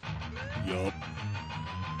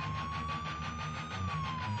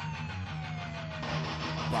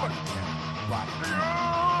 Body count. Body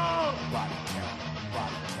count. Body count.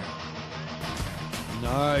 Body count.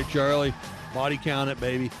 All right, Charlie. Body count it,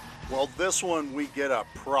 baby. Well, this one we get a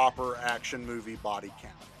proper action movie body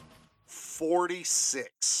count.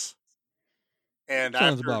 46. And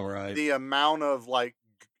sounds about right. The amount of like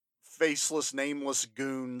faceless, nameless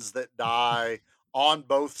goons that die on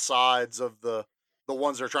both sides of the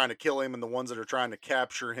ones that are trying to kill him and the ones that are trying to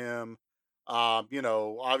capture him.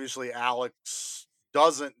 Obviously Alex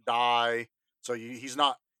doesn't die, so he's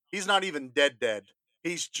not even dead.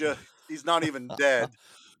 He's not even dead.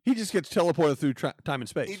 He just gets teleported through time and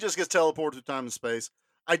space. He just gets teleported through time and space.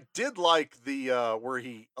 I did like the where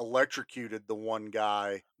he electrocuted the one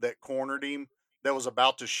guy that cornered him, that was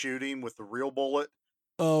about to shoot him with the real bullet.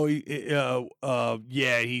 Oh, he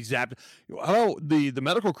zapped. Oh, the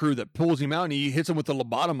medical crew that pulls him out and he hits him with the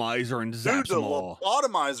lobotomizer and zaps them all. The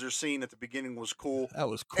lobotomizer scene at the beginning was cool. That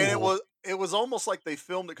was cool. And it was almost like they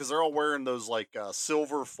filmed it because they're all wearing those like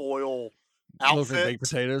silver foil outfits. Like baked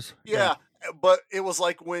potatoes. Yeah, but it was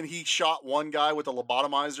like when he shot one guy with the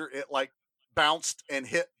lobotomizer, it like bounced and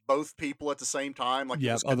hit both people at the same time. Like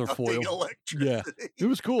other foil. Yeah, it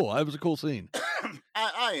was cool. It was a cool scene.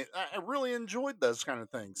 I really enjoyed those kind of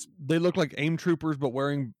things. They looked like AIM troopers, but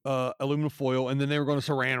wearing aluminum foil, and then they were going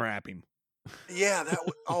to saran wrap him. Yeah,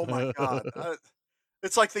 oh my god.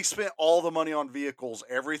 It's like they spent all the money on vehicles.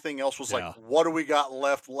 Everything else was like, what do we got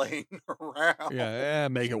left laying around? Yeah,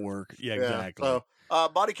 make it work. Yeah, exactly. So,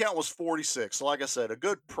 body count was 46. So like I said, a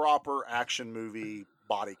good proper action movie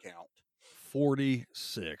body count.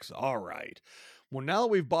 46. All right. Well, now that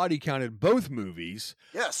we've body counted both movies,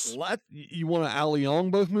 yes. You want to Al Leong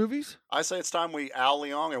both movies? I say it's time we Al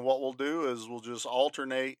Leong, and what we'll do is we'll just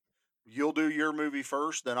alternate. You'll do your movie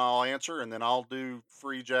first, then I'll answer, and then I'll do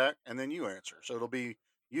Free Jack, and then you answer. So it'll be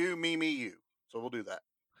you, me, you. So we'll do that.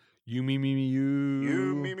 You, me, you.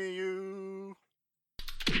 You, me, you.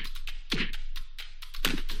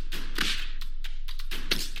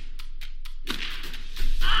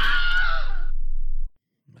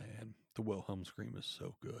 Man, the Wilhelm scream is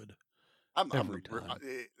so good. Every time.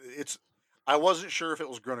 I wasn't sure if it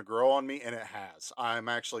was going to grow on me, and it has. I'm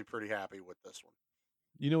actually pretty happy with this one.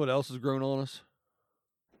 You know what else has grown on us?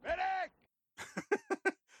 Medic!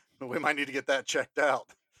 We might need to get that checked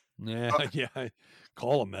out. Yeah.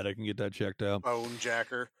 Call a medic and get that checked out. Bone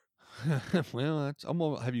Jacker. Well, I'm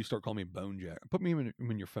gonna have you start calling me Bone Jack. Put me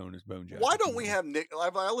in your phone as Bone Jack. Why don't we have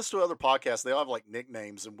I listen to other podcasts. They all have like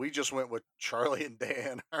nicknames, and we just went with Charlie and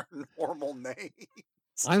Dan, our normal names.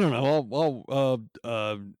 I don't know.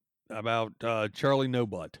 About Charlie No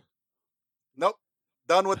Butt. Nope.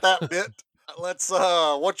 Done with that bit. Let's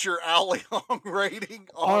what's your Al Leong rating?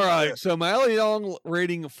 All right, so my Al Leong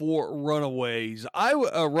rating for Runaways.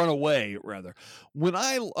 Runaway rather. When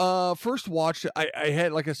I first watched it, I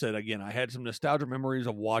had, like I said again, I had some nostalgic memories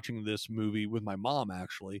of watching this movie with my mom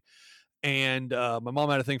actually. And my mom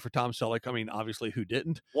had a thing for Tom Selleck. I mean, obviously, who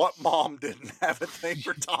didn't? What mom didn't have a thing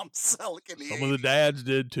for Tom Selleck in the 80s? Some of the dads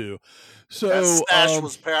did too. So that stash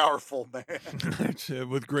was powerful, man.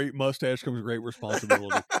 With great mustache comes great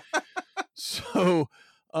responsibility. So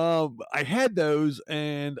I had those,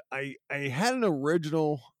 and I had an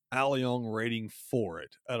original Al Leong rating for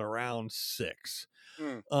it at around 6.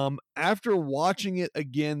 After watching it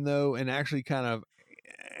again, though, and actually kind of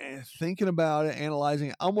thinking about it, analyzing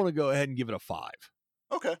it, I'm going to go ahead and give it a 5.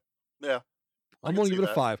 Okay. Yeah. I'm going to give it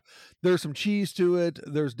a 5. There's some cheese to it.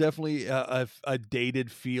 There's definitely a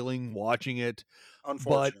dated feeling watching it.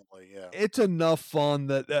 Unfortunately, yeah. It's enough fun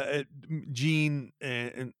that Gene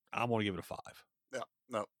and I'm going to give it a 5. Yeah.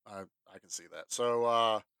 No, I can see that. So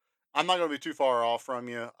I'm not going to be too far off from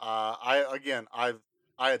you. I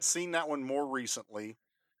had seen that one more recently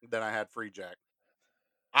than I had Free Jack.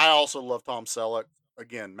 I also love Tom Selleck.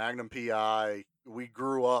 Again, Magnum PI. We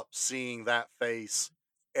grew up seeing that face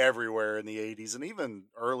everywhere in the 80s and even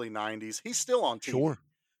early 90s. He's still on TV. Sure.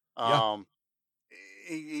 Yeah.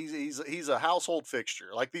 He's a household fixture.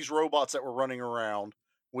 Like these robots that were running around,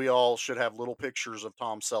 we all should have little pictures of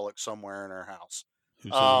Tom Selleck somewhere in our house. Who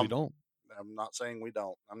says we don't? I'm not saying we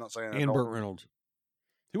don't. I'm not saying. And Burt Reynolds.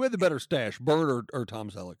 Who had the better stash, Burt or Tom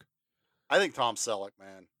Selleck? I think Tom Selleck,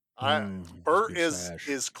 man. Burt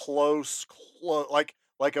is close, like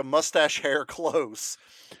a mustache hair close.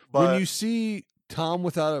 But when you see Tom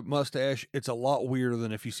without a mustache, it's a lot weirder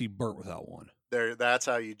than if you see Burt without one. That's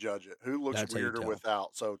how you judge it. Who looks weirder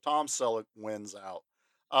without? So Tom Selleck wins out.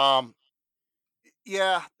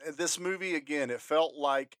 Yeah, this movie again, it felt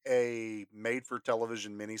like a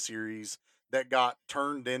made-for-television miniseries that got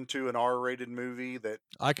turned into an R-rated movie. That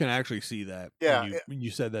I can actually see that. Yeah, when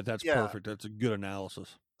you said that, that's perfect. That's a good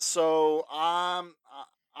analysis. So I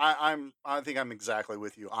think I'm exactly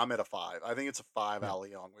with you. I'm at a 5. I think it's a 5 Al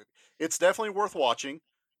Leong movie. It's definitely worth watching.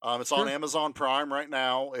 It's on Amazon Prime right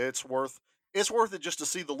now. It's worth it just to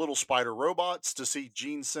see the little spider robots, to see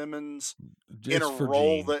Gene Simmons in a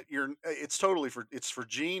role that it's for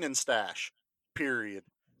Gene and Stash, period.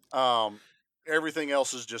 Everything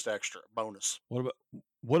else is just extra bonus.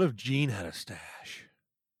 What if Gene had a stash?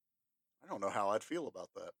 I don't know how I'd feel about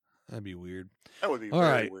that. That'd be weird. That would be All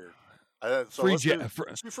very right. weird. So Free let's Jack. do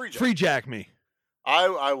Free Jack. Free Jack me.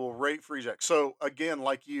 I will rate Free Jack. So again,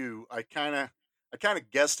 like you, I kind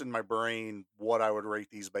of guessed in my brain what I would rate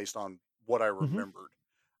these based on what I remembered.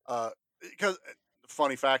 Because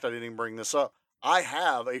funny fact, I didn't even bring this up. I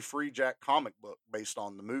have a Free Jack comic book based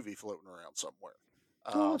on the movie floating around somewhere.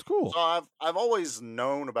 Oh, that's cool. So I've always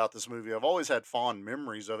known about this movie. I've always had fond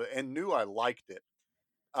memories of it and knew I liked it.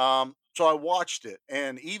 So I watched it,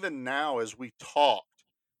 and even now as we talked,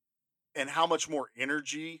 and how much more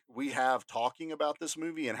energy we have talking about this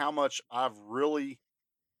movie, and how much I've really,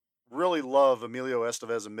 really love Emilio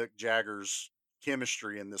Estevez and Mick Jagger's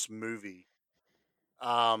chemistry in this movie.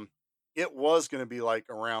 It was going to be like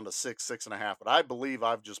around a 6.5, but I believe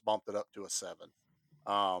I've just bumped it up to a 7.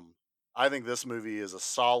 I think this movie is a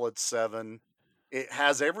solid 7. It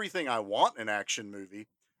has everything I want in an action movie.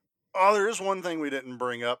 Oh, there is one thing we didn't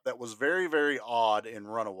bring up that was very, very odd in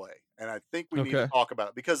Runaway, and I think we need to talk about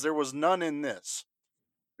it because there was none in this.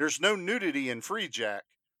 There's no nudity in Free Jack,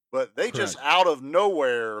 but they just out of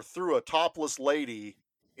nowhere threw a topless lady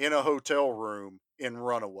in a hotel room in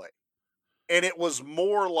Runaway. And it was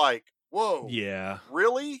more like, whoa, yeah,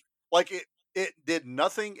 really? Like it did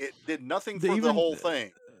nothing. It did nothing for the whole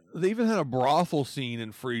thing. They even had a brothel scene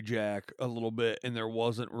in Free Jack a little bit, and there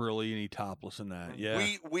wasn't really any topless in that.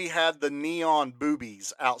 Yeah, we had the neon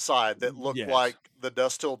boobies outside that looked like the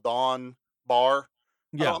Dusk Till Dawn bar.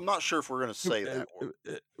 Yeah, I'm not sure if we're going to say that word.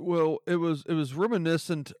 Well, it was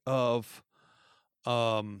reminiscent of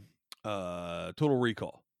Total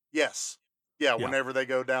Recall. Yes. Yeah, whenever they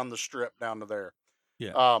go down the strip down to there.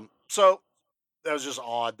 Yeah. So that was just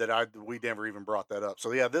odd that we never even brought that up.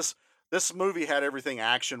 So yeah, this movie had everything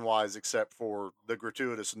action wise except for the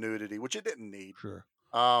gratuitous nudity, which it didn't need. Sure.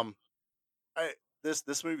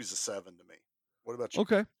 This movie's a 7 to me. What about you?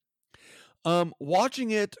 Okay.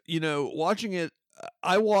 Watching it,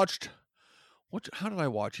 I watched. How did I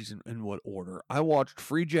watch these in what order? I watched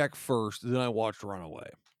Free Jack first, then I watched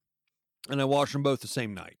Runaway, and I watched them both the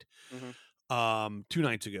same night. 2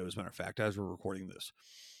 nights ago, as a matter of fact, as we're recording this,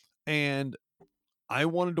 and I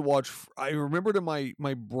wanted to watch. I remembered in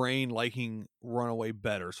my brain liking Runaway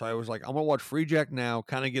better, so I was like, I'm gonna watch Free Jack now,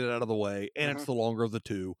 kind of get it out of the way, and it's the longer of the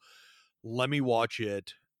two. Let me watch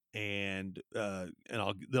it, and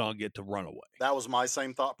I'll get to Runaway. That was my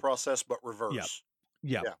same thought process, but reverse.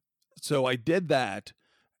 Yeah. So I did that,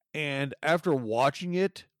 and after watching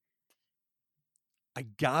it, I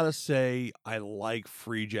gotta say I like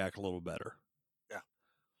Free Jack a little better.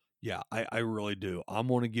 Yeah, I really do. I'm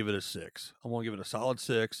going to give it a 6. I'm going to give it a solid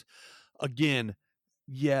 6. Again,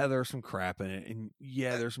 yeah, there's some crap in it, and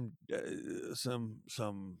yeah, there's some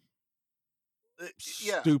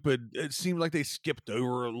stupid. It seemed like they skipped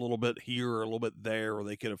over a little bit here or a little bit there, or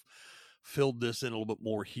they could have filled this in a little bit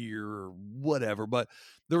more here or whatever. But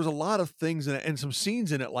there was a lot of things in it and some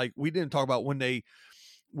scenes in it, like we didn't talk about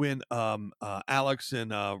when Alex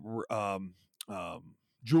and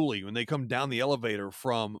Julie, when they come down the elevator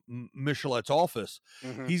from Michelette's office,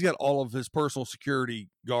 he's got all of his personal security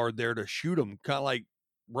guard there to shoot him, kind of like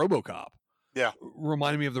RoboCop. Yeah,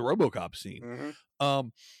 reminded me of the RoboCop scene.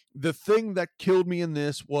 The thing that killed me in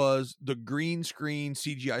this was the green screen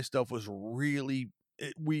CGI stuff was really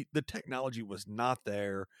the technology was not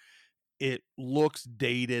there. It looks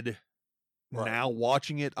dated now.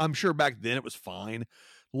 Watching it, I'm sure back then it was fine.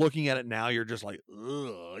 Looking at it now, you're just like,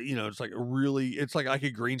 ugh, it's like it's like I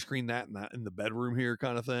could green screen that in the bedroom here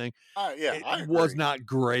kind of thing. It was not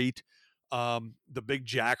great. The big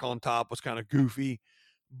jack on top was kind of goofy,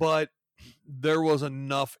 but there was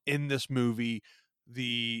enough in this movie.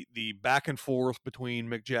 The back and forth between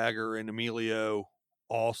Mick Jagger and Emilio,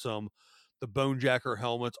 awesome. The Bonejacker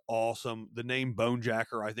helmet's awesome. The name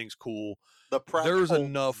Bonejacker I think is cool. The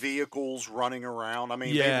practical vehicles running around. I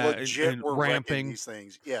mean, they legit were ramping these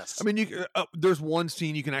things. Yes. I mean, there's one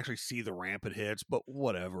scene you can actually see the ramp it hits, but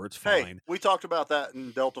whatever, it's fine. Hey, we talked about that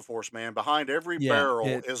in Delta Force, man. Behind every barrel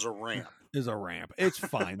is a ramp. It's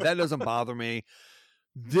fine. That doesn't bother me.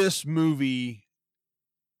 This movie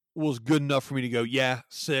was good enough for me to go,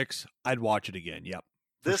 6. I'd watch it again. Yep.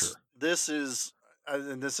 This is,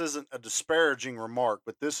 and this isn't a disparaging remark,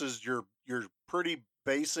 but this is your pretty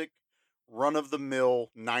basic run-of-the-mill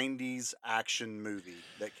 90s action movie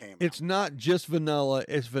that came out. It's not just vanilla.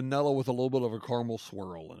 It's vanilla with a little bit of a caramel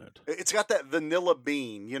swirl in it. It's got that vanilla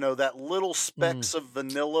bean, that little specks of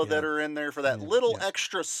vanilla that are in there for that little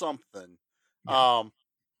extra something. I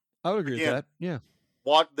would agree with that. Yeah.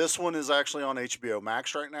 This one is actually on HBO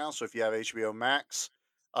Max right now, so if you have HBO Max,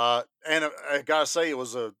 and I gotta say it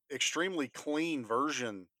was a extremely clean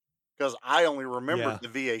version because I only remembered the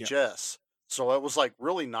VHS. So it was like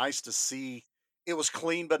really nice to see. It was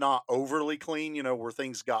clean, but not overly clean, where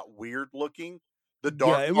things got weird looking. The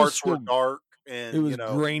dark parts were dark, and it was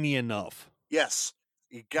grainy enough. Yes.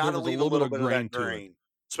 You got to leave a little bit of that grain,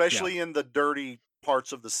 especially in the dirty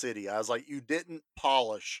parts of the city. I was like, you didn't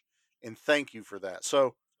polish, and thank you for that.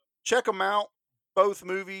 So check them out. Both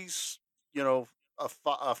movies, a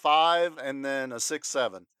 5 and then a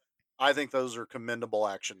 6-7. I think those are commendable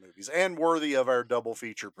action movies and worthy of our double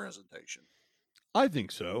feature presentation. I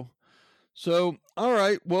think so. So, all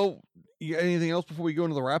right. Well, you got anything else before we go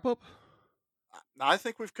into the wrap up? I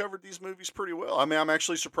think we've covered these movies pretty well. I mean, I'm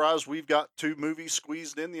actually surprised we've got 2 movies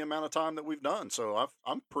squeezed in the amount of time that we've done. So I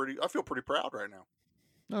feel pretty proud right now.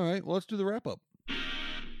 All right. Well, let's do the wrap up.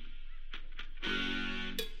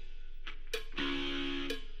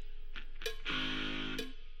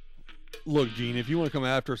 Look, Gene, if you want to come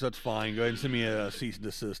after us, that's fine. Go ahead and send me a cease and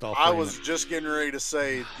desist. I was just getting ready to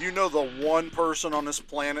say, the one person on this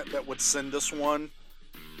planet that would send us one?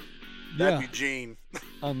 That'd be Gene.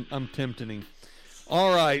 I'm tempting.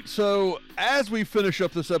 All right, so as we finish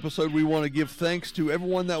up this episode, we want to give thanks to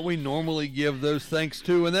everyone that we normally give those thanks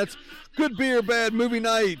to, and that's Good Beer, Bad Movie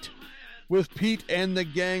Night with Pete and the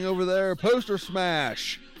gang over there. Poster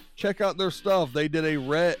Smash. Check out their stuff. They did a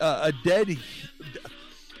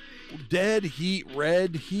Dead Heat,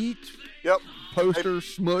 Red Heat. Yep. Poster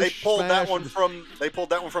Smush. They pulled Smash. that one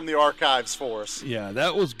from the archives for us. Yeah,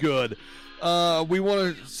 that was good. We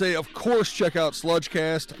want to say, of course, check out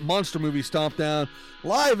Sludgecast, Monster Movie Stomp Down,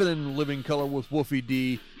 live and in living color with Wolfie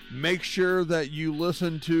D. Make sure that you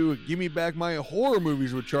listen to Give Me Back My Horror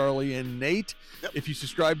Movies with Charlie and Nate. Yep. If you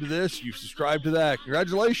subscribe to this, you subscribe to that.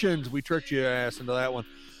 Congratulations. We tricked your ass into that one.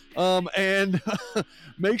 And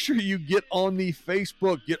make sure you get on the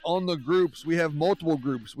Facebook, get on the groups. We have multiple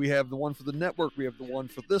groups. We have the one for the network. We have the one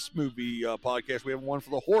for this movie podcast. We have one for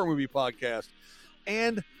the horror movie podcast.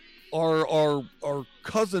 And our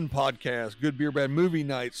cousin podcast, Good Beer Bad Movie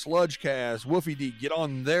Night, Sludgecast, Wolfie D, get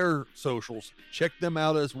on their socials. Check them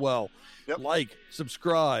out as well. Yep. Like,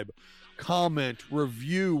 subscribe, comment,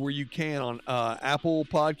 review where you can on Apple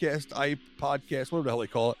Podcast, iPodcast, whatever the hell they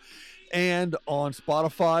call it. And on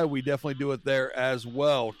Spotify, we definitely do it there as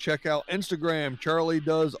well. Check out Instagram. Charlie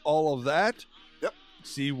does all of that. Yep.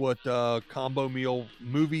 See what combo meal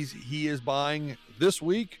movies he is buying this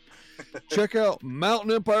week. Check out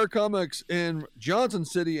Mountain Empire Comics in Johnson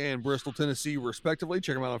City and Bristol, Tennessee, respectively.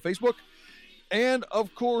 Check them out on Facebook. And,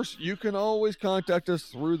 of course, you can always contact us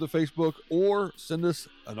through the Facebook or send us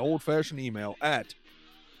an old-fashioned email at,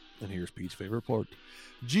 and here's Pete's favorite part,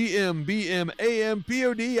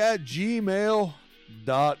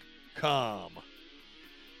 gmbmampod@gmail.com.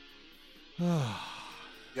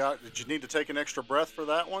 Yeah, did you need to take an extra breath for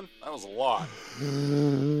that one? That was a lot.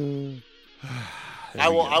 I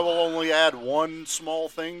will only add one small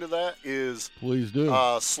thing to that is please do.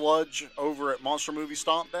 Sludge over at Monster Movie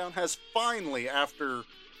Stomp Down has finally, after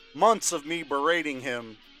months of me berating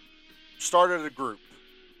him, started a group.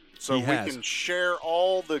 So we can share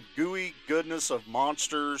all the gooey goodness of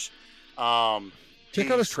monsters.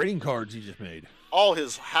 Check out his trading cards he just made. All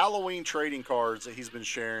his Halloween trading cards that he's been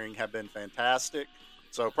sharing have been fantastic.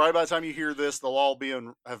 So probably by the time you hear this, they'll all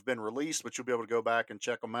have been released, but you'll be able to go back and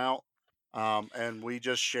check them out. And we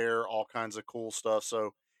just share all kinds of cool stuff.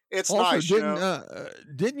 So it's also, nice.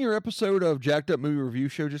 Didn't your episode of Jacked Up Movie Review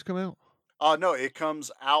Show just come out? No, it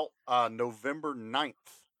comes out November 9th.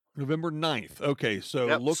 November 9th. Okay, so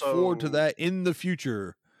look forward to that in the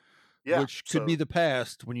future, which could be the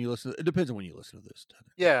past when you listen. It depends on when you listen to this.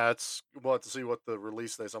 Yeah, we'll have to see what the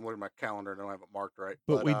release days. I'm looking at my calendar and I don't have it marked right.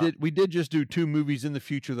 But we did just do 2 movies in the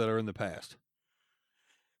future that are in the past.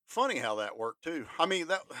 Funny how that worked too. I mean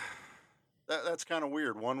that's kind of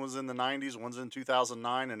weird. One was in the 90s, one's in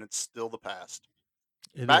 2009, and it's still the past.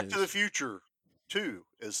 Back to the Future 2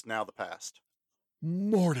 is now the past.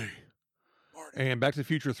 Morty. And Back to the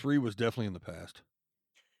Future 3 was definitely in the past.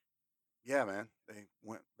 Yeah, man. They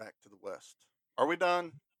went back to the West. Are we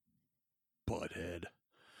done? Butthead.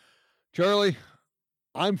 Charlie,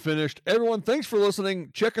 I'm finished. Everyone, thanks for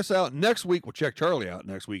listening. Check us out next week. We'll check Charlie out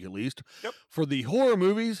next week at least. Yep. For the horror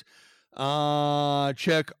movies.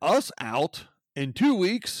 Check us out in 2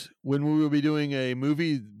 weeks when we will be doing a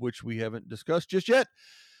movie which we haven't discussed just yet.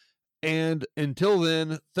 And until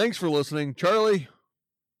then, thanks for listening. Charlie,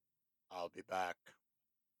 I'll be back.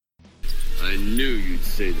 I knew you'd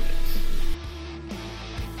say that.